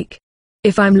mistake.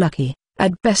 If I'm lucky,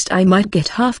 at best I might get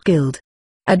half-killed.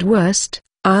 At worst,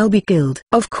 I'll be killed.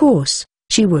 Of course,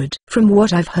 she would. From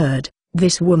what I've heard,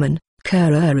 this woman,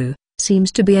 Kuraru,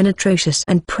 seems to be an atrocious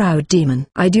and proud demon.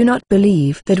 I do not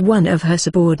believe that one of her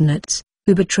subordinates,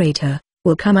 who betrayed her,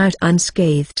 will come out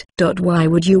unscathed. Why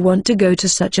would you want to go to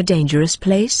such a dangerous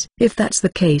place? If that's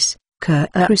the case,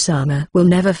 Kuraru-sama will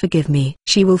never forgive me.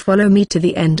 She will follow me to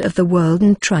the end of the world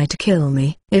and try to kill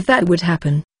me. If that would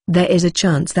happen, there is a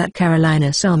chance that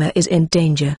Carolina-sama is in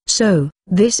danger. So,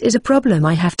 this is a problem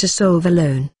I have to solve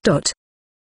alone.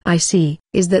 I see.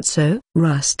 Is that so?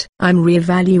 Rust. I'm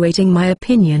re-evaluating my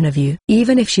opinion of you.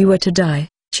 Even if she were to die,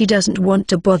 she doesn't want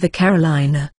to bother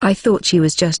Carolina. I thought she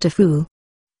was just a fool.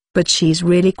 But she's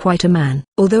really quite a man.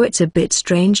 Although it's a bit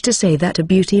strange to say that a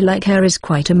beauty like her is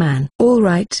quite a man. All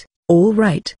right,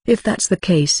 if that's the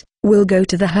case, we'll go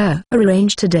to the her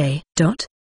arranged today.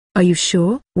 Are you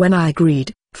sure? When I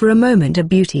agreed, for a moment a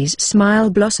beauty's smile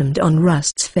blossomed on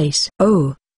Rust's face.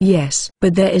 Oh, yes.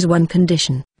 But there is one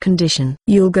condition.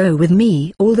 You'll go with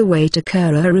me all the way to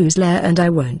Kuraru's lair and I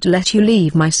won't let you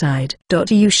leave my side. Are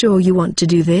you sure you want to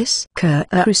do this?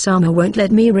 Kuraru-sama won't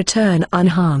let me return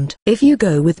unharmed. If you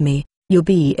go with me, you'll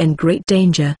be in great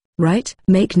danger. Right?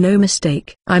 Make no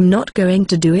mistake. I'm not going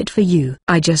to do it for you.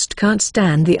 I just can't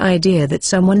stand the idea that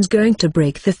someone's going to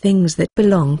break the things that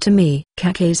belong to me.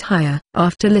 Kake's higher.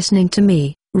 After listening to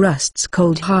me, Rust's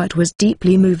cold heart was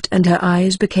deeply moved and her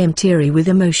eyes became teary with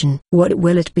emotion. What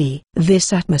will it be?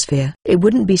 This atmosphere. It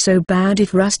wouldn't be so bad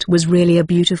if Rust was really a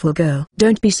beautiful girl.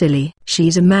 Don't be silly.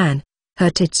 She's a man. Her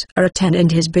tits are a 10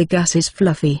 and his big ass is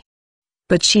fluffy.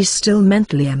 But she's still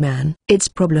mentally a man. It's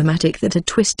problematic that a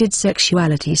twisted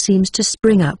sexuality seems to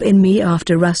spring up in me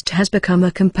after Rust has become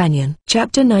a companion.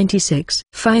 Chapter 96.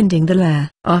 Finding the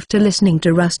lair. After listening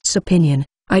to Rust's opinion,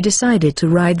 I decided to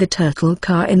ride the turtle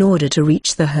car in order to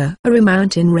reach the Haru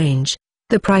mountain range.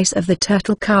 The price of the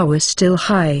turtle car was still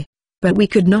high, but we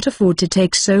could not afford to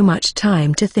take so much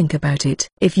time to think about it.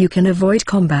 If you can avoid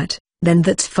combat, then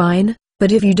that's fine,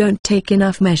 but if you don't take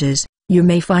enough measures, you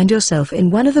may find yourself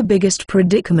in one of the biggest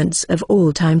predicaments of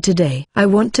all time today. I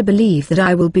want to believe that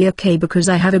I will be okay because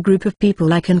I have a group of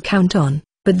people I can count on,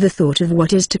 but the thought of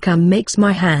what is to come makes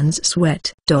my hands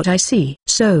sweat. I see.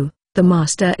 So, the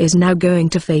master is now going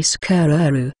to face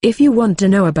Kuraru. If you want to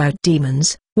know about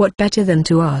demons, what better than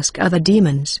to ask other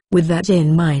demons? With that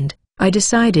in mind, I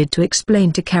decided to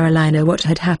explain to Carolina what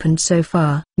had happened so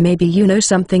far. Maybe you know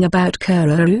something about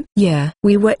Kuraru? Yeah,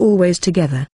 we were always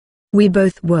together. We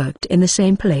both worked in the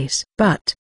same place.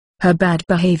 But her bad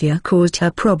behavior caused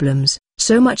her problems,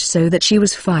 so much so that she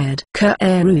was fired.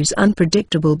 Kuraru's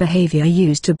unpredictable behavior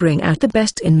used to bring out the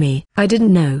best in me. I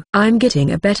didn't know. I'm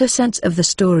getting a better sense of the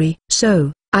story.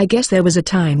 So, I guess there was a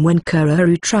time when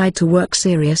Kuraru tried to work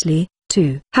seriously,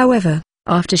 too. However,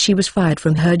 after she was fired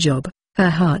from her job, her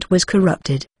heart was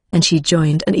corrupted, and she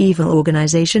joined an evil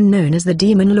organization known as the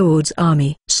Demon Lord's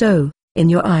Army. So, in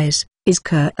your eyes, is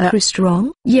Kuraru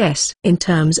strong? Yes. In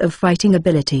terms of fighting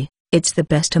ability, it's the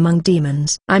best among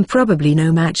demons. I'm probably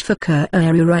no match for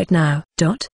Kuraru right now.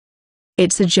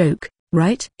 It's a joke,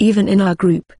 right? Even in our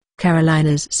group,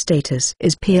 Carolina's status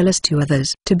is peerless to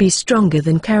others. To be stronger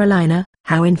than Carolina,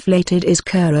 how inflated is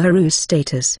Kuro-Haru's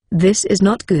status? This is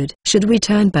not good. Should we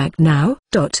turn back now?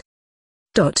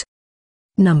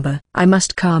 Number. I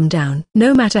must calm down.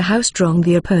 No matter how strong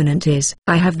the opponent is,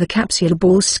 I have the capsule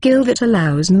ball skill that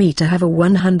allows me to have a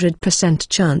 100%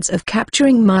 chance of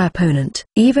capturing my opponent.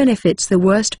 Even if it's the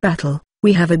worst battle,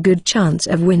 we have a good chance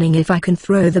of winning if I can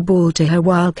throw the ball to her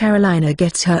while Carolina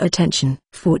gets her attention.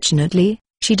 Fortunately,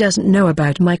 she doesn't know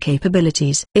about my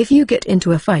capabilities. If you get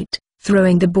into a fight,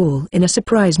 throwing the ball in a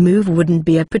surprise move wouldn't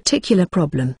be a particular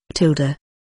problem.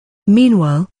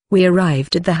 Meanwhile, we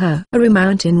arrived at the Haru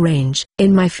mountain range.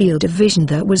 In my field of vision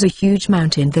there was a huge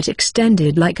mountain that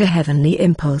extended like a heavenly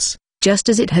impulse, just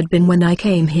as it had been when I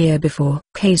came here before.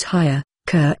 Case higher,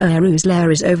 Kuro-Haru's lair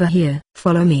is over here.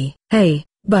 Follow me. Hey,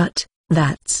 but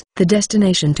that's the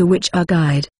destination to which our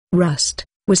guide, Rust,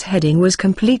 was heading was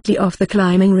completely off the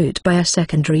climbing route by a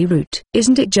secondary route.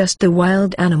 Isn't it just the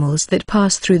wild animals that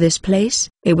pass through this place?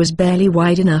 It was barely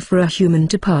wide enough for a human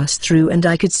to pass through and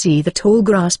I could see the tall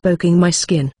grass poking my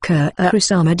skin.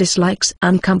 Kuro-Sama dislikes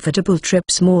uncomfortable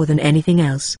trips more than anything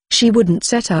else. She wouldn't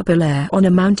set up a lair on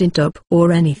a mountaintop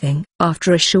or anything.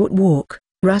 After a short walk,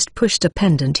 Rust pushed a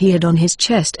pendant he had on his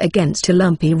chest against a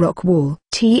lumpy rock wall.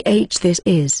 This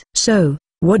is. So,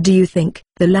 what do you think?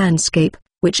 The landscape,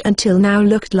 which until now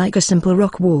looked like a simple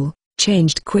rock wall,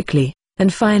 changed quickly,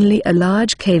 and finally a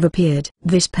large cave appeared.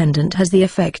 This pendant has the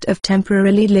effect of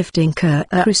temporarily lifting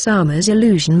Kuro-Sama's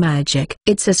illusion magic.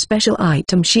 It's a special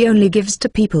item she only gives to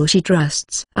people she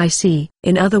trusts. I see.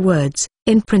 In other words,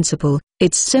 in principle,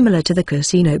 it's similar to the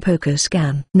casino poker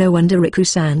scan. No wonder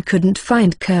Riku-san couldn't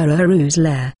find Kuro-Haru's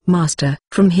lair. Master,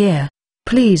 from here,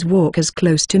 please walk as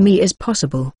close to me as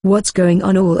possible. What's going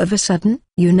on all of a sudden?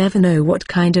 You never know what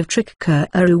kind of trick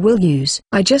Kuro will use.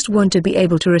 I just want to be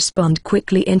able to respond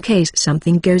quickly in case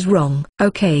something goes wrong.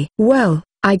 Okay. Well,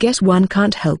 I guess one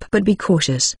can't help but be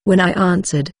cautious. When I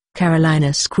answered,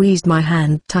 Carolina squeezed my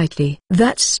hand tightly.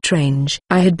 That's strange.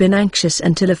 I had been anxious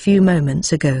until a few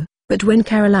moments ago, but when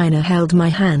Carolina held my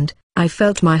hand, I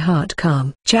felt my heart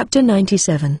calm. Chapter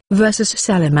 97 vs.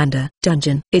 Salamander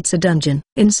Dungeon. It's a dungeon.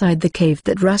 Inside the cave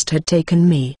that Rust had taken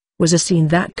me, was a scene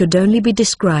that could only be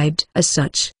described as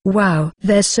such. Wow,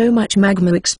 there's so much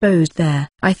magma exposed there.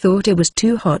 I thought it was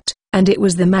too hot, and it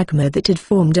was the magma that had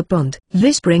formed a pond.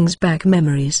 This brings back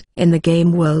memories. In the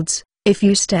game worlds, if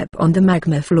you step on the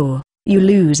magma floor, you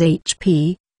lose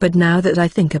HP, but now that I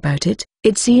think about it,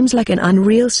 it seems like an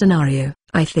unreal scenario.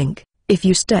 I think, if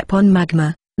you step on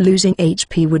magma, losing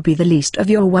HP would be the least of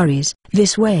your worries.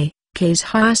 This way,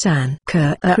 Kazahaya-san.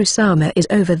 Kuro-Sama is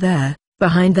over there,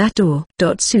 behind that door.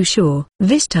 Sure.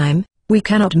 This time, we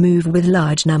cannot move with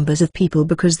large numbers of people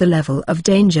because the level of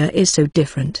danger is so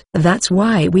different. That's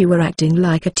why we were acting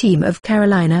like a team of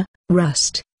Carolina,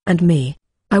 Rust, and me.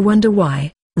 I wonder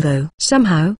why, though.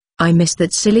 Somehow, I miss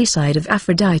that silly side of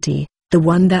Aphrodite, the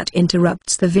one that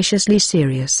interrupts the viciously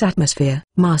serious atmosphere.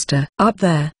 Master. Up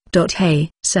there.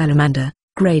 Hey, Salamander.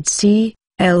 Grade C,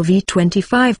 LV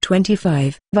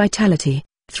 2525, Vitality,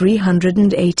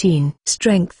 318,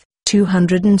 Strength,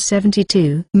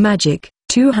 272, Magic,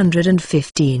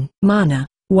 215, Mana,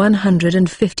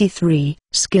 153,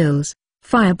 Skills,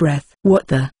 Fire Breath. What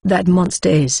the? That monster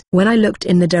is. When I looked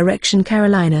in the direction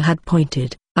Carolina had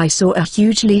pointed, I saw a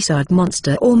huge lizard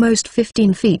monster almost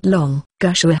 15 feet long.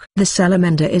 Gushua. The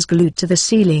salamander is glued to the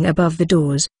ceiling above the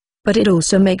doors, but it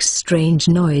also makes strange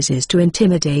noises to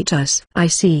intimidate us. I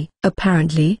see.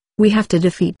 Apparently, we have to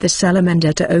defeat the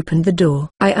salamander to open the door.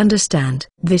 I understand.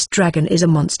 This dragon is a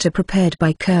monster prepared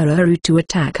by Kuro-Haru to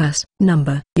attack us.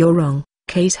 Number. You're wrong,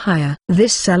 Kazahaya.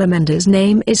 This salamander's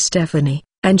name is Stephanie,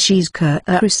 and she's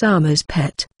Kuro-Sama's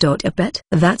pet. A pet?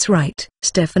 That's right.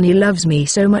 Stephanie loves me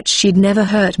so much she'd never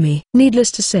hurt me.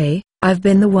 Needless to say, I've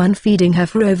been the one feeding her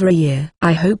for over a year.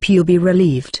 I hope you'll be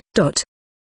relieved.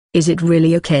 Is it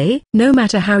really okay? No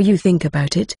matter how you think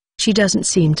about it, she doesn't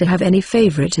seem to have any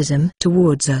favoritism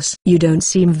towards us. You don't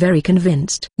seem very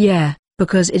convinced. Yeah,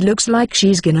 because it looks like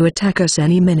she's gonna attack us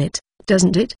any minute,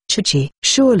 doesn't it? Should she?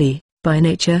 Surely, by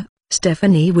nature,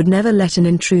 Stephanie would never let an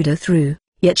intruder through,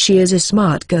 yet she is a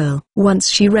smart girl. Once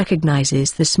she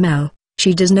recognizes the smell,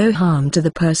 she does no harm to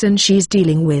the person she's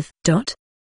dealing with.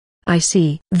 I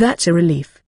see. That's a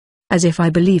relief. As if I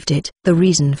believed it. The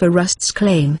reason for Rust's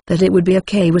claim that it would be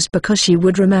okay was because she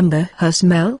would remember her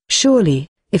smell. Surely,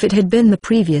 if it had been the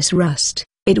previous Rust,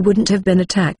 it wouldn't have been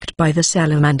attacked by the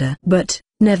salamander. But,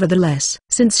 nevertheless,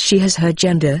 since she has her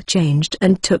gender changed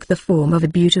and took the form of a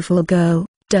beautiful girl,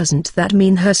 doesn't that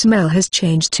mean her smell has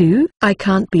changed too? I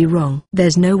can't be wrong.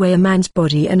 There's no way a man's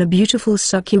body and a beautiful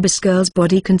succubus girl's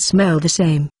body can smell the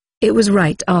same. It was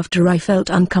right after I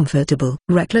felt uncomfortable.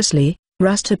 Recklessly,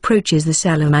 Rust approaches the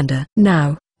salamander.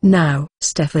 Now,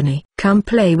 Stephanie, come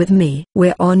play with me.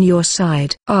 We're on your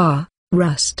side. Ah,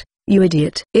 Rust, you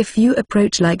idiot. If you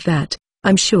approach like that,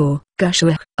 I'm sure.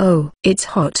 Gushua. Oh, it's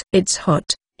hot. It's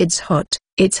hot. It's hot.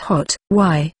 It's hot.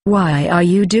 Why are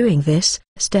you doing this,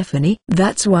 Stephanie?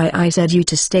 That's why I said you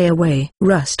to stay away.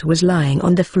 Rust was lying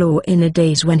on the floor in a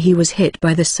daze when he was hit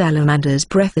by the salamander's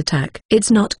breath attack.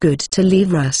 It's not good to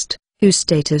leave Rust, whose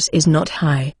status is not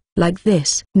high, like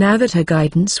this. Now that her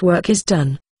guidance work is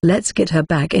done, let's get her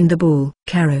back in the ball.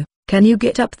 Caro, can you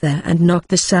get up there and knock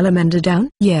the salamander down?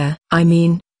 Yeah, I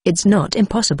mean, it's not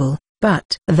impossible,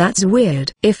 but that's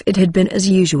weird. If it had been as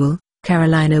usual,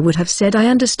 Carolina would have said I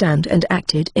understand and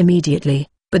acted immediately,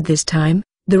 but this time,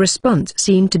 the response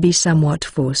seemed to be somewhat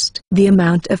forced. The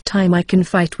amount of time I can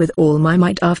fight with all my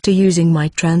might after using my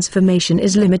transformation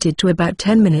is limited to about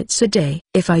 10 minutes a day.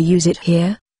 If I use it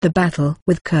here, the battle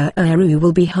with Kuru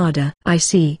will be harder. I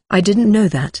see. I didn't know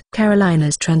that.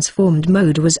 Carolina's transformed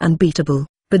mode was unbeatable,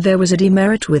 but there was a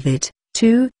demerit with it,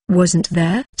 too, wasn't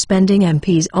there? Spending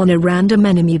MPs on a random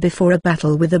enemy before a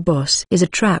battle with a boss is a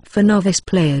trap for novice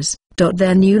players.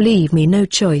 Then you leave me no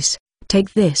choice.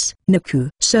 Take this. Nuku.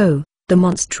 So, the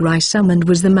monster I summoned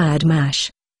was the Mad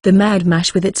Mash. The Mad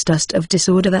Mash with its dust of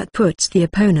disorder that puts the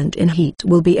opponent in heat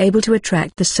will be able to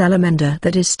attract the salamander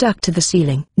that is stuck to the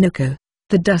ceiling. Nuku.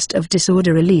 The dust of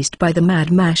disorder released by the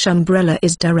Mad Mash umbrella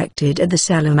is directed at the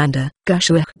salamander.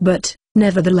 Gushua. But,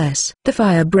 nevertheless, the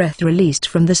fire breath released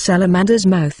from the salamander's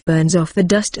mouth burns off the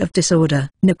dust of disorder.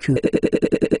 Nuku.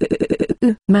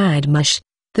 Mad Mash.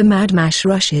 The Mad Mash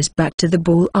rushes back to the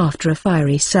ball after a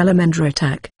fiery salamander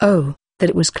attack. Oh, that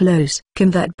it was close.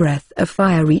 Can that breath of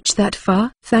fire reach that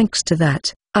far? Thanks to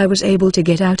that, I was able to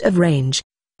get out of range.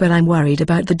 But I'm worried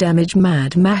about the damage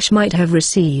Mad Mash might have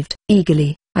received.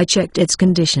 Eagerly, I checked its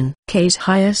condition. Case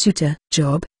Hayasuta.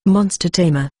 Job, Monster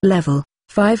Tamer. Level,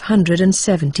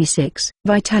 576.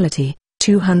 Vitality,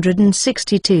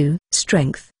 262.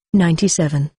 Strength,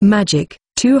 97. Magic,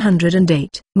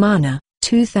 208. Mana,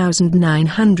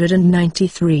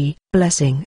 2993.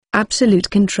 Blessing, Absolute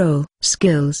Control.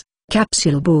 Skills,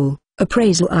 Capsule Ball,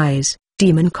 Appraisal Eyes,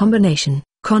 Demon Combination,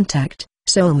 Contact,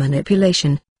 Soul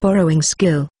Manipulation, Borrowing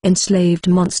Skill, Enslaved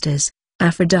Monsters,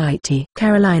 Aphrodite.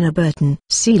 Carolina Burton.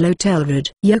 Silo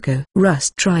Telrod. Yoko.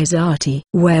 Rust Trizati.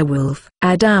 Werewolf.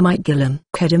 Adamite Gillum.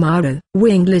 Kedamaru.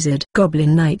 Winged Lizard.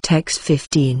 Goblin Knight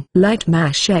X15. Light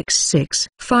Mash X6.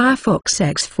 Firefox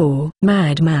X4.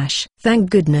 Mad Mash.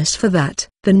 Thank goodness for that.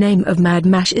 The name of Mad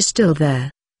Mash is still there.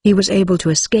 He was able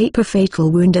to escape a fatal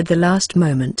wound at the last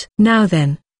moment. Now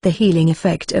then, the healing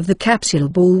effect of the capsule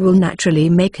ball will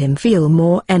naturally make him feel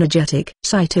more energetic.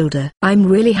 Tilda. I'm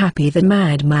really happy that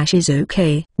Mad Mash is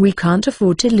okay. We can't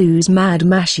afford to lose Mad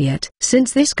Mash yet.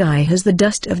 Since this guy has the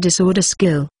Dust of Disorder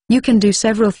skill, you can do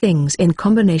several things in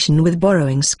combination with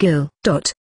Borrowing skill.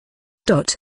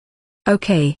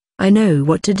 Okay, I know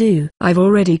what to do. I've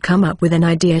already come up with an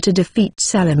idea to defeat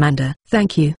Salamander.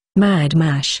 Thank you, Mad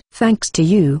Mash. Thanks to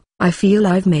you, I feel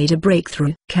I've made a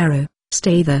breakthrough. Caro,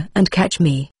 stay there and catch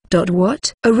me.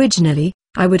 What? Originally,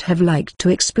 I would have liked to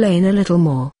explain a little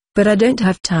more, but I don't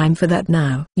have time for that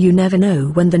now. You never know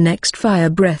when the next fire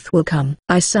breath will come.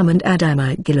 I summoned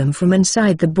Adamite Gillum from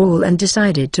inside the ball and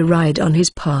decided to ride on his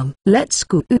palm. Let's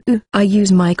go. I use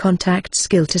my contact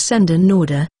skill to send an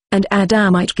order, and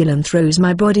Adamite Gillum throws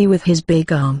my body with his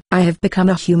big arm. I have become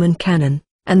a human cannon,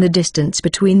 and the distance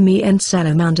between me and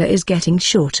Salamander is getting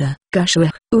shorter.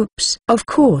 Gushua. Oops. Of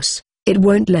course, it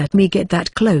won't let me get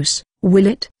that close, will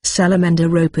it?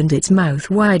 Salamander opened its mouth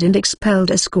wide and expelled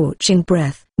a scorching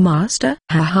breath. Master?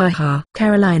 Ha ha ha.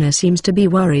 Carolina seems to be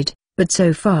worried, but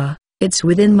so far, it's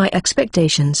within my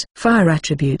expectations. Fire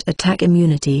attribute attack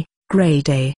immunity, grade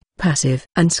A, passive,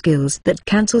 and skills that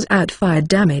cancels out fire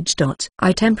damage.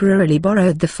 I temporarily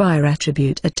borrowed the fire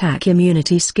attribute attack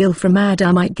immunity skill from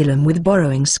Adamite Gillum with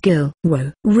borrowing skill.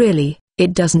 Whoa. Really?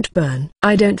 It doesn't burn.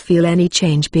 I don't feel any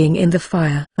change being in the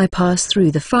fire. I pass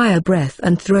through the fire breath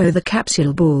and throw the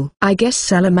capsule ball. I guess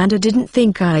Salamander didn't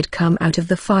think I'd come out of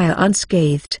the fire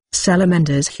unscathed.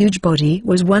 Salamander's huge body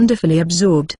was wonderfully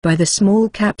absorbed by the small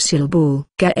capsule ball.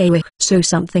 So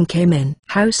something came in.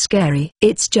 How scary.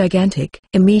 It's gigantic.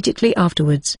 Immediately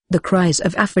afterwards, the cries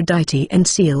of Aphrodite and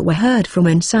Seal were heard from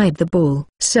inside the ball.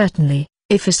 Certainly,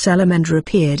 if a salamander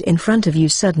appeared in front of you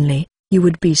suddenly, you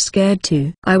would be scared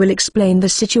too. I will explain the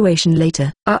situation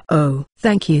later.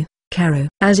 Thank you, Caro.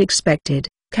 As expected,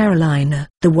 Carolina.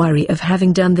 The worry of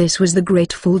having done this was the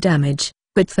great fall damage,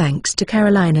 but thanks to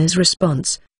Carolina's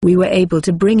response, we were able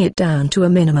to bring it down to a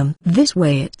minimum. This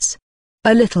way it's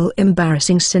A little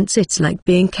embarrassing since it's like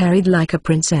being carried like a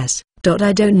princess.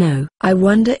 I don't know. I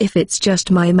wonder if it's just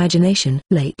my imagination.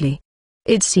 Lately,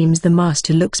 it seems the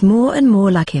master looks more and more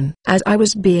like him. As I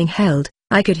was being held,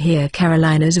 I could hear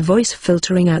Carolina's voice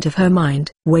filtering out of her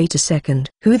mind. Wait a second.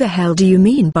 Who the hell do you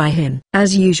mean by him?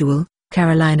 As usual,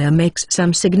 Carolina makes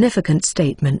some significant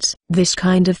statements. This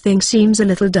kind of thing seems a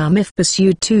little dumb if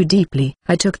pursued too deeply.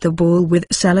 I took the ball with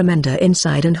Salamander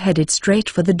inside and headed straight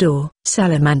for the door.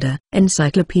 Salamander.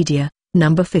 Encyclopedia,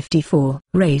 number 54.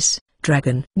 Race,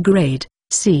 Dragon. Grade,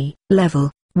 C. Level,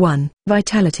 1.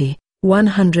 Vitality,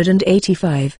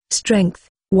 185. Strength,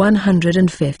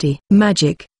 150.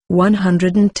 Magic,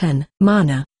 110.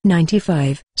 Mana,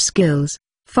 95. Skills,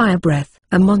 Fire Breath.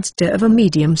 A monster of a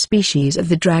medium species of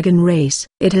the dragon race.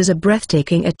 It has a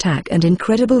breathtaking attack and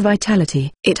incredible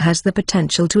vitality. It has the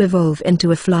potential to evolve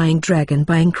into a flying dragon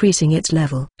by increasing its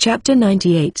level. Chapter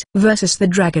 98. Versus the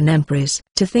Dragon Empress.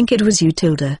 To think it was you,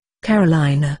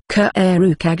 Carolina.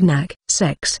 Kaeru Kagnak.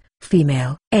 Sex,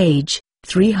 female. Age,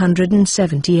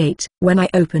 378. When I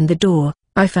opened the door,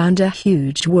 I found a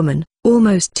huge woman,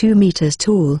 almost 2 meters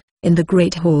tall, in the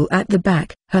great hall at the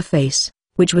back. Her face,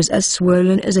 which was as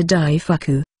swollen as a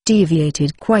daifuku,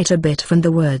 deviated quite a bit from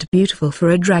the word beautiful for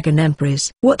a dragon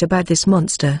empress. What about this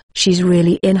monster? She's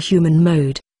really in human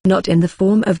mode, not in the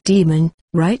form of demon,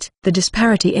 right? The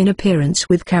disparity in appearance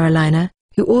with Carolina,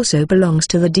 who also belongs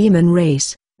to the demon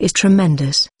race, is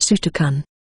tremendous. Sutokan.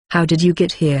 How did you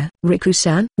get here?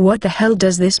 Riku-san? What the hell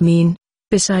does this mean?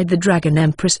 Beside the dragon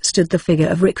empress stood the figure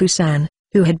of Riku-san,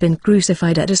 who had been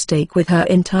crucified at a stake with her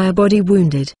entire body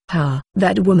wounded.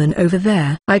 That woman over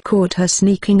there. I caught her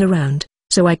sneaking around,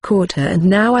 so I caught her and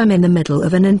now I'm in the middle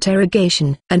of an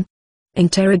interrogation. An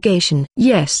interrogation?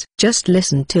 Yes. Just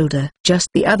listen, Just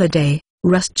the other day,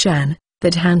 Rust-chan,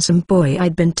 that handsome boy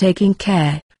I'd been taking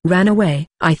care, ran away.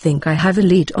 I think I have a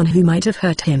lead on who might have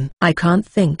hurt him. I can't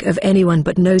think of anyone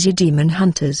but nosy demon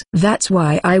hunters. That's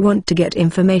why I want to get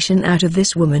information out of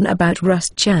this woman about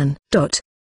Rust-chan.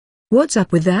 What's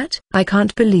up with that? I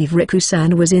can't believe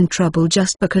Riku-san was in trouble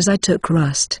just because I took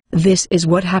Rust. This is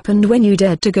what happened when you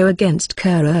dared to go against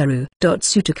Kaoru.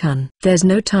 Sutokan. There's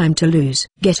no time to lose.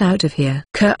 Get out of here.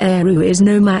 Kaoru is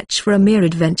no match for a mere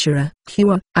adventurer.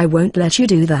 I won't let you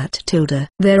do that,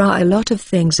 There are a lot of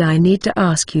things I need to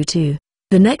ask you too.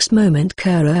 The next moment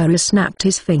Kaoru snapped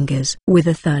his fingers. With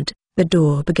a thud, the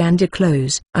door began to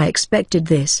close. I expected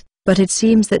this, but it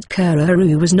seems that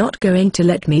Kaoru was not going to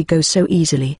let me go so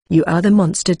easily. You are the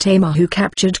monster tamer who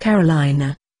captured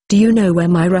Carolina. Do you know where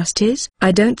my Rust is?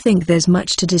 I don't think there's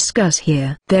much to discuss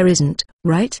here. There isn't,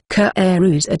 right?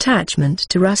 Kaoru's attachment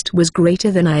to Rust was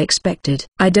greater than I expected.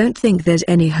 I don't think there's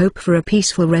any hope for a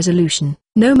peaceful resolution,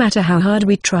 no matter how hard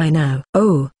we try now.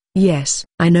 Oh, yes,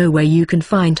 I know where you can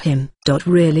find him.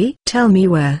 Really? Tell me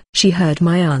where. She heard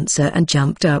my answer and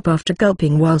jumped up after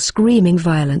gulping while screaming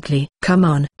violently. Come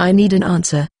on. I need an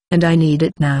answer, and I need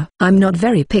it now. I'm not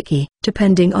very picky.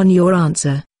 Depending on your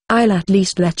answer, I'll at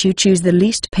least let you choose the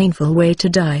least painful way to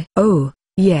die. Oh,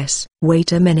 yes.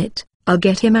 Wait a minute. I'll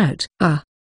get him out.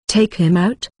 Take him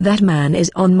out? That man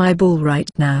is on my ball right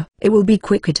now. It will be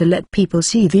quicker to let people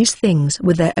see these things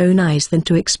with their own eyes than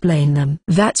to explain them.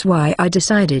 That's why I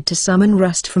decided to summon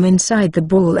Rust from inside the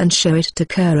ball and show it to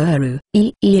Kaoru.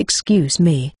 Excuse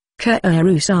me,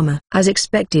 Kaoru-sama. As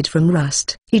expected from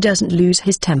Rust, he doesn't lose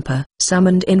his temper.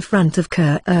 Summoned in front of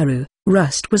Kaoru,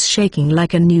 Rust was shaking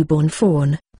like a newborn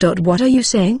fawn. What are you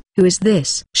saying? Who is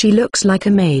this? She looks like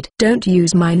a maid. Don't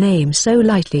use my name so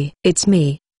lightly. It's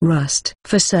me, Rust.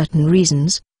 For certain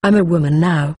reasons, I'm a woman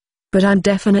now. But I'm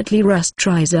definitely Rust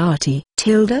Trizati.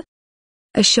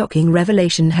 A shocking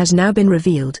revelation has now been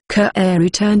revealed.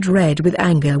 Kaoru turned red with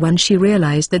anger when she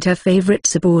realized that her favorite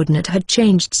subordinate had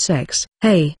changed sex.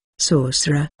 Hey,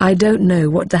 sorcerer. I don't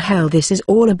know what the hell this is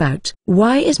all about.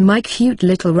 Why is my cute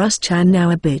little Rust-chan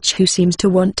now a bitch who seems to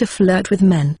want to flirt with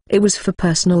men? It was for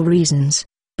personal reasons.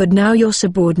 But now your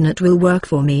subordinate will work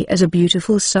for me as a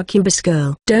beautiful succubus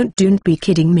girl. Don't be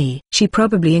kidding me. She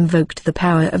probably invoked the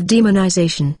power of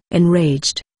demonization.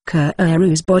 Enraged,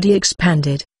 Kaoru's body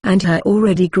expanded, and her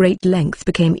already great length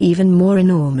became even more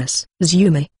enormous.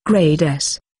 Zumi, Grade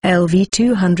S, LV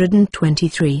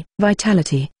 223.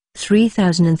 Vitality,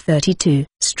 3032.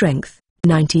 Strength,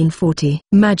 1940.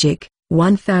 Magic,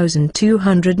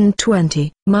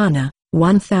 1220. Mana,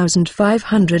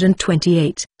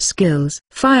 1528. Skills: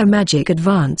 Fire Magic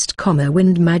Advanced,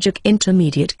 Wind Magic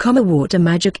Intermediate, Water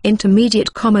Magic Intermediate,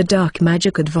 Dark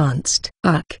Magic Advanced.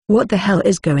 What the hell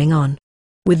is going on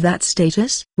with that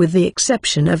status? With the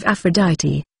exception of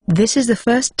Aphrodite, this is the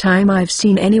first time I've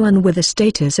seen anyone with a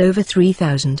status over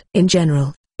 3000. In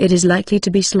general, it is likely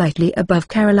to be slightly above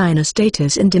Carolina's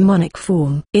status in demonic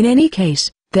form. In any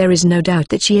case, there is no doubt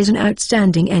that she is an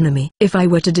outstanding enemy. If I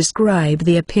were to describe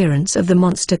the appearance of the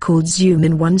monster called Zoom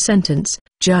in one sentence,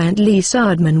 giant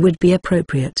lizardman would be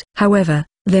appropriate. However,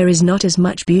 there is not as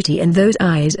much beauty in those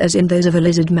eyes as in those of a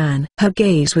lizard man. Her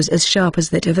gaze was as sharp as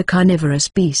that of a carnivorous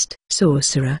beast.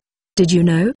 Sorcerer. Did you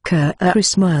know? Kaoru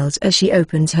smiles as she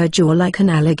opens her jaw like an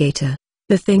alligator.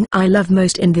 The thing I love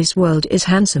most in this world is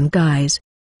handsome guys.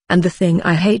 And the thing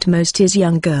I hate most is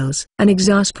young girls. An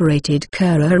exasperated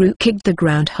Kaoru kicked the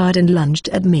ground hard and lunged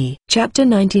at me. Chapter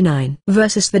 99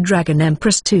 versus the Dragon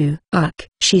Empress 2. Ugh.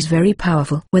 She's very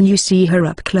powerful. When you see her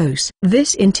up close,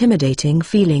 this intimidating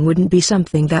feeling wouldn't be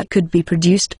something that could be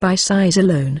produced by size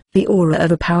alone. The aura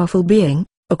of a powerful being,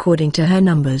 according to her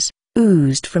numbers,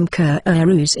 oozed from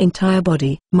Kaoru's entire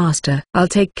body. Master, I'll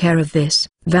take care of this.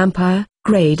 Vampire,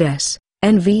 Grade S,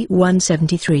 NV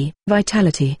 173,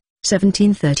 Vitality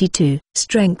 1732,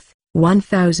 Strength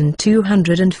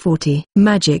 1240,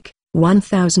 Magic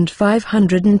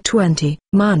 1520,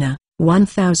 Mana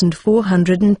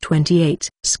 1428,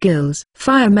 Skills: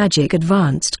 Fire Magic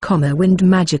Advanced, Wind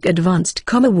Magic Advanced,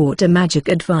 Water Magic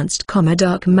Advanced,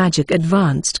 Dark Magic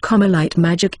Advanced, Light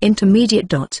Magic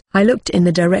Intermediate. I looked in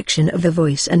the direction of the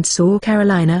voice and saw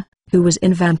Carolina, who was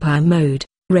in vampire mode,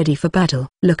 ready for battle.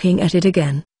 Looking at it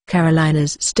again,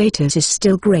 Carolina's status is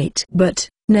still great, but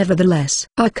nevertheless,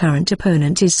 our current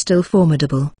opponent is still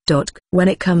formidable. When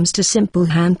it comes to simple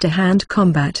hand-to-hand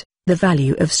combat, the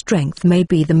value of strength may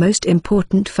be the most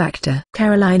important factor.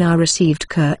 Carolina received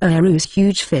Kaoru's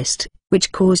huge fist,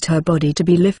 which caused her body to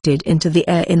be lifted into the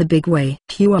air in a big way.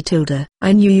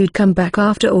 I knew you'd come back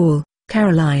after all,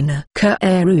 Carolina.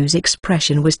 Kaoru's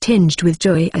expression was tinged with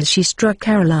joy as she struck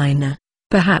Carolina.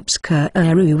 Perhaps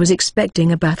Kaoru was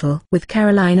expecting a battle with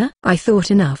Carolina? I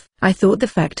thought enough. I thought the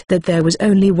fact that there was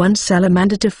only one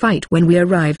salamander to fight when we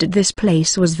arrived at this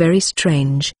place was very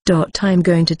strange. I'm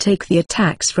going to take the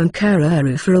attacks from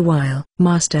Kaoru for a while.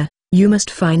 Master, you must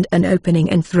find an opening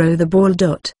and throw the ball.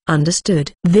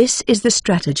 Understood. This is the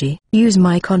strategy. Use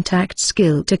my contact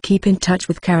skill to keep in touch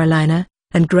with Carolina,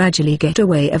 and gradually get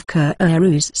away of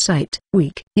Kaoru's sight.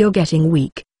 Weak. You're getting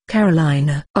weak,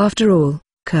 Carolina. After all,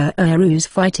 Kaoru's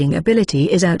fighting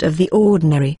ability is out of the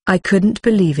ordinary. I couldn't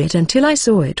believe it until I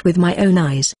saw it with my own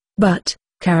eyes, but,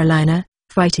 Carolina,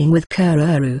 fighting with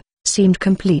Kaoru, seemed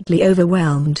completely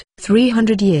overwhelmed.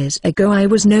 300 years ago I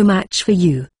was no match for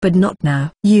you. But not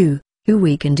now. You, who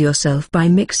weakened yourself by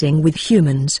mixing with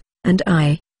humans, and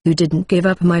I, who didn't give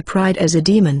up my pride as a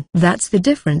demon. That's the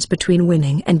difference between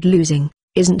winning and losing,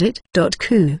 isn't it?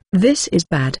 This is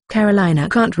bad. Carolina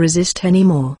can't resist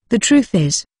anymore. The truth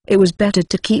is, it was better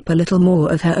to keep a little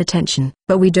more of her attention,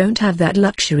 but we don't have that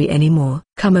luxury anymore.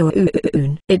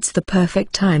 It's the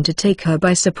perfect time to take her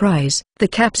by surprise. The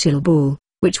capsule ball,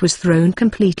 which was thrown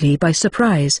completely by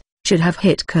surprise, should have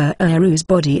hit Kaoru's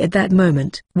body at that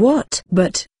moment. What?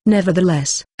 But,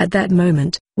 nevertheless, at that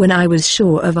moment, when I was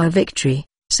sure of our victory,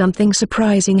 something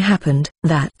surprising happened.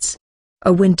 That's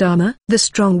a wind armor. The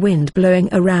strong wind blowing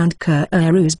around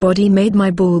Kaoru's body made my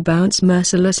ball bounce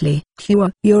mercilessly.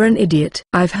 You're an idiot.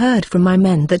 I've heard from my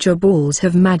men that your balls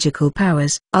have magical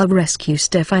powers. I'll rescue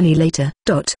Stephanie later.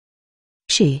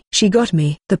 She got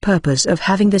me. The purpose of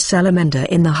having the salamander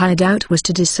in the hideout was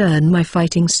to discern my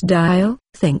fighting style.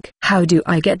 Think. How do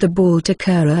I get the ball to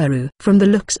Kaoru? From the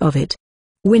looks of it,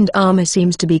 wind armor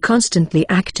seems to be constantly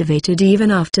activated even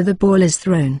after the ball is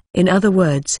thrown. In other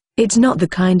words, it's not the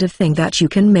kind of thing that you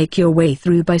can make your way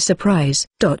through by surprise.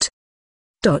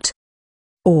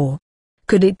 Or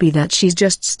could it be that she's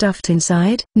just stuffed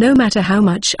inside? No matter how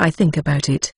much I think about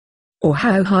it, or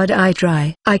how hard I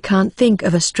try, I can't think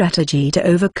of a strategy to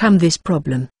overcome this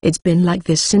problem. It's been like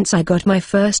this since I got my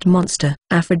first monster,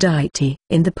 Aphrodite.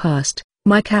 In the past,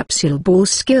 my capsule ball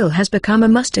skill has become a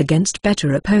must against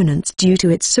better opponents due to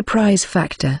its surprise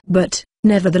factor. But,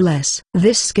 nevertheless,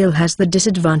 this skill has the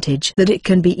disadvantage that it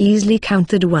can be easily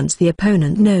countered once the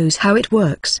opponent knows how it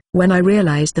works. When I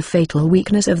realized the fatal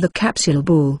weakness of the capsule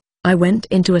ball, I went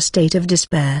into a state of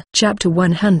despair. Chapter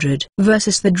 100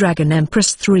 versus the Dragon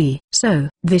Empress 3. So,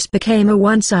 this became a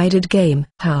one-sided game.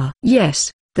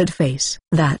 Yes, that face.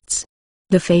 That's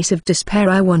the face of despair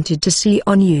I wanted to see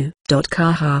on you.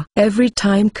 Every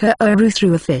time Kaoru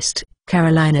threw a fist,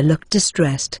 Carolina looked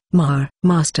distressed.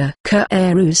 Master.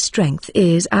 Kaoru's strength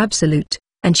is absolute,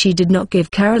 and she did not give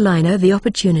Carolina the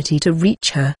opportunity to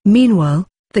reach her. Meanwhile,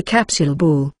 the capsule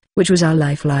ball, which was our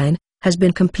lifeline, has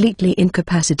been completely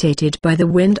incapacitated by the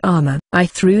wind armor. I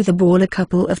threw the ball a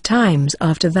couple of times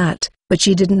after that, but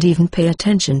she didn't even pay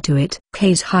attention to it.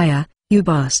 Case higher, You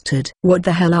bastard. What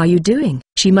the hell are you doing?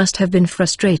 She must have been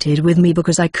frustrated with me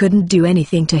because I couldn't do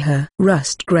anything to her.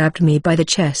 Rust grabbed me by the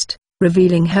chest,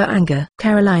 revealing her anger.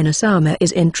 Carolina-sama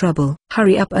is in trouble.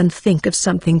 Hurry up and think of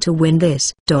something to win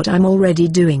this. I'm already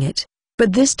doing it.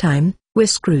 But this time, we're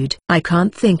screwed. I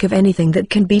can't think of anything that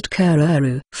can beat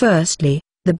Kararu. Firstly,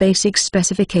 the basic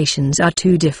specifications are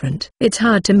too different. It's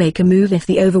hard to make a move if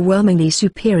the overwhelmingly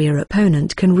superior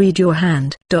opponent can read your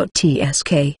hand.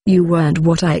 Tsk. You weren't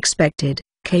what I expected,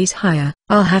 Case higher.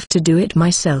 I'll have to do it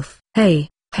myself. Hey,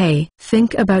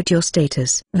 think about your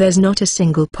status. There's not a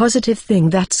single positive thing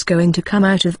that's going to come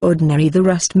out of ordinary the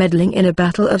Rust meddling in a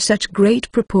battle of such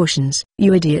great proportions.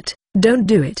 You idiot, don't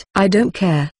do it. I don't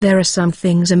care. There are some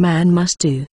things a man must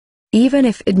do, even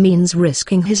if it means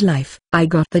risking his life. I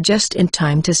got there just in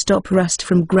time to stop Rust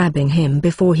from grabbing him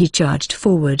before he charged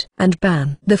forward. And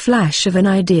bam! The flash of an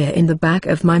idea in the back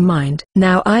of my mind.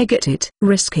 Now I get it.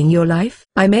 Risking your life?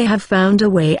 I may have found a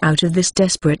way out of this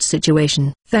desperate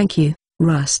situation. Thank you,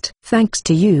 Rust. Thanks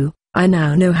to you, I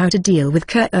now know how to deal with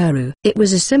Kaoru. It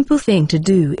was a simple thing to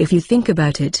do if you think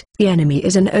about it. The enemy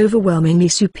is an overwhelmingly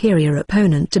superior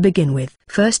opponent to begin with.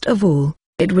 First of all,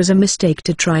 it was a mistake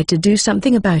to try to do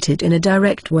something about it in a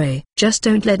direct way. Just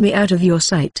don't let me out of your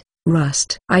sight,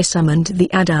 Rust. I summoned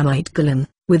the Adamite Golem,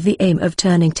 with the aim of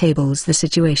turning tables the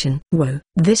situation. Whoa.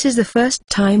 This is the first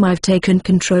time I've taken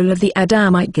control of the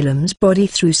Adamite Golem's body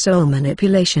through soul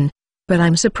manipulation, but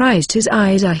I'm surprised his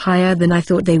eyes are higher than I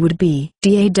thought they would be.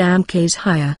 Damn K's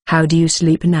higher. How do you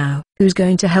sleep now? Who's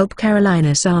going to help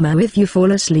Carolina-sama if you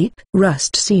fall asleep?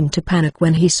 Rust seemed to panic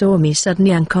when he saw me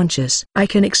suddenly unconscious. I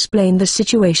can explain the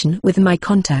situation with my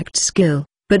contact skill,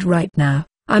 but right now,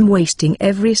 I'm wasting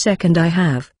every second I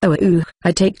have.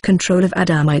 I take control of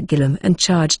Adamite Golem and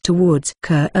charge towards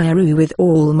Kaoru with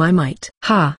all my might.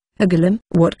 Ha! A golem?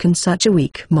 What can such a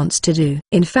weak monster do?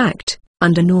 In fact,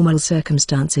 under normal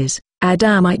circumstances,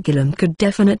 Adamite Golem could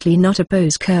definitely not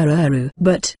oppose Kaoru.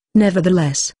 But,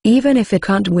 nevertheless, even if it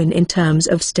can't win in terms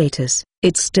of status,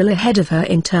 it's still ahead of her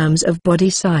in terms of body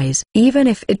size. Even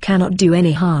if it cannot do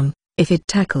any harm, if it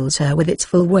tackles her with its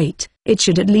full weight, it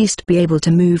should at least be able to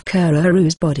move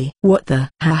Kaoru's body. What the?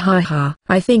 Ha.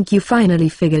 I think you finally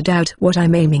figured out what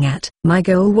I'm aiming at. My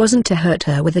goal wasn't to hurt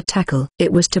her with a tackle.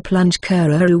 It was to plunge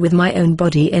Kaoru with my own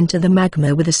body into the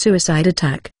magma with a suicide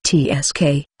attack. Tsk.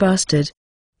 Bastard.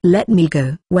 Let me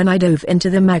go. When I dove into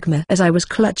the magma as I was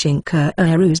clutching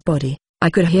Kaoru's body,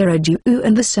 I could hear a doo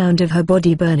and the sound of her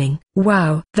body burning.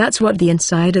 Wow, that's what the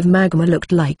inside of magma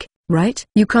looked like, right?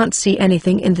 You can't see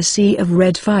anything in the sea of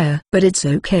red fire, but it's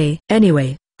okay.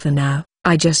 Anyway, for now,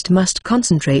 I just must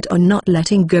concentrate on not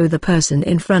letting go the person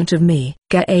in front of me.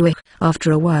 Gaewi.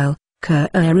 After a while,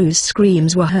 Kaoru's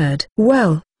screams were heard.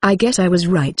 Well, I guess I was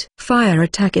right. Fire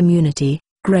attack immunity,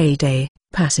 grade A.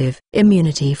 Passive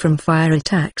immunity from fire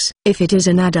attacks. If it is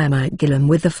an Adamite Golem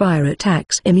with the fire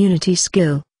attacks immunity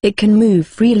skill, it can move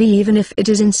freely even if it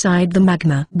is inside the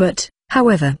magma. But,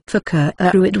 however, for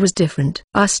Kaoru it was different.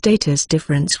 Our status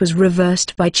difference was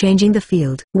reversed by changing the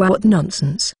field. What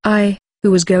nonsense. I,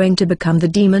 who was going to become the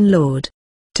Demon Lord,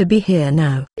 to be here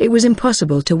now. It was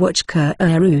impossible to watch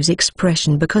Kaoru's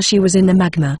expression because she was in the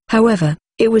magma. However,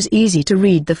 it was easy to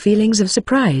read the feelings of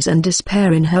surprise and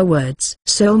despair in her words.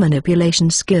 Soul manipulation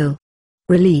skill.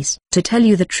 Release. To tell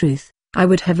you the truth, I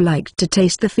would have liked to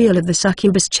taste the feel of the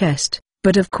succubus chest,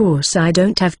 but of course I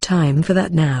don't have time for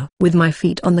that now. With my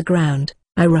feet on the ground,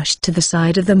 I rushed to the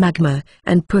side of the magma,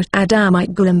 and put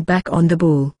Adamite Golem back on the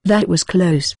ball. That was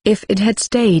close. If it had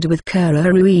stayed with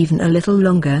Kaoru even a little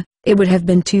longer, it would have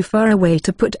been too far away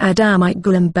to put Adamite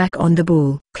Golem back on the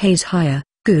ball. Case higher.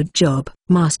 Good job,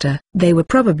 Master. They were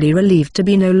probably relieved to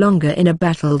be no longer in a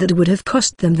battle that would have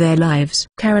cost them their lives.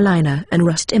 Carolina and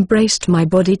Rust embraced my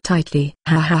body tightly.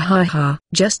 Ha.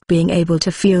 Just being able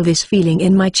to feel this feeling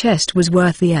in my chest was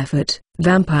worth the effort.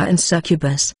 Vampire and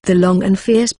succubus. The long and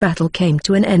fierce battle came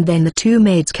to an end. Then the two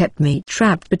maids kept me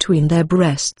trapped between their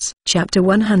breasts. Chapter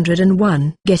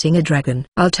 101. Getting a Dragon.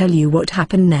 I'll tell you what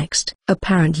happened next.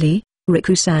 Apparently,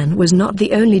 Riku-san was not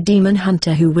the only demon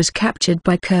hunter who was captured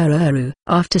by Kaoru.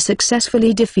 After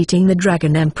successfully defeating the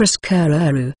Dragon Empress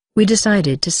Kaoru, we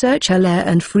decided to search her lair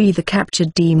and free the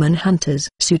captured demon hunters.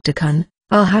 Suta-kun,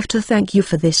 I'll have to thank you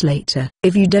for this later.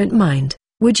 If you don't mind,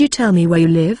 would you tell me where you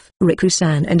live?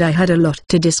 Riku-san and I had a lot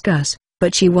to discuss,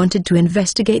 but she wanted to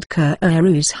investigate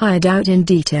Kaoru's hideout in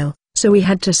detail, so we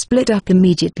had to split up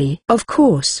immediately. Of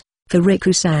course, for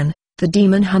Riku-san, the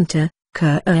demon hunter,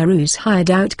 Kaoru's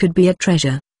hideout could be a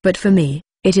treasure, but for me,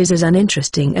 it is as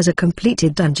uninteresting as a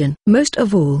completed dungeon. Most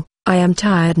of all, I am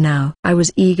tired now. I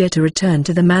was eager to return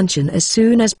to the mansion as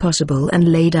soon as possible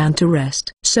and lay down to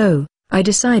rest. So, I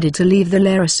decided to leave the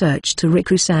lair search to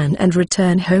Riku-san and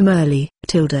return home early.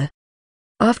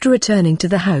 After returning to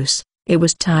the house, it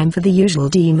was time for the usual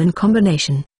demon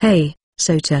combination. Hey,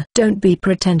 Sota. Don't be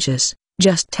pretentious,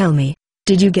 just tell me,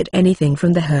 did you get anything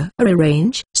from the Hera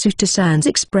range? Sota-san's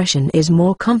expression is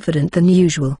more confident than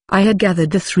usual. I had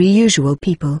gathered the three usual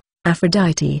people,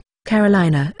 Aphrodite,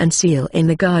 Carolina and Seal in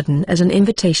the garden as an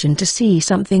invitation to see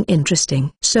something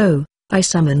interesting. So, I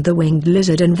summoned the winged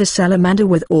lizard and the salamander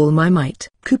with all my might.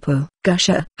 Kupo,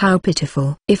 Gusha. How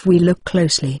pitiful. If we look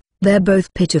closely, they're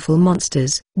both pitiful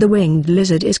monsters. The winged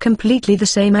lizard is completely the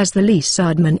same as the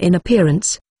lizardman in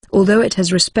appearance, although it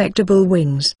has respectable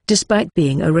wings. Despite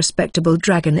being a respectable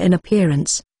dragon in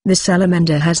appearance, the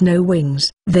salamander has no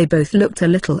wings. They both looked a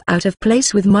little out of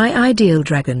place with my ideal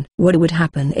dragon. What would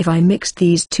happen if I mixed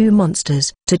these two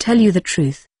monsters? To tell you the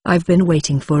truth, I've been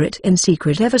waiting for it in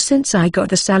secret ever since I got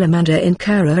the salamander in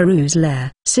Karaharu's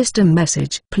lair. System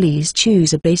message. Please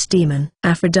choose a base demon.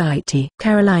 Aphrodite,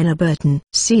 Carolina Burton,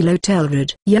 Silo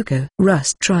Telrod, Yoko,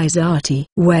 Rust Trizati,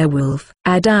 Werewolf,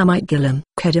 Adamite Gillum,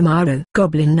 Kedamaro,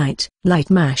 Goblin Knight,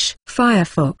 Light Mash,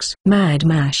 Firefox, Mad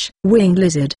Mash, Winged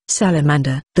Lizard,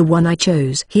 Salamander. The one I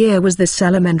chose here was the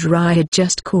salamander I had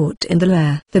just caught in the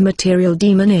lair. The material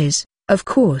demon is, of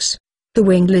course, the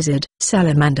winged lizard.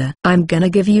 Salamander. I'm gonna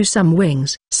give you some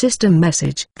wings. System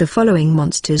message. The following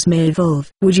monsters may evolve.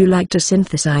 Would you like to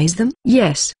synthesize them?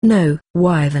 Yes. No.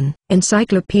 Wyvern.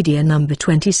 Encyclopedia number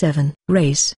 27.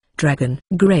 Race, dragon.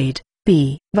 Grade,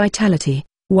 B. Vitality,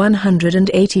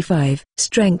 185.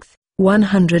 Strength,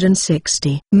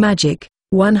 160. Magic,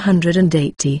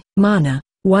 180. Mana,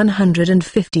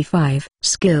 155.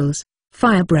 Skills,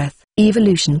 Fire Breath.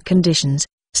 Evolution conditions.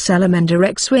 Salamander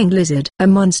X-Winged Lizard. A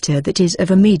monster that is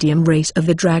of a medium race of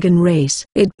the dragon race.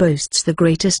 It boasts the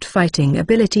greatest fighting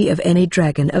ability of any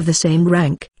dragon of the same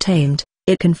rank. Tamed,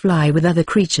 it can fly with other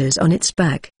creatures on its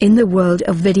back. In the world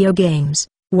of video games,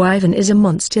 Wyvern is a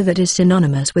monster that is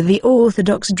synonymous with the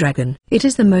orthodox dragon. It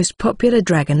is the most popular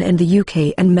dragon in the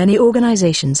UK and many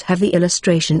organizations have the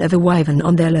illustration of a wyvern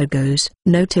on their logos.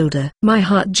 No tilde. My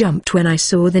heart jumped when I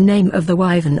saw the name of the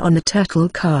wyvern on the turtle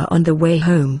car on the way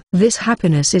home. This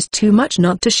happiness is too much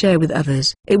not to share with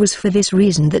others. It was for this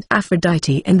reason that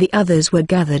Aphrodite and the others were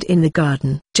gathered in the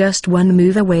garden. Just one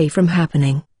move away from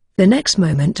happening. The next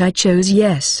moment I chose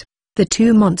yes. The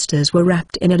two monsters were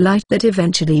wrapped in a light that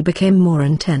eventually became more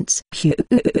intense.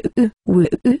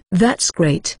 That's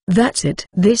great. That's it.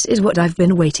 This is what I've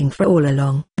been waiting for all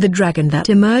along. The dragon that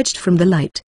emerged from the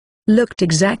light looked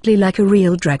exactly like a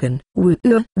real dragon.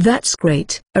 That's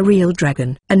great. A real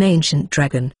dragon. An ancient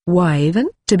dragon. Wyvern?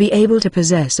 To be able to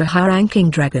possess a high-ranking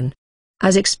dragon.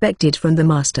 As expected from the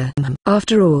master.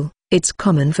 After all, it's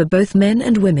common for both men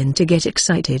and women to get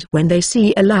excited when they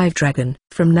see a live dragon.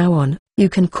 From now on, you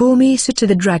can call me Sota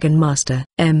the Dragon Master.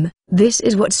 This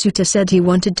is what Sota said he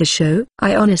wanted to show?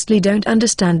 I honestly don't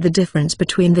understand the difference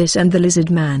between this and the lizard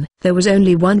man. There was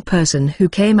only one person who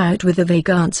came out with a vague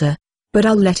answer, but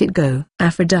I'll let it go.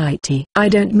 Aphrodite. I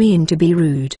don't mean to be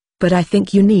rude, but I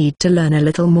think you need to learn a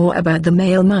little more about the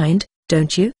male mind,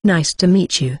 don't you? Nice to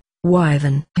meet you,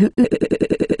 Wyvern.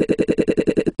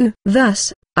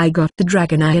 Thus, I got the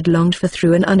dragon I had longed for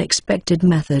through an unexpected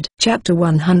method. Chapter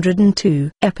 102.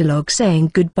 Epilogue.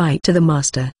 Saying goodbye to the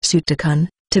master. Sota-kun,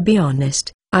 to be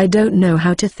honest, I don't know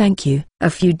how to thank you. A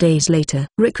few days later,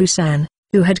 Riku-san,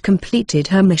 who had completed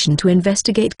her mission to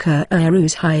investigate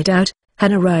Kuraru's hideout,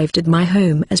 had arrived at my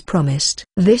home as promised.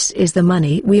 This is the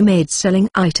money we made selling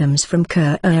items from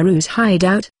Kuraru's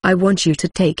hideout. I want you to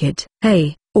take it.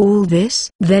 Hey, all this?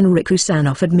 Then Riku-san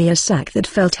offered me a sack that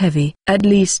felt heavy. At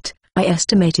least, I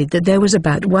estimated that there was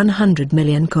about 100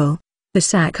 million coal. The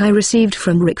sack I received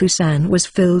from Riku-san was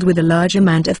filled with a large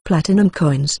amount of platinum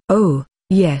coins. Oh,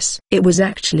 yes. It was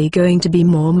actually going to be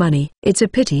more money. It's a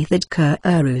pity that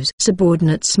Kuraru's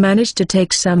subordinates managed to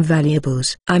take some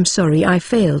valuables. I'm sorry I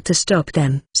failed to stop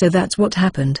them. So that's what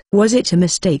happened. Was it a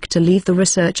mistake to leave the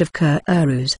research of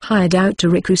Kuraru's hideout to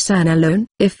Riku-san alone?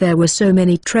 If there were so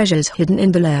many treasures hidden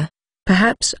in the lair,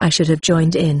 perhaps I should have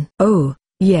joined in. Oh,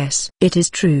 yes, it is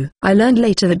true. I learned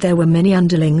later that there were many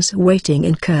underlings waiting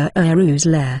in Kuraru's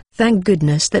lair. Thank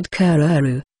goodness that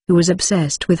Kuraru, who was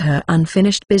obsessed with her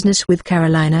unfinished business with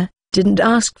Carolina, didn't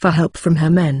ask for help from her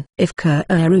men. If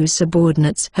Kuraru's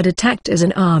subordinates had attacked as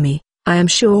an army, I am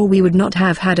sure we would not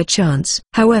have had a chance.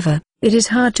 However, it is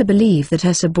hard to believe that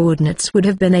her subordinates would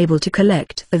have been able to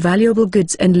collect the valuable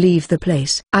goods and leave the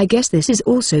place. I guess this is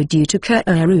also due to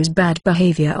Kuraru's bad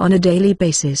behavior on a daily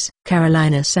basis.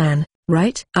 Carolina-san,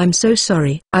 right? I'm so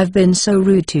sorry. I've been so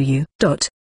rude to you.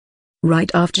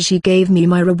 Right after she gave me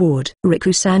my reward,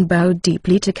 Riku-san bowed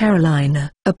deeply to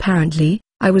Carolina. Apparently,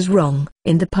 I was wrong.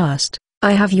 In the past,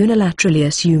 I have unilaterally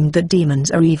assumed that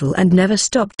demons are evil and never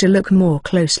stopped to look more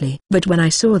closely. But when I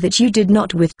saw that you did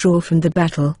not withdraw from the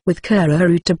battle with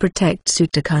Kuraru to protect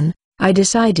Sutakun, I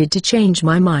decided to change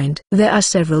my mind. There are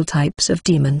several types of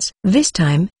demons. This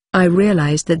time, I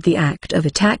realized that the act of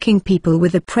attacking people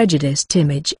with a prejudiced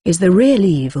image is the real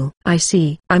evil. I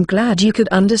see. I'm glad you could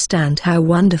understand how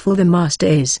wonderful the master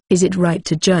is. Is it right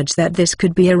to judge that this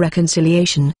could be a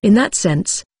reconciliation? In that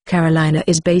sense, Carolina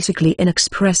is basically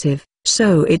inexpressive,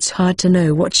 so it's hard to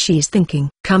know what she's thinking.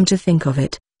 Come to think of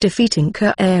it, defeating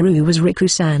Kuraru was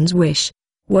Riku-san's wish,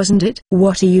 wasn't it?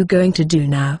 What are you going to do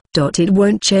now? It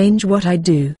won't change what I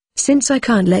do, since I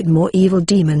can't let more evil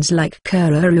demons like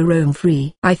Kuraru roam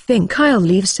free. I think I'll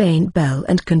leave Saint Bell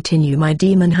and continue my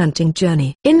demon hunting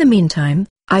journey. In the meantime,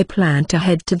 I plan to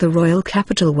head to the royal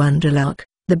capital Wonderlark,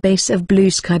 the base of Blue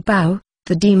Sky Bow,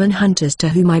 the demon hunters to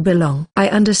whom I belong. I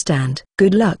understand.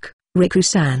 Good luck,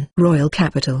 Riku-san. Royal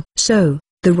capital. So,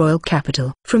 the royal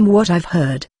capital. From what I've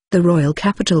heard, the royal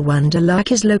capital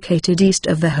Wonderlark is located east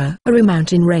of the Haru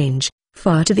mountain range,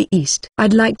 far to the east.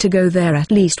 I'd like to go there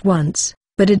at least once,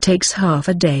 but it takes half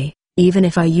a day, even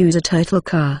if I use a turtle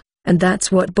car, and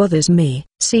that's what bothers me.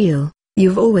 Seal,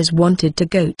 you've always wanted to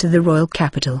go to the royal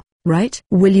capital, right?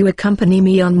 Will you accompany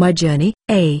me on my journey?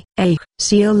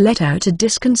 Seal let out a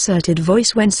disconcerted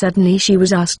voice when suddenly she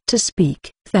was asked to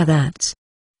speak. That's...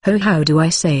 how do I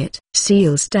say it?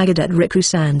 Seal staggered at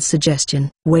Riku-san's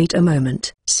suggestion. Wait a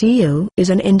moment. Seal is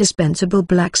an indispensable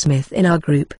blacksmith in our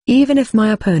group. Even if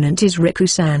my opponent is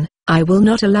Riku-san, I will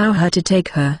not allow her to take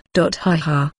her.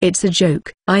 Haha. It's a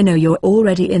joke. I know you're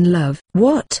already in love.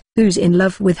 What? Who's in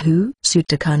love with who?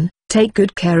 Sutakun, take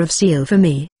good care of Seal for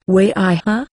me.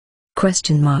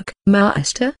 Question mark.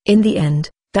 Master? In the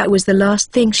end, that was the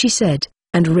last thing she said,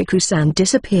 and Riku-san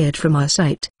disappeared from our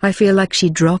sight. I feel like she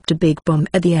dropped a big bomb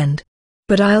at the end.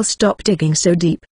 But I'll stop digging so deep.